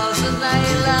girls and they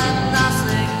learned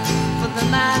nothing from the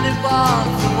man who bought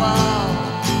the world.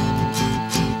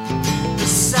 The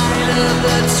sailor,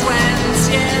 the 20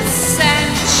 20th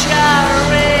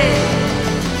century.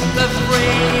 The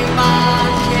free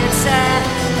market's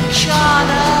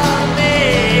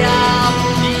economy of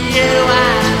you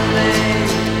and me.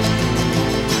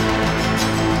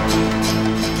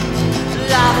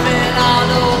 Laughing all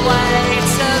the way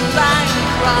to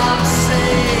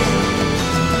bankruptcy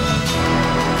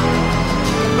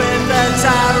with the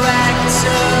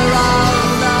director of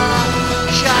the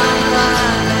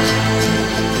company.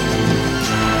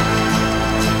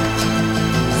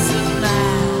 The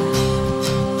man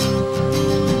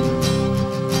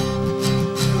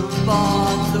who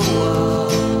bought the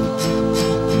world.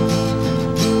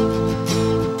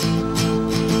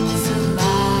 The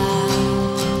man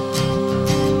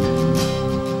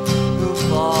who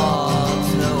bought the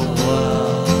world.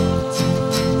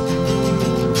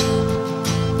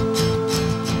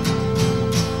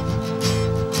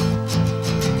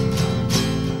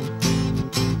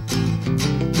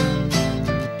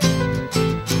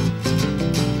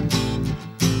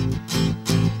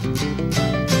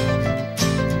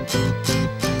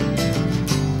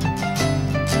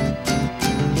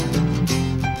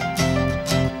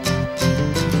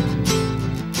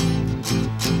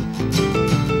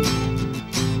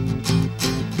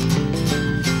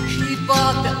 He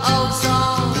bought the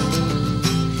ozone,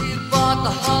 he bought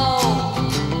the hole,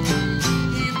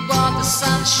 he bought the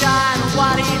sunshine.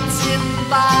 What he didn't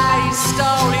buy, he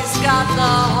stole. He's got the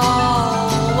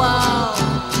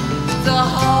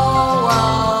whole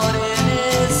world in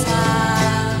his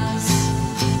hands.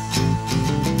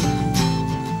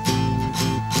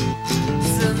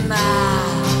 The man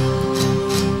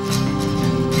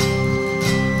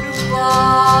who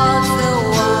bought the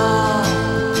world.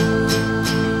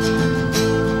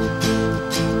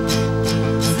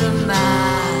 The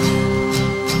man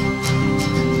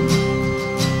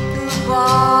who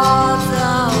bought the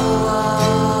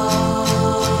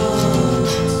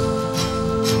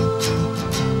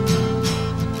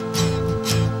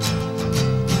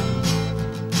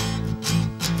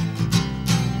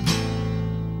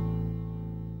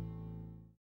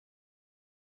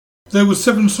There were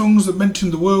 7 songs that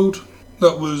mentioned the world.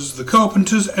 That was The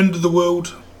Carpenters' End of the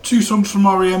World. 2 songs from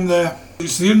R.E.M. there.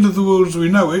 It's The End of the World as We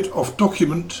Know It, off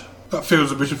Document. That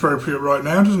feels a bit appropriate right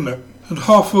now, doesn't it? And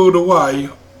Half World Away,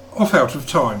 off Out of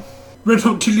Time. Red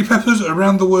Hot Chili Peppers,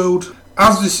 Around the World.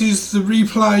 As this is the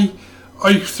replay,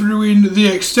 I threw in the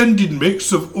extended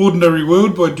mix of Ordinary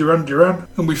World by Duran Duran.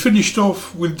 And we finished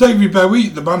off with David Bowie,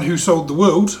 The Man Who Sold the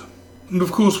World. And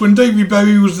of course, when David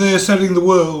Bowie was there selling the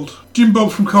world, Jim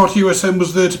Bob from Carter USM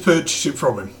was there to purchase it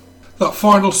from him. That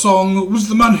final song was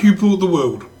The Man Who Bought the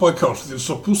World by Carter the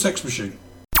Unstoppable Sex Machine.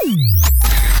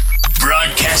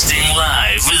 Broadcasting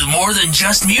live with more than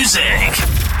just music.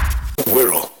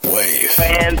 Wirral Wave.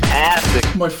 Fantastic.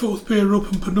 My 4th beer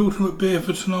up and penultimate beer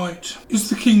for tonight is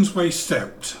the Kingsway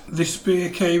Stout. This beer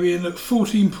came in at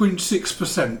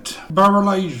 14.6%.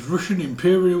 Barrel-aged Russian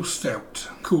Imperial Stout.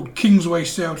 Called Kingsway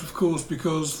Stout, of course,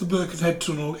 because the Birkenhead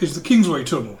Tunnel is the Kingsway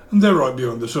Tunnel, and they're right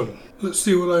behind the tunnel. Let's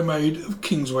see what I made of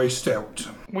Kingsway Stout.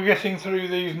 We're getting through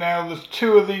these now. There's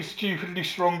 2 of these stupidly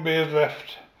strong beers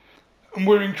left. And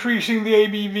we're increasing the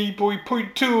ABV by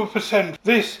 0.2%.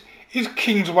 This is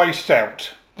Kingsway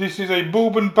Stout. This is a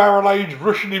bourbon barrel-aged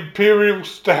Russian Imperial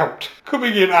Stout,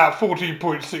 coming in at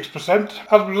 14.6%.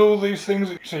 As with all these things,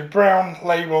 it's a brown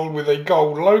label with a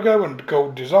gold logo and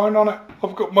gold design on it.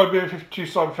 I've got my Beer 52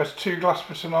 Cyberfest 2 glass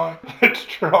for tonight. Let's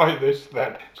try this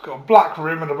then. It's got a black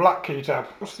rim and a black key tab.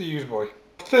 What's the use by?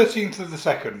 13th of the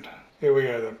 2nd. Here we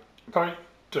go then. 3,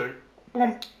 2,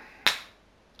 1.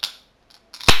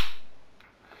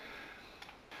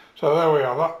 So there we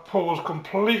are, that pours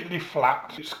completely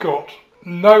flat. It's got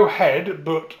no head,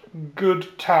 but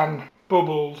good tan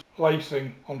bubbles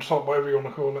lacing on top, whatever you want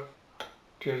to call it.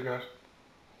 Cheers, guys.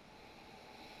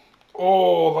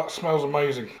 Oh, that smells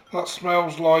amazing. That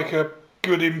smells like a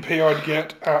good impy I'd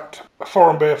get at a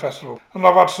foreign beer festival. And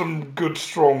I've had some good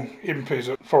strong impies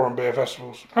at foreign beer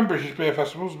festivals and British beer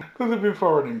festivals, but they've been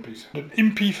foreign impies. An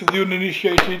impy, for the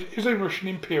uninitiated, is a Russian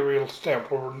Imperial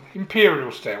Stout, or an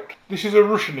Imperial Stout. This is a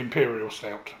Russian Imperial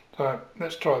Stout. So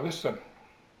let's try this then.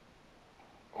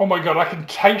 Oh my god, I can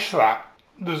taste that.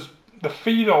 There's the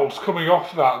phenols coming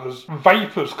off that, there's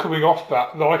vapours coming off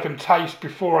that I can taste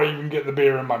before I even get the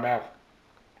beer in my mouth.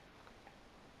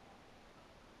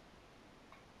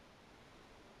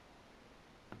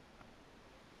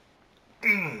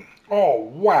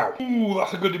 Oh wow. Ooh,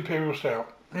 that's a good Imperial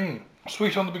Stout.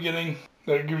 Sweet on the beginning,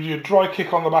 then it gives you a dry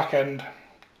kick on the back end.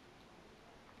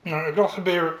 A glass of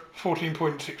beer at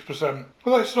 14.6%.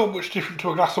 Well, that's not much different to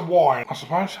a glass of wine, I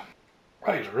suppose.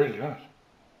 That is really nice.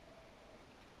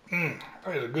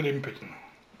 That is a good input.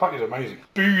 That is amazing.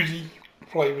 Boozy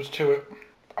flavours to it.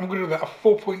 I'm going to give that a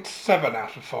 4.7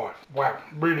 out of 5. Wow,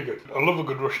 really good. I love a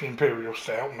good Russian Imperial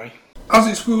Stout, me. As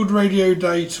it's World Radio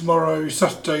Day tomorrow,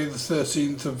 Saturday the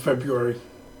 13th of February,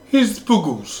 here's the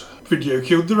Buggles. Video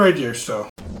killed the radio star.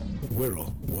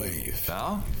 Wirral Wave.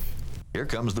 Now, here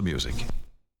comes the music.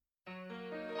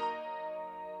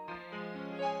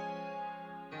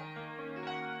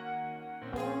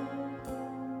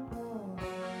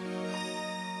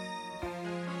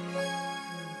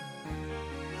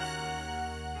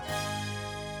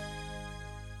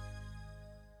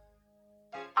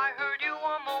 I heard you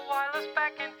on the wireless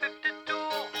back in 52,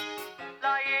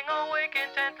 lying awake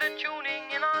intently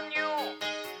tuning in on you.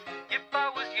 If I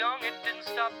was young, it didn't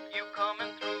stop you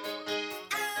coming through.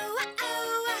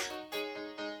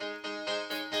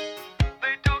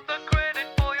 They took the credit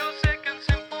for your second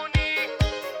symphony,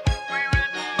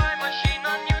 rewritten by machine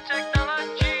on new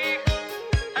technology.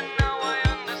 And now I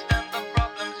understand the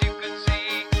problems you could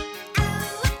see.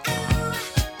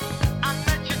 I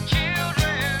met your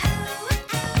children.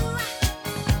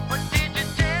 What did you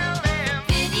tell them?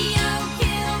 Video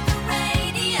killed the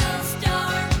radio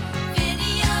star.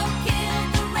 Video killed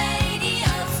the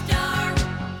radio star.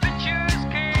 Pictures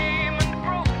came and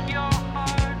broke your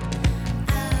heart.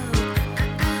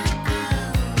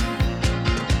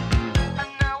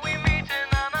 And now we meet in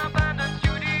an abandoned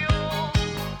studio.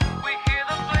 We hear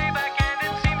the playback and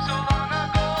it seems so long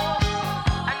ago.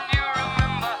 And you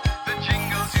remember the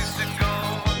jingles used to go.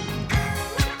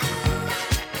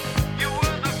 You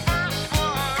were the first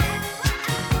one.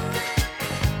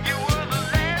 You were the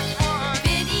last one.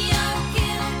 Video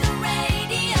killed the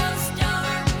radio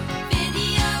star.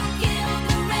 Video killed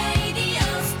the radio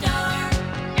star.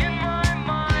 In my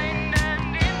mind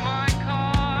and in my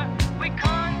car, we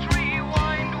can't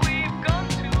rewind, we've gone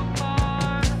too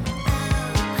far.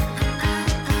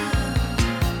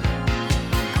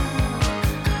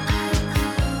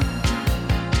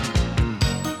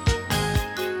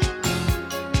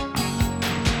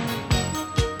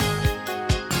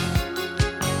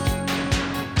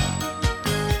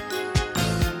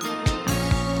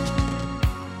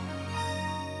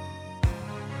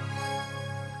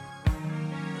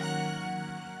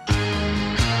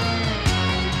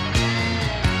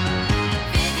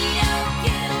 Video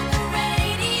killed the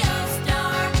radio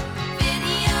star.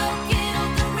 Video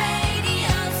killed the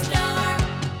radio star.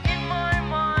 In my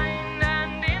mind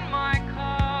and in my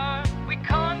car, we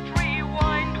can't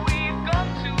rewind, we've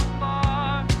gone too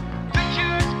far.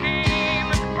 Pictures came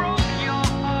and broke your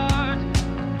heart.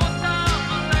 Put the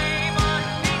blame on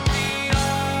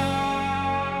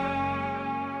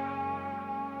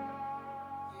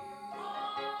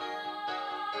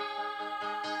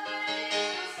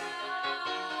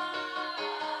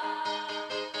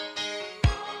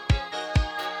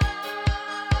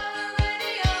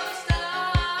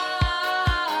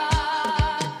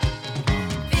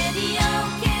Video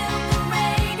killed the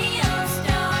radio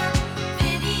star.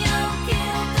 Video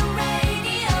killed the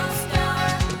radio star.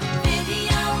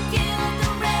 Video killed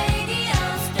the radio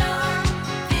star.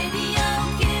 Video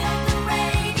killed the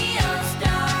radio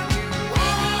star.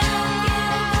 Video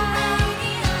killed the radio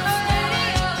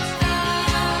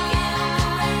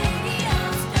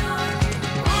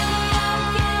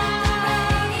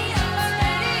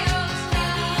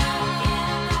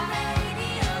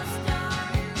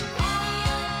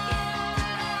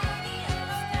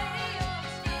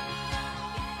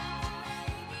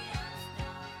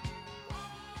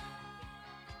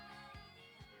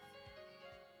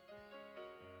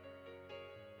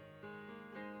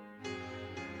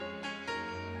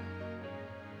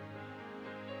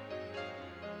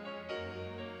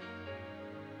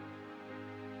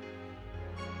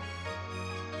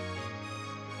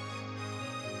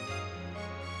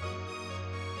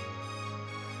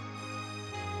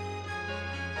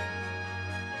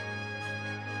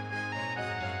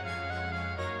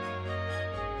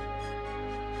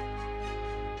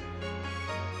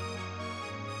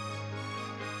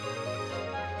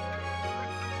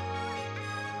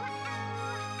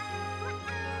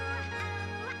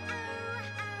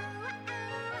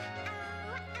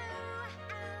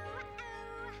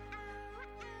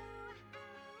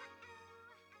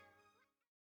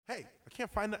Hey, I can't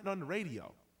find nothing on the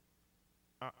radio.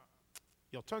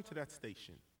 Yo, turn to that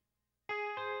station.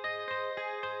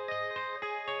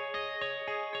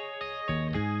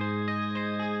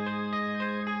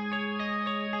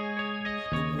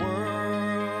 The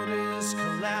world is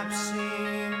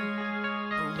collapsing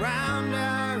around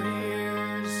our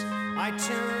ears. I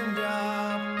turned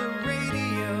up the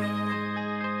radio,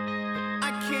 but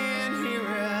I can't hear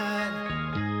it.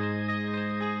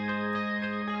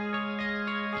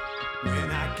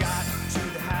 When I got to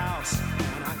the house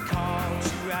and I called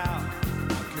you out,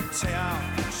 I could tell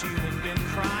that you had been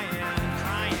crying,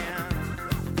 crying.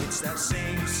 It's that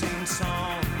same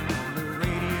song on the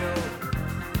radio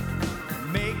that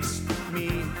makes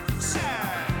me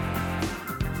sad.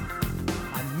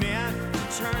 I meant to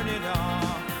turn it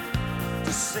off,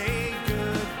 to say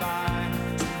goodbye,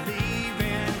 to leave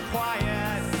in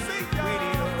quiet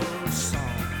radio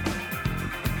song.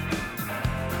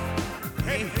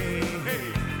 Hey, hey,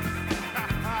 hey.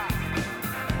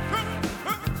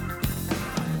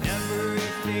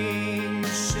 Everything to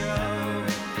show,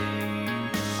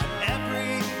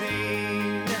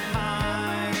 everything to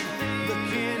hide. Look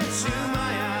into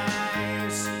my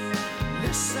eyes,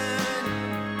 listen.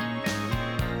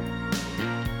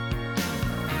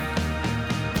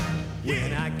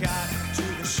 When I got to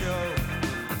the show,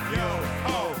 yo,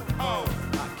 oh, oh,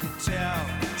 I could tell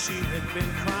she had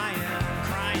been crying,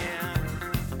 crying.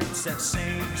 It's that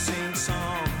same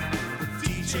song, the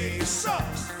DJ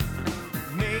sucks,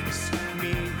 makes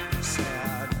me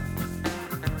sad.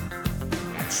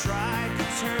 I tried to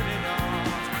turn it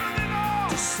off,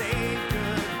 to say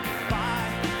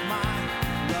goodbye, my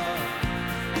love,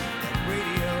 that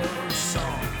radio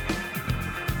song.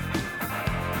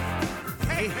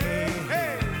 Hey, hey,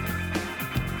 hey.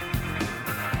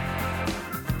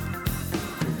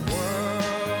 The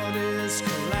world is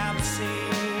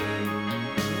collapsing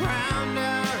round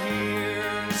our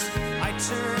ears. I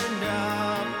turned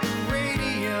up the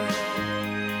radio,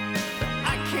 but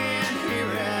I can't hear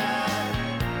it.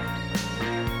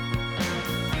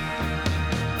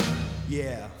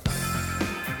 Yeah.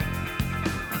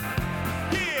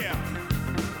 Yeah.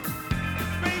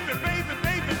 Baby, baby,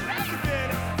 baby, baby.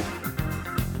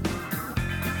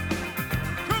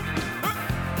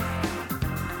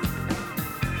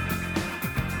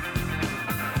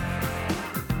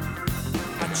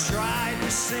 I tried to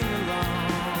sing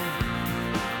along.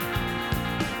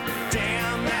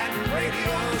 Damn that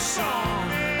radio song.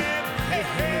 Hey,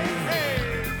 hey, hey.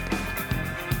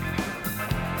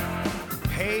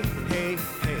 Hey, hey,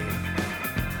 hey.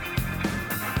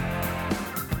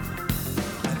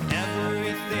 I've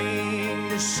everything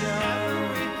to show,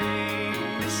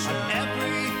 I've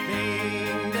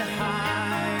everything to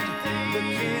hide.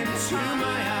 Look into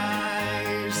my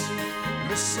eyes,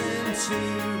 listen to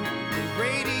the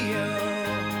radio.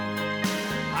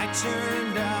 I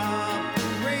turned up the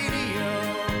radio,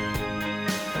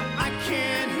 I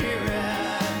can't hear it.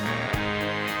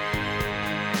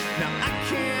 Now I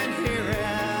can't hear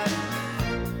it.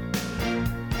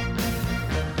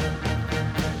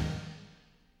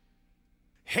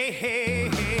 Hey, hey,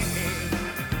 hey, hey.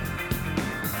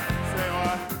 Say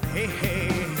what? Hey, hey,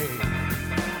 hey.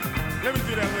 Let me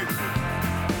do that with you.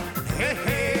 Hey,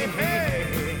 hey, hey.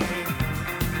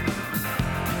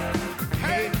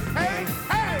 Hey, hey,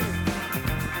 hey.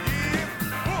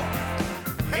 Yeah. Oh.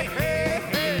 Hey, hey,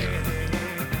 hey.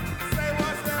 Say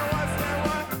what, say what, say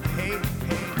what? Hey,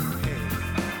 hey, hey.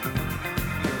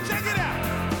 Check it out.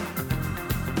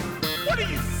 What are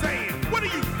you saying? What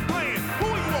are you playing? Who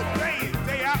are you obeying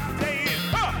day out, day in?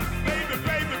 Baby,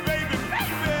 baby, baby,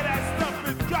 baby, that stuff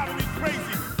is driving me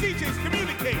crazy. DJs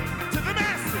communicate to the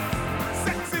masses.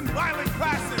 Sex and violent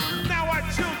classes. Now our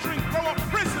children grow up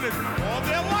prisoners all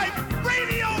their life.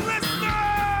 Radio listeners!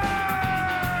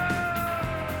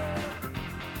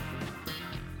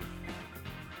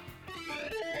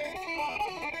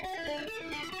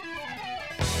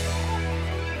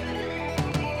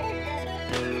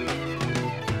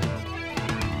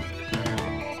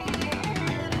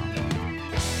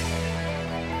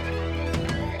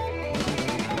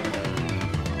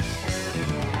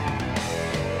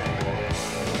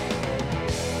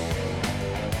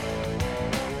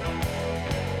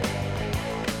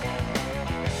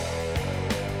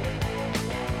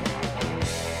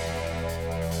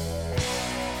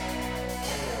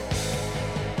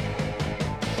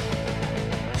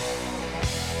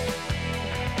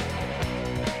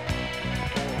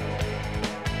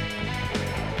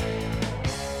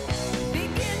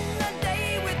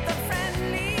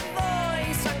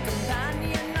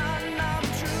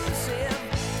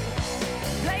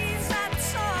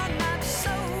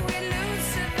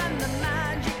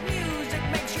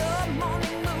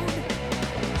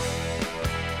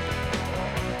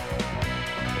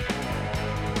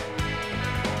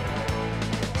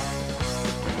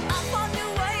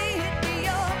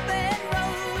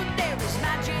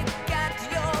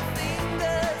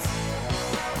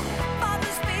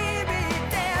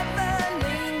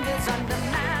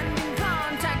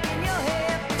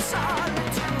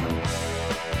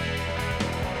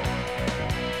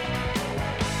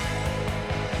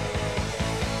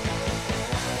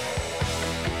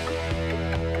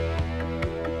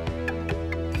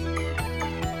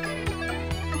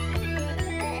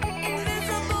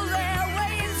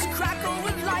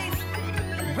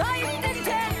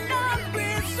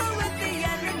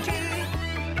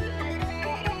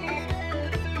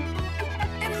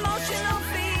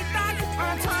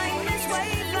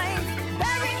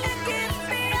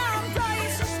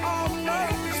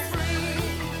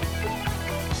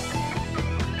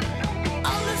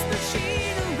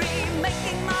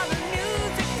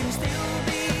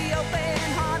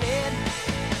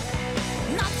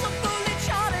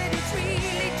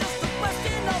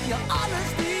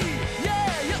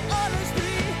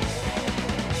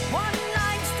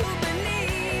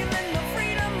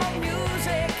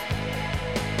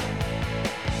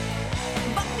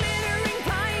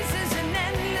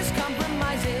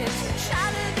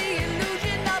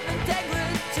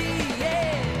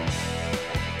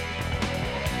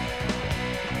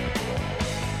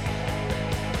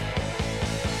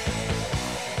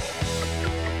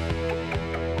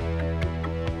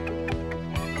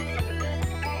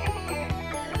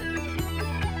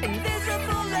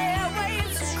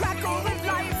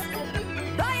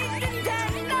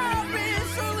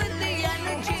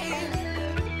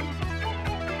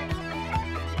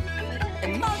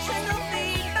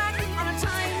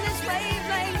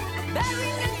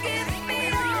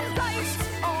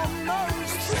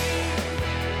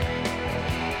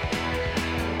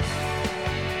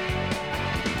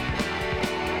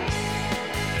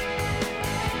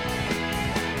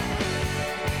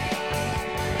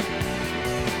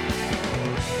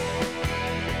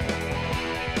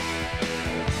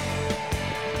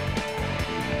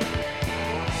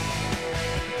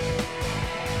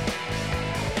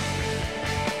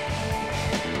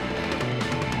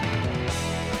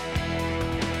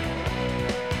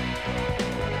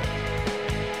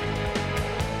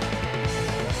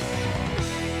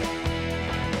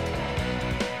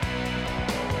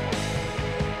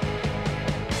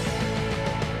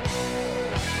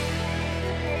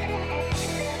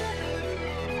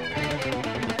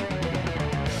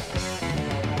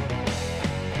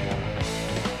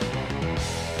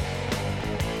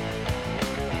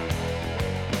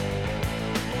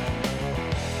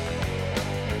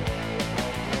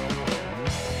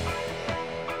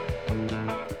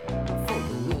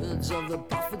 words of the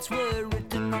prophets were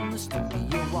written on the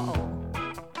studio wall.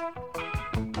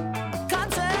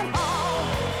 Concert hall.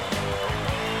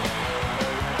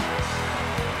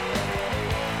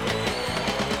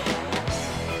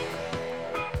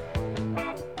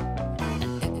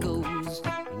 It echoes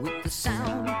with the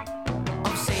sound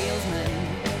of salesmen.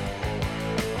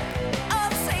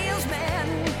 Of salesmen.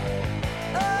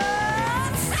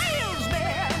 Of salesmen.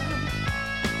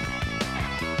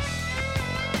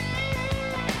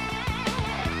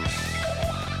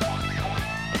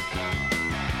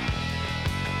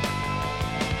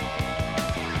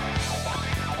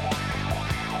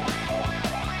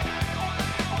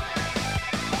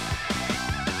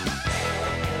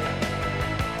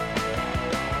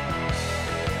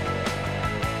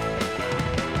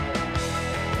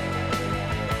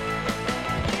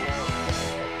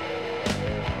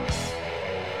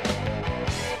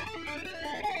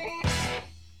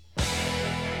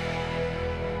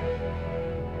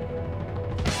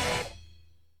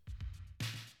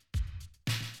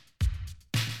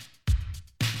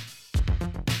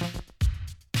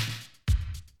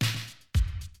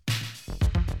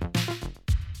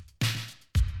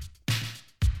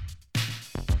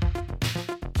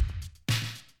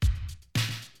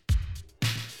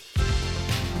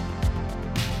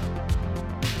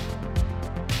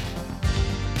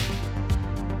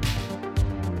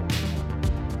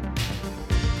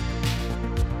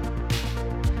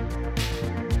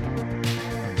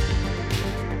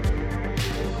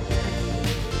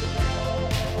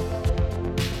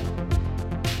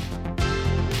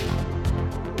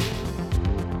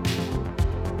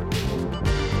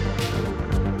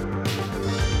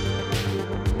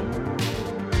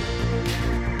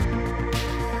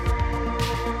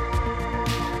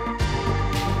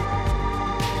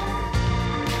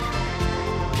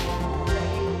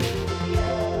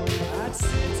 I'd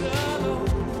sit alone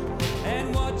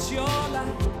and watch your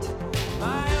light,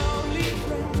 my only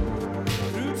friend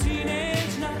through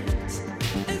teenage nights,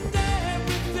 and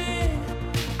everything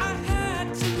I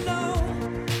had to know,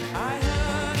 I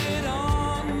heard it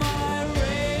on my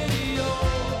radio.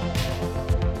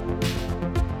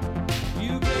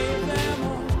 You gave them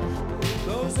all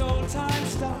those old time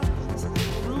stars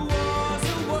through wars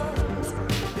and worlds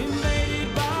invaded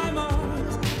by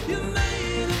Mars. You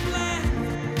made them laugh,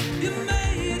 you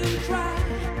made them cry,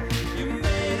 you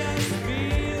made us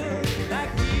feel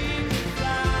like we could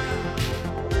fly.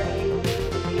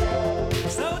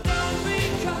 So don't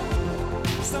become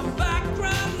some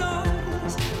background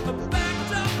noise, a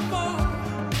backed up for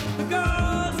the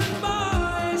girls and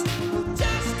boys who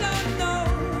just don't know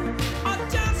or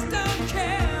just don't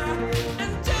care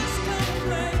and just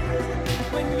complain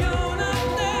when you're not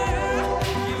there.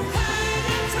 You had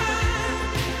the time,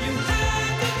 you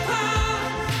had the power,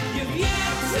 you've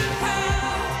yet to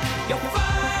have your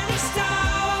finest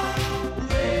hour.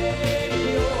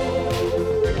 Radio.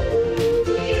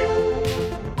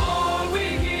 All we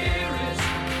hear is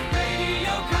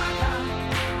Radio Gaga,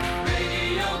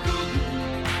 Radio Goo Goo,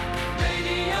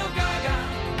 Radio Gaga.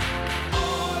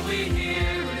 All we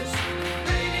hear is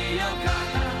Radio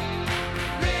Gaga,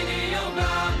 Radio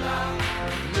Gaga.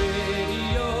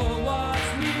 Radio was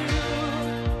new.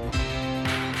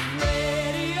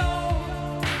 Radio,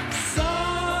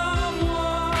 someone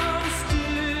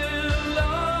still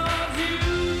loves you.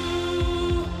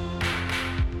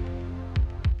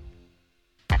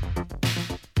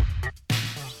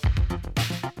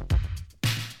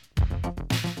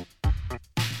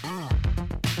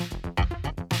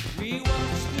 We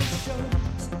watch the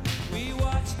shows, we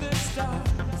watch the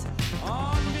stars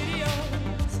on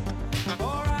videos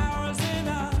for hours and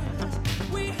hours.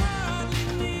 We hardly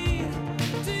need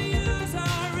to use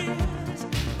our ears.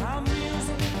 How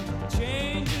music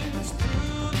changes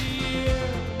through the year.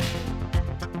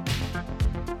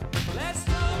 Let's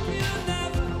hope you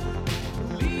never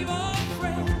leave our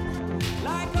friend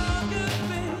like all good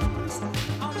things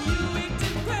on you 8 to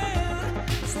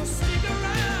 12. So stick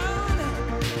around,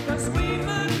 'cause we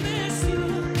might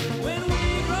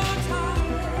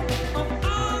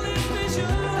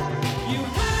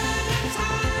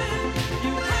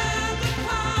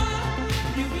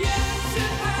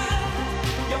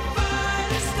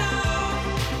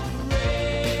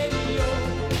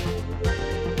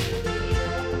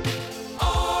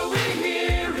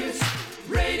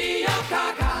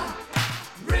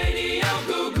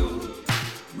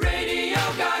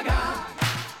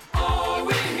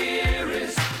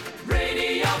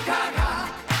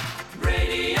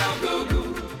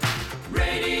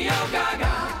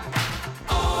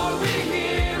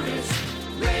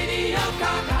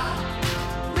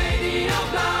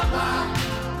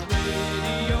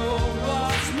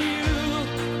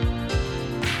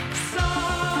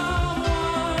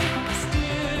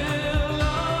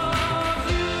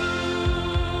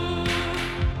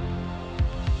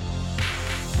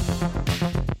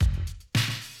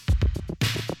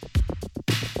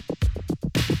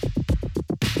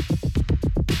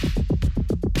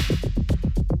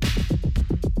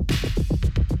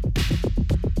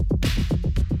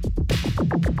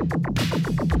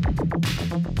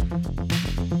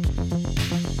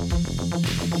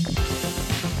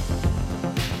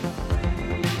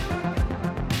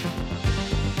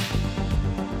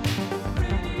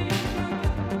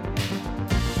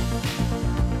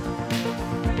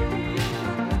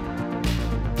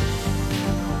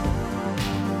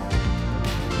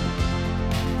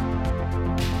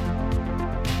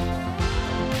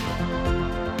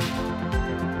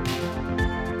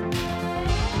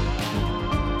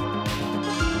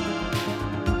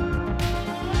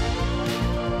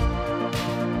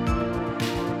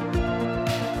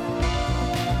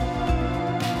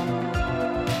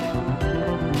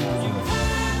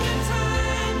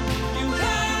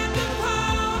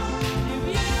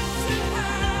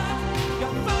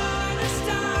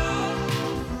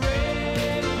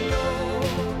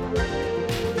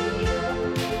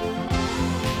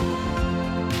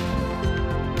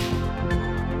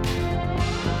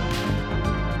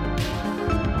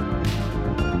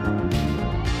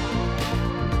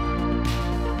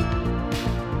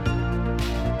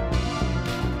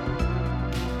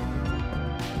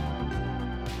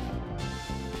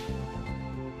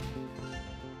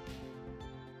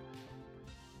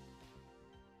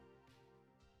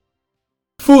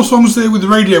 4 songs there with the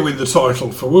radio in the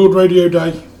title for World Radio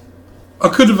Day. I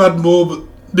could have had more, but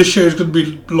this show is going to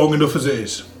be long enough as it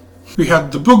is. We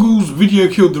had The Buggles, Video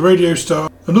Killed the Radio Star.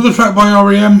 Another track by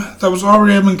R.E.M. That was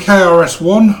R.E.M. and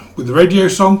KRS-One with the radio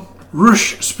song.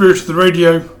 Rush, Spirit of the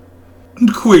Radio.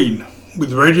 And Queen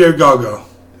with Radio Gaga.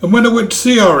 And when I went to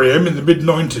see R.E.M. in the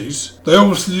mid-90s, they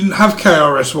obviously didn't have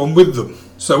KRS-One with them.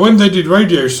 So when they did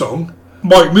Radio Song,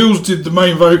 Mike Mills did the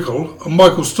main vocal and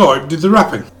Michael Stipe did the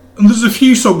rapping. And there's a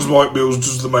few songs Mike Mills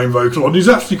does the main vocal on. He's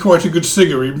actually quite a good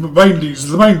singer. He's mainly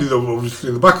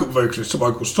obviously the backup vocalist to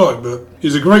Michael Stipe, but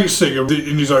he's a great singer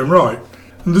in his own right.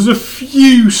 And there's a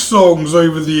few songs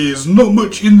over the years, not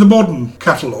much in the modern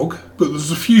catalogue, but there's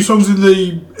a few songs in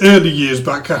the early years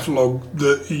back catalogue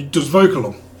that he does vocal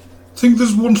on. I think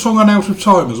there's one song on Out of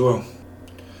Time as well.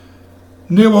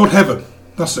 Near World Heaven,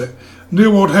 that's it. Near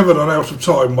World Heaven on Out of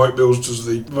Time, Mike Mills does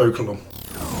the vocal on.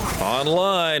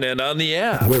 Online and on the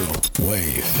app. Wirral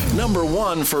Wave.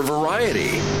 #1 for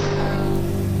variety.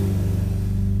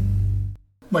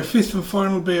 My 5th and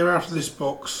final beer out of this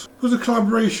box was a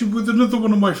collaboration with another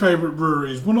one of my favourite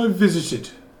breweries, one I visited.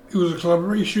 It was a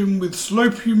collaboration with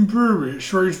Salopian Brewery at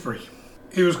Shrewsbury.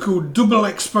 It was called Double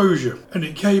Exposure and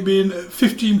it came in at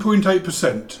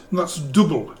 15.8%. And that's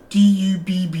double,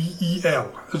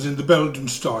 D-U-B-B-E-L, as in the Belgian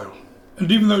style.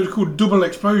 And even though it was called Double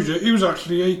Exposure, it was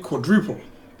actually a quadruple.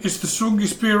 It's the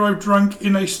strongest beer I've drank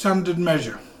in a standard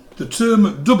measure. The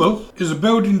term double is a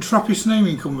Belgian Trappist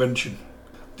naming convention.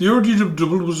 The origin of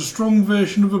double was a strong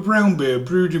version of a brown beer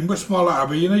brewed in Westmorland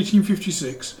Abbey in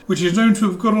 1856, which is known to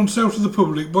have gone on sale to the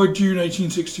public by June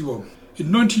 1861.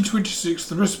 In 1926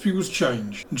 the recipe was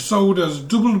changed and sold as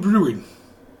double brewing.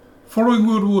 Following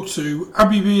World War II,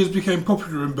 Abbey beers became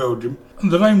popular in Belgium and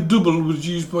the name double was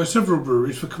used by several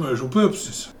breweries for commercial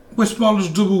purposes. Westmorland's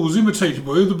double was imitated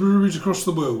by other breweries across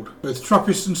the world, both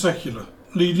Trappist and secular,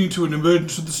 leading to an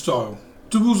emergence of the style.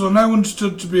 Doubles are now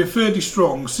understood to be a fairly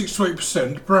strong 6 to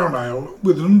 8% brown ale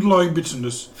with an underlying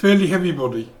bitterness, fairly heavy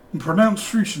body, and pronounced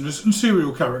fruitiness and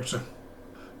cereal character.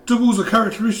 Doubles are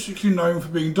characteristically known for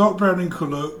being dark brown in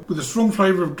colour with a strong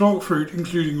flavour of dark fruit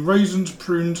including raisins,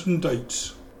 prunes and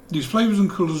dates. These flavours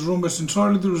and colours are almost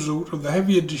entirely the result of the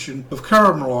heavy addition of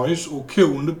caramelised or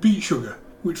kilned beet sugar,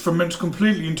 which ferments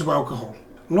completely into alcohol,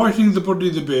 lightening the body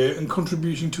of the beer and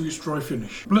contributing to its dry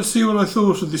finish. Let's see what I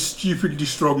thought of this stupidly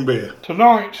strong beer.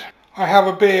 Tonight I have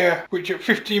a beer which at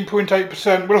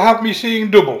 15.8% will have me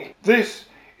seeing double. This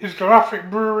is Glen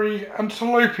Affric Brewery and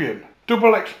Salopian.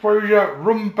 Double Exposure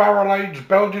Rum Barrel Aged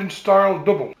Belgian Style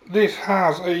Double. This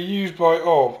has a use by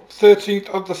of 13th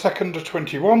of the 2nd of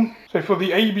 21. So for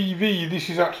the ABV this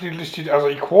is actually listed as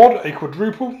a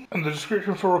quadruple. And the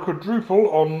description for a quadruple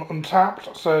on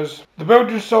Untapped says, the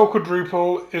Belgian style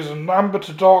quadruple is an amber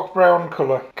to dark brown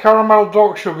colour. Caramel,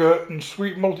 dark sugar and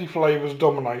sweet malty flavours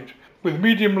dominate, with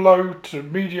medium low to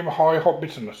medium high hop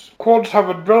bitterness. Quads have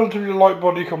a relatively light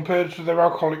body compared to their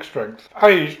alcoholic strength.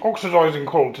 Aged, oxidising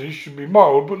qualities should be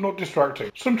mild but not distracting,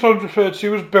 sometimes referred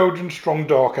to as Belgian strong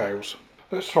dark ales.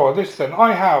 Let's try this then.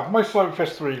 I have my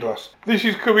Slopefest 3 glass. This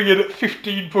is coming in at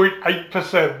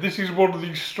 15.8%. This is one of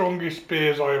the strongest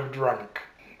beers I have drank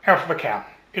out of a can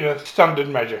in a standard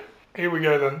measure. Here we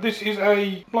go then. This is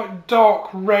a dark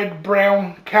red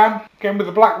brown can, again with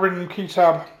a black rim key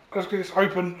tab. Let's get this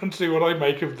open and see what I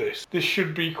make of this. This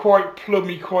should be quite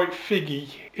plummy, quite figgy,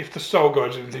 if the style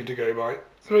guide's anything to go by.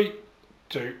 3,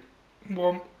 2,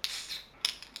 1.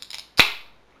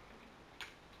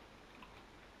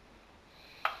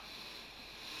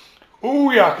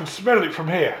 Oh yeah, I can smell it from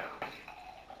here.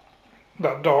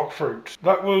 That dark fruit.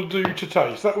 That will do to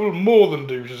taste. That will more than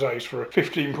do to taste for a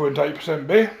 15.8%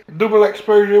 beer. Double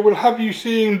Exposure will have you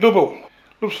seeing double.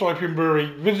 Love Salopian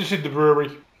Brewery. Visited the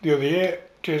brewery the other year.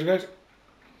 Cheers guys.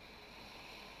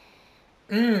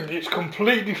 It's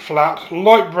completely flat,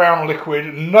 light brown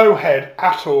liquid, no head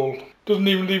at all. Doesn't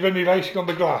even leave any lacing on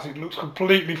the glass, it looks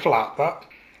completely flat, that.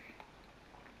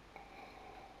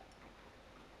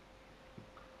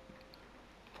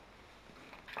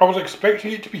 I was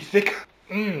expecting it to be thicker.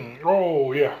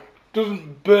 Oh yeah.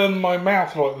 Doesn't burn my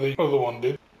mouth like the other one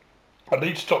did. I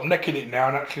need to stop necking it now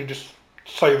and actually just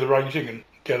say the rating and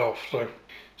get off, so.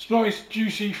 It's nice,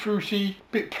 juicy, fruity,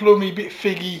 bit plummy, bit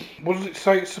figgy. What does it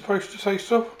say it's supposed to say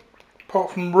stuff? Apart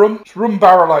from rum. It's rum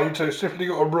barrel aged, so it's definitely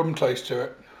got a rum taste to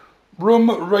it. Rum,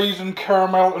 raisin,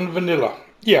 caramel and vanilla.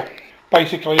 Yeah,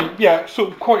 basically, yeah, sort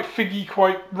of quite figgy,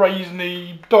 quite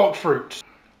raisiny, dark fruits.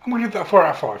 I'm going to give that 4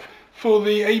 out of 5. For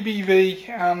the ABV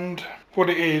and what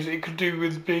it is, it could do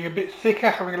with being a bit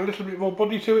thicker, having a little bit more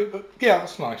body to it, but yeah,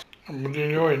 that's nice. I'm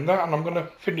enjoying that and I'm going to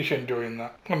finish enjoying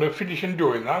that. I'm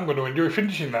going to enjoy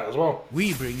finishing that as well.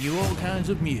 We bring you all kinds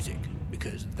of music,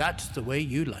 because that's the way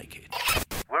you like it.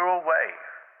 Wirral Wave.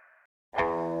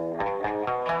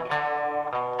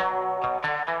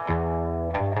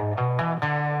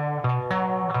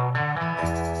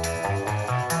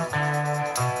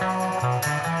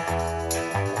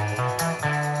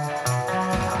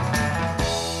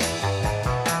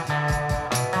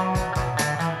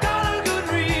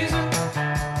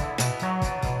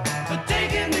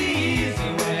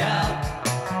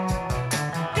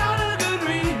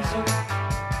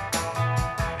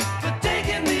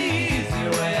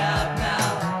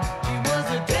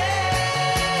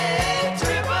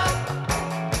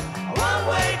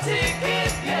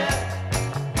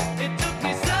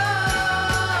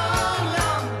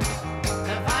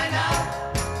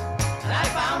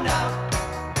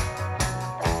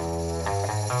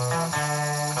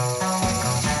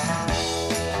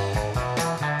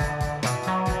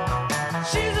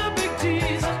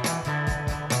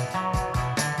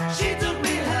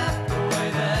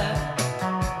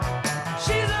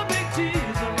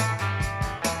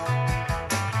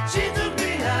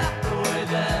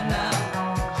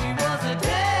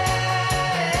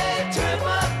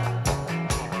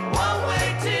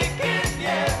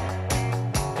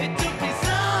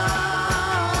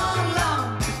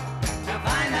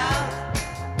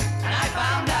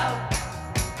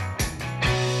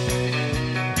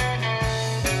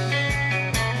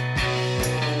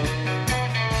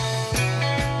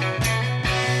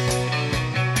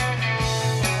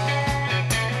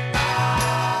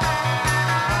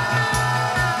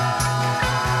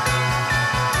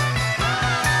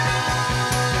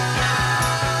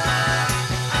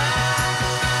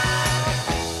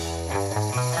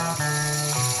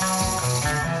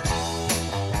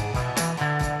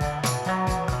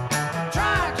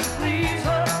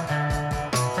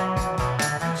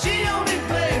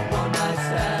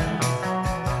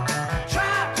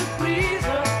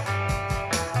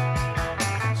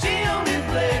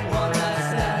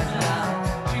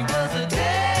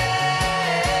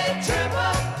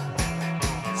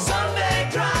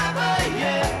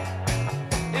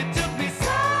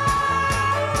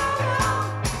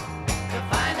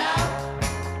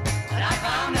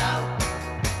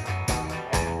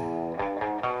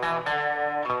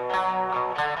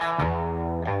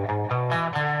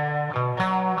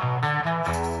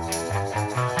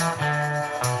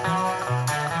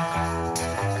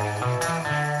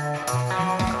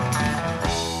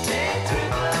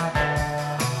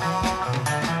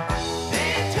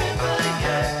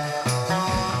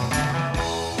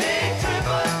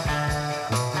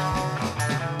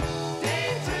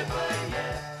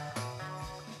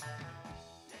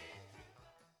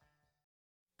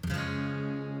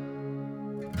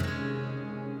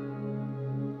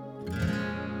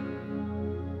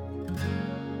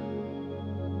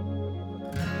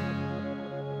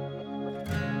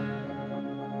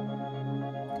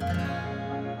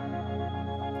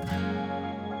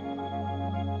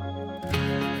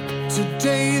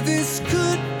 Today this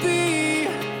could be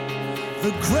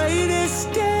the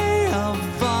greatest day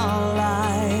of our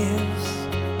lives.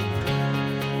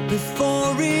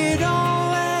 Before it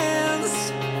all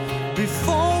ends,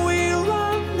 before we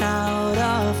run out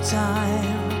of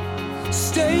time,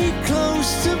 stay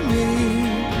close to me.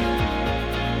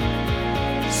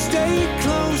 Stay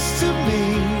close to me.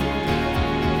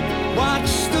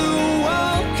 Watch the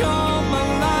world come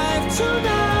alive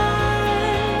tonight.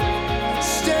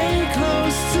 Stay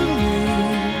close to me.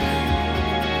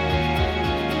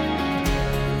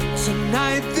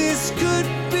 Tonight this could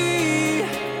be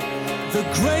the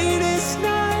greatest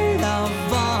night of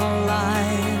our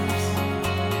lives.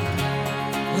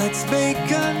 Let's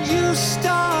make a new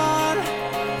start.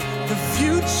 The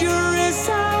future is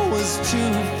ours to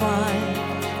find.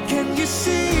 Can you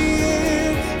see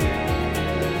it?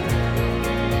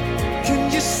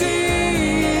 Can you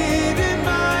see it in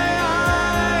my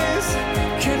eyes?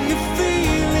 Can you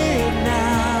feel it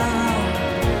now?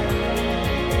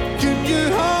 Can you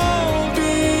hold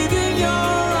it in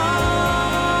your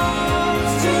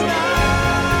arms tonight?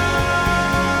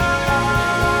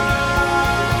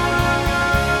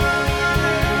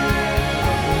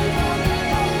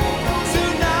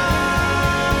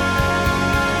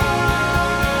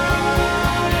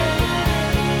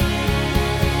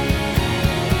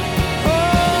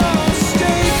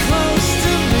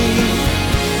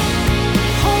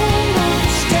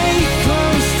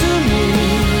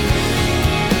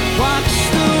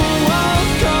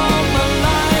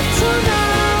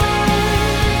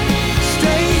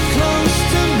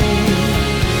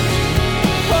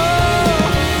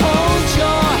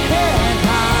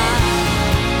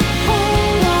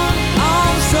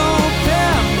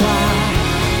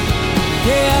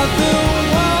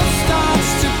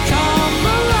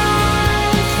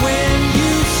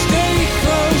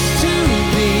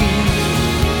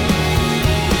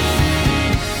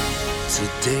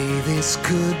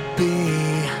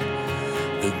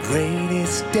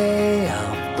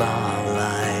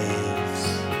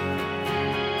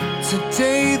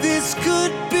 Today this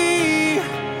could be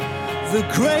the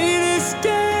greatest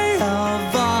day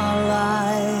of our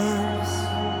lives.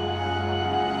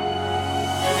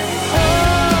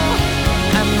 Oh,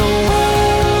 and the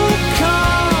world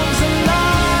comes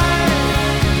alive,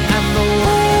 and the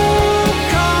world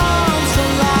comes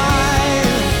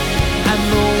alive, and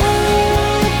the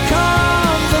world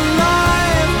comes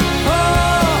alive.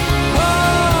 Oh,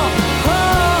 oh,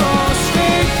 oh,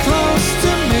 stay close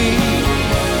to me.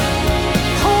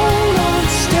 Hold on,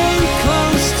 stay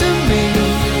close to me.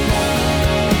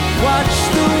 Watch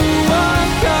the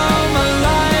world come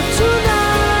alive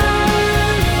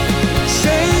tonight.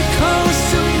 Stay close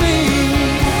to me.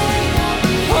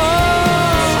 Oh,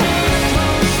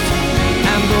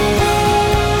 and the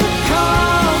world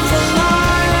comes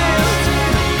alive,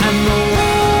 and the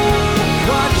world,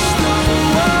 watch the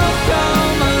world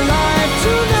come alive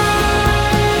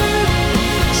tonight.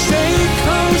 Stay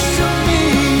close to me.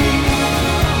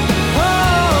 Oh.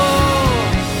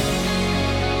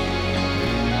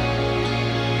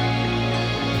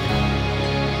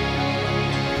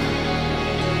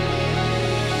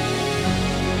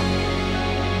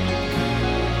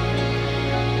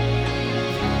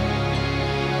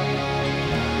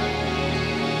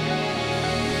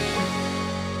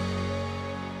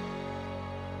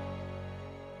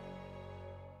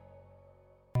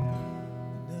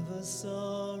 Never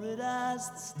saw it as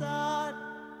the start.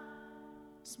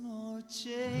 It's more a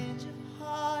change of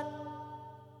heart.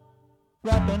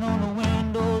 Rapping on the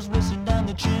windows, whistling down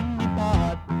the chimney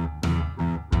pot.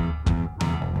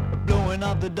 Blowing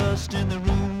off the dust in the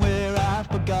room where I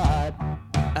forgot.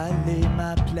 I laid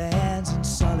my plans in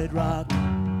solid rock.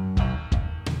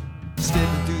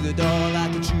 Stepping through the door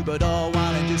like a troubadour,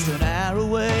 winding just an hour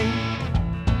away.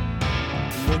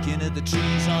 Looking at the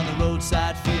trees on the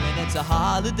roadside, feeling it's a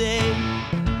holiday.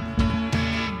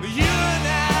 You and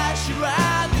I should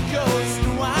ride the coast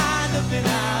and wind up in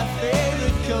our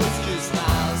favorite coast just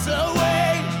miles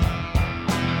away.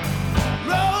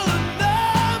 Roll a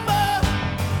number,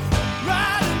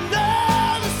 ride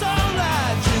another song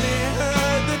like Jimmy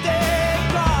heard the day,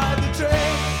 ride the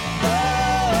train. Oh,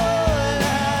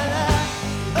 la la,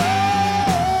 oh, la la,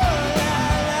 oh,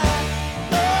 la la,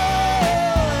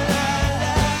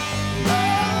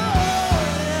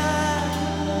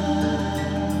 oh,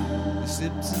 la.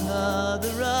 Sipped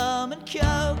another rum and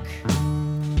coke,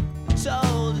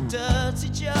 told a dirty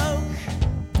joke.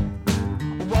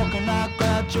 Walking like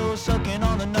Groucho, sucking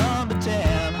on the number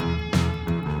 10.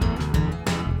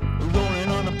 Rolling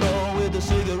on the floor with the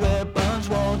cigarette buns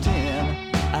walked in.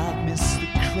 I miss the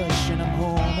crush and I'm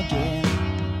home again.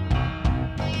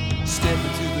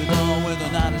 Stepping through the door with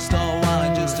an honest star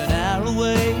wine just an hour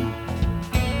away.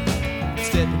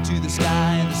 Stepping to the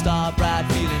sky and the star bright,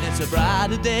 feeling it's a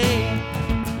brighter day.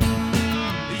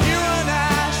 You and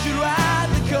I should ride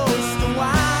the coast and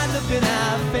wind up in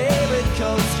our favorite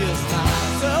coast just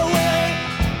miles away.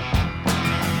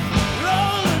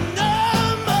 Roll a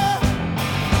number,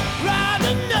 ride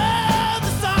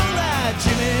another song like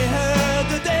Jimmy heard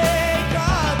the day,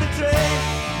 caught the train.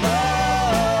 Oh,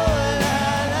 la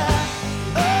la,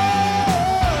 oh,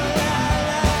 la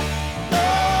la, oh,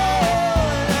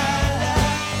 la la,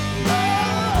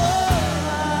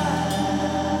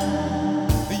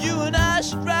 oh. You and I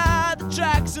should ride the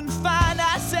tracks and find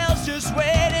ourselves just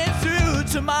waiting through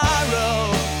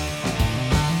tomorrow.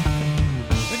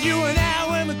 And you and I,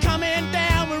 when we're coming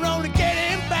down, we're only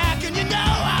getting back, and you know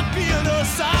I feel no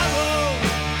sorrow.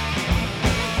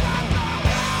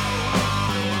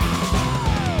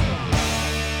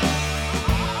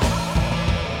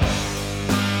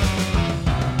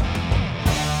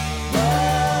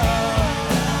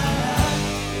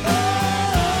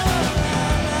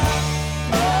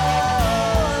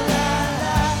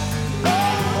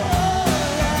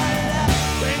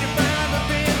 When you find the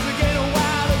things that get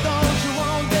wilder, don't you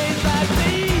want days like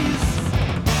these?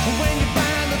 When you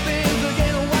find the things that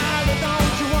get wilder,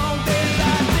 don't you want days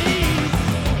like these?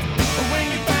 When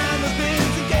you find the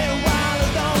things that get wilder,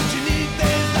 don't you need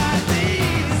days like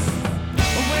these?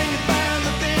 When you find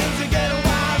the things that get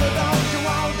wilder, don't you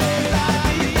want days like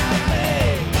these?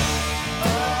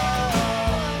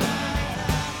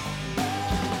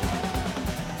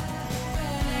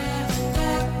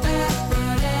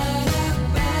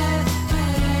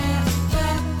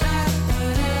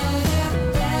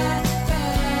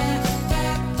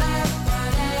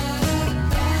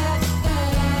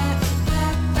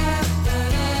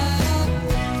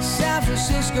 San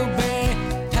Francisco Bay,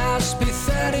 past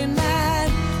B39,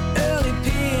 early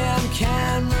PM,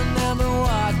 can't remember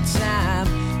what time.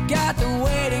 Got the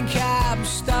waiting cab,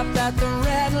 stopped at the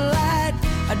red light.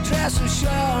 Address I'm sure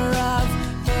of,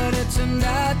 but it are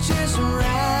not just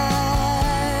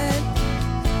right.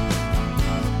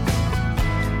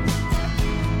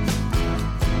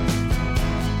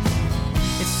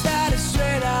 It started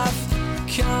straight off,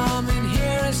 coming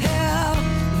here as hell.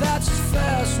 That's his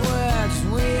first words.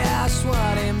 We asked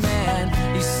what he meant.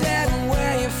 He said,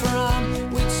 where you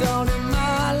from? We told him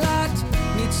a lot.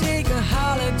 We take a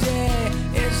holiday.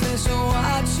 Is this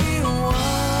what you want?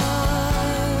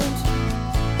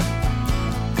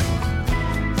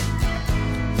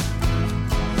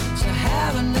 So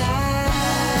have a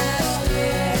nice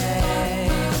day.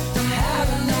 Have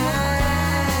a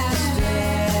nice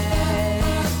day.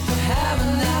 Have a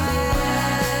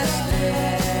nice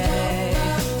day.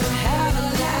 Have a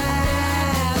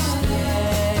nice day.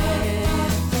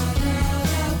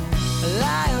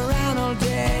 Lie around all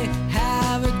day,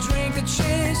 have a drink to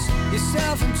chase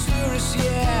yourself and tourists,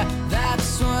 yeah,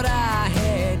 that's what I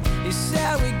hate. He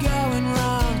said we're going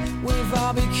wrong, we've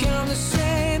all become the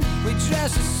same. We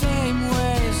dress the same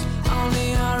ways,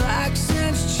 only our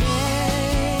accents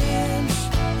change.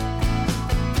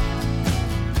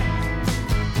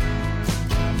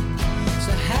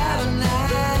 So have a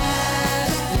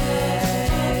nice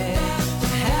day.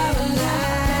 Have a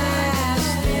nice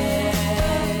day.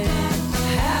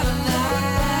 Have a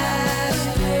nice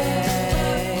day.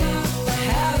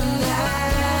 Have a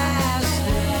nice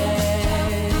day.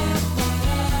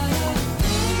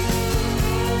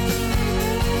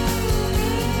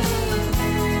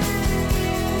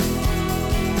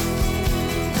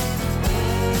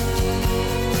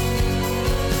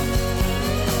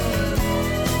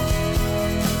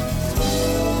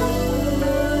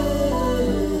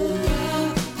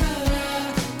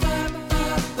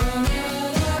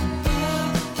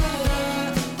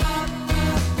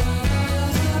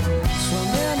 Swim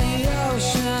in the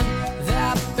ocean,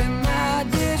 that be my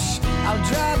dish. I'll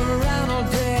drive around all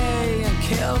day and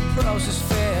kill processed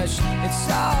fish. It's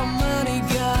all money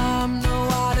gum, no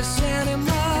artists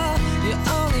anymore. You're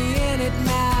only in it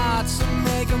now to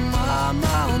make 'em more,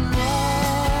 more, more.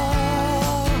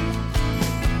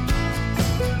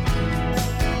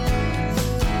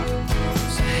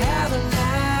 So have a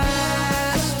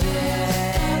nice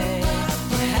day.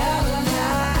 Have a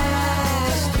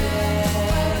nice day.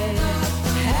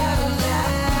 Have a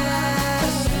nice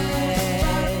day.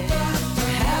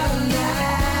 Have a nice day. Have a nice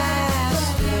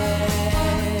day.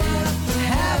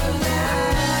 Have a nice day. Have a nice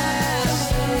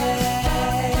day.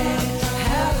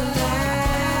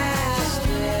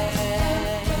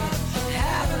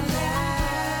 Have a nice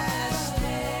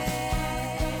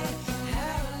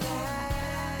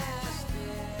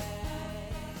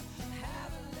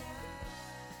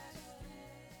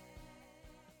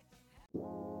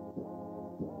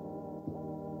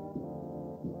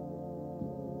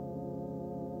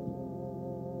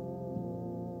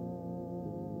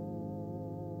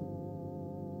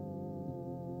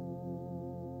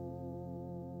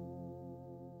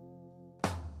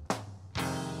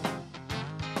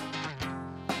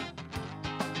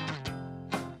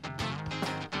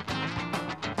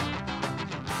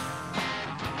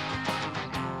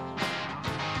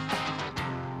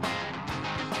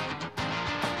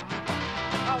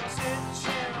I was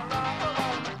hitching a ride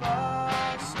on the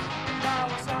bus, and I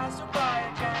was asked by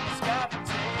a gang of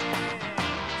scavengers.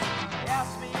 They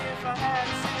asked me if I had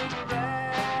a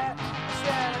cigarette. I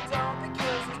said I don't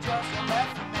because it's just one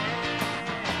left for me.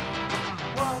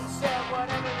 One said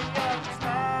whatever the other's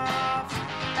mouths,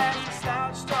 as we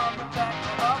slouched on the back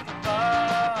of the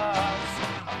bus.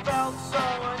 I felt so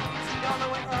uneasy on the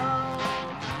way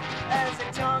home, as they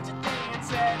taunted me and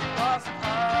said it wasn't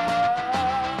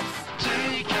us.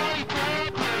 Take all your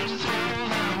problems and throw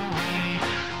them away.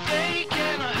 They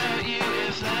cannot hurt you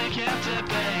if they can't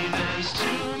obey. There's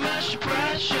too much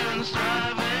depression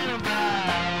driving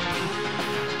about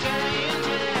day in,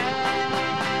 day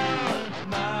out.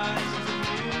 My sense of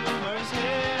humor is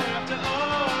here after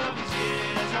all of these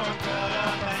years. I won't cut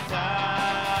up and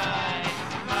die.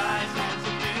 My sense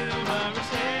of humor is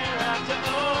here after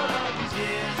all of these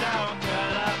years. I won't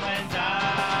cut up and die.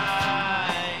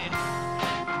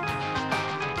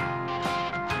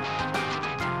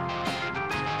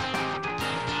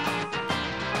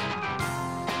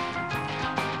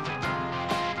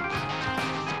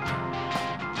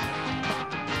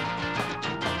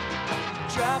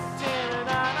 Trapped in an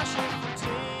anarchic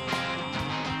routine,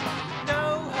 no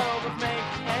hope of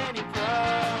making any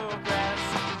progress.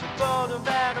 Boredom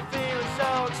and a feeling so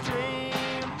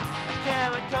extreme, I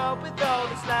can't cope with all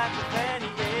this lack of any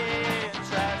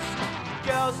interest. The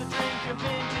girls are drinking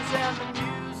binges and the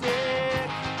music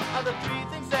are the three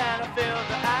things that I feel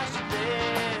that I should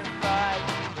live by.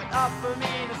 But up for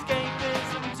me,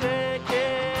 escapism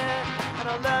ticket.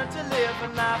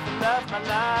 and life and love my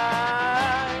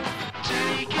life.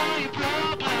 Take all your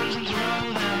problems and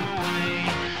throw them away.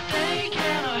 They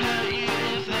cannot hurt you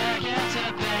if they can't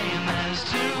take pain. There's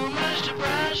too much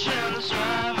depression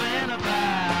striving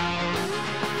about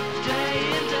day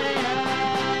in, day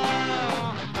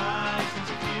out. My sense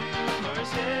of humor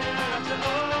is here after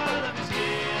all of these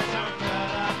years are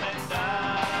cut up and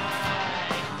die.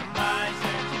 My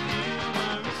sense of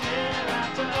humor is here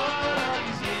after all of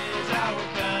these years I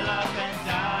will cut up and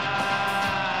die.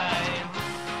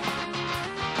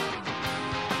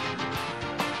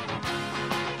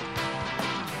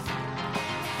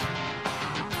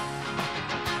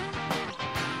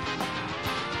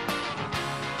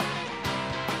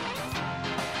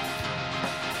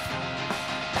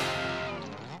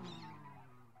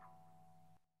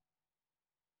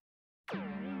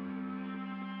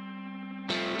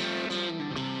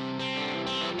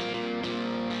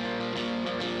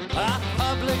 A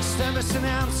public service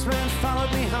announcement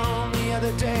followed me home the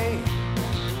other day.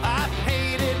 I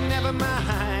paid it, never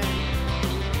mind.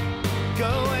 Go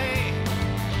away.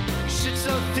 Shit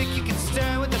so thick you can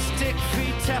stir with a stick.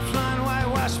 Free Teflon,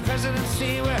 whitewash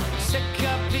presidency. We're sick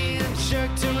of being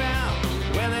jerked around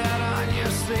when they're out on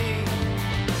your sleeve.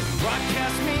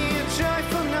 Broadcast me a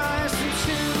joyful noise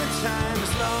into the times,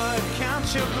 Lord, count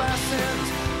your blessings.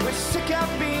 We're sick of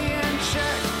being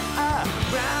jerked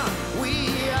around. We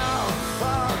all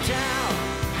fall down.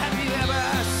 Have you ever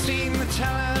seen the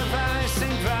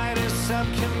televising brightest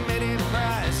subcommittee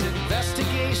prize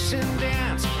investigation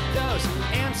dance? Those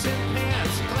ants in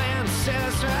pants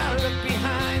glances right look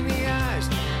behind the eyes.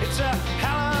 It's a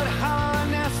hallowed hollow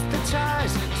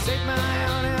anesthetized. Save my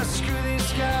honor, screw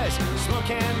these guys.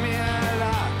 Smoke and mirror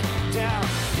lock down.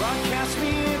 Broadcast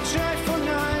me a joyful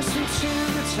noise into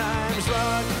the times,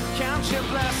 Lord, count your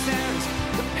blessings.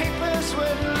 The papers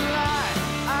wouldn't lie.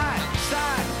 I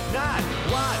sign not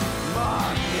one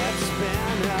more. It's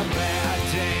been a bad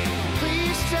day.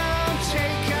 Please don't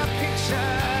take a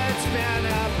picture. It's been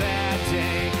a bad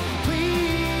day.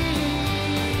 Please.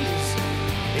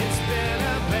 It's been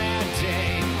a bad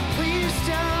day. Please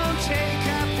don't take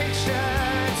a picture.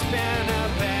 It's been a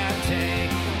bad day.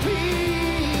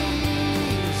 Please.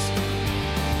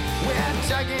 We're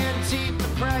dug in deep. The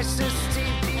price is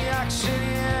steep. The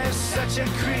auctioneer is such a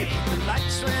creep. The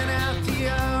lights went out, the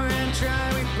orange dry.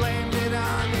 We blamed it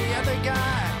on the other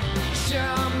guy. Sure,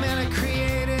 all men are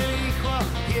created equal.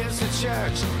 Here's the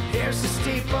church, here's the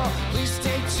steeple. Please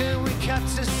stay tuned, we cut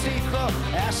to sequel.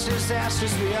 Ashes,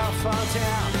 ashes, we all fall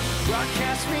down.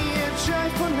 Broadcast me a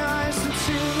joyful noise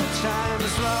into the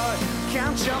times, Lord.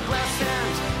 Count your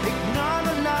blessings, ignore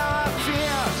the law of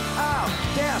fears. Oh,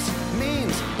 this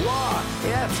means war.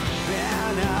 It's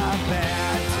been a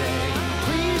bad day.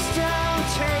 Please don't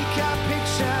take a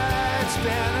picture. It's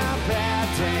been a bad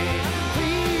day.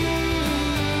 Please.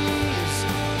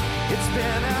 It's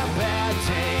been a bad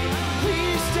day.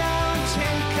 Please don't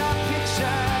take a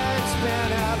picture. It's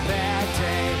been a bad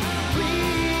day.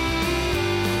 Please.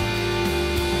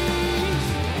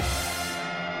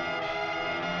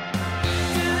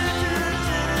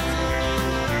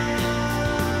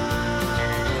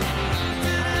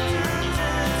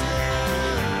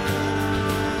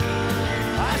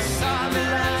 I saw the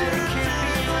light, it can't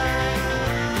be right.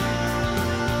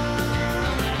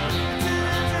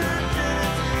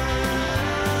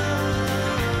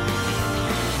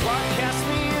 Broadcast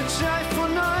me a joyful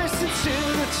noise into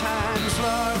the times,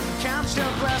 Lord, count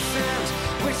your blessings.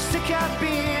 We're sick of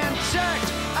being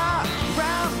jerked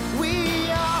around. We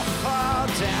all fall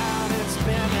down. It's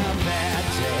been a bad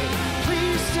day.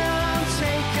 Please don't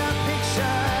take a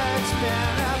picture. It's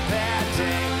been a bad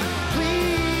day.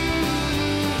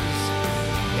 Please.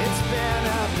 It's been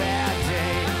a bad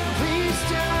day. Please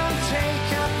don't take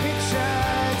a picture.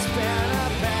 It's been a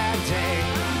bad day.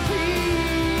 Please.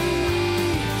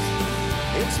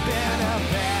 It's been a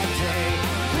bad day.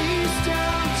 Please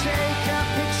don't take a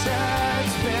picture.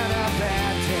 It's been a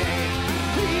bad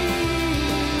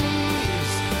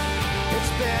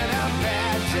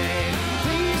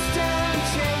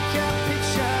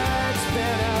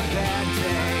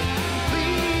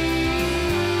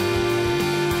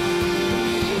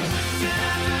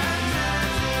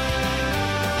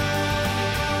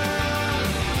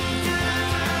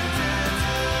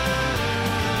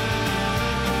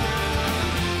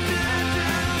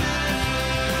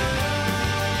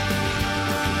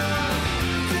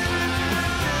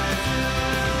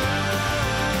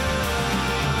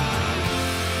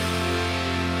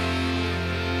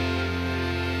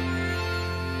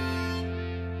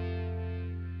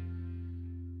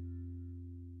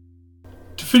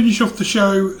finish off the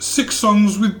show, 6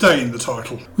 songs with Day in the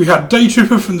title. We had Day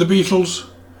Tripper from the Beatles,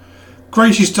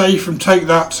 Greatest Day from Take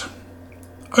That,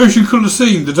 Ocean Colour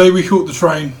Scene, The Day We Caught the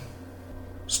Train,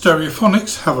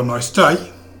 Stereophonics, Have a Nice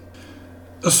Day,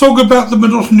 a song about the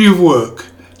monotony of work,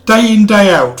 Day In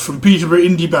Day Out from Peterborough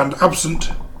indie band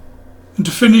Absent, and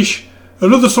to finish,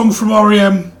 another song from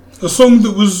R.E.M., a song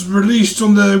that was released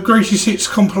on the Greatest Hits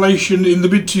compilation in the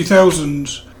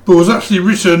mid-2000s, but was actually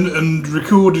written and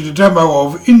recorded a demo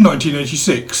of in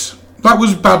 1986. That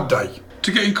was Bad Day.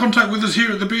 To get in contact with us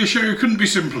here at the Beer Show couldn't be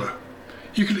simpler.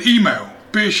 You can email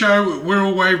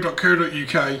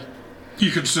beershow@wirralwave.co.uk.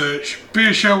 You can search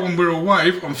Beer Show on Wirral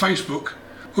Wave on Facebook,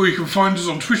 or you can find us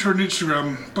on Twitter and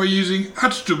Instagram by using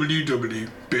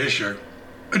 @WWBeershow.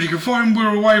 And you can find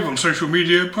Wirral Wave on social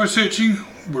media by searching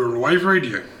Wirral Wave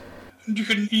Radio. And you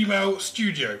can email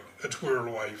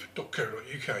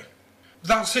studio@wirralwave.co.uk.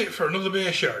 That's it for another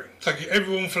Beer Show. Thank you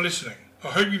everyone for listening. I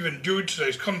hope you've enjoyed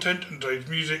today's content and today's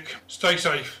music. Stay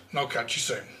safe and I'll catch you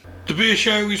soon. The Beer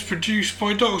Show is produced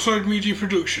by Darkside Media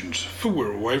Productions for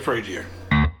Wirral Wave Radio.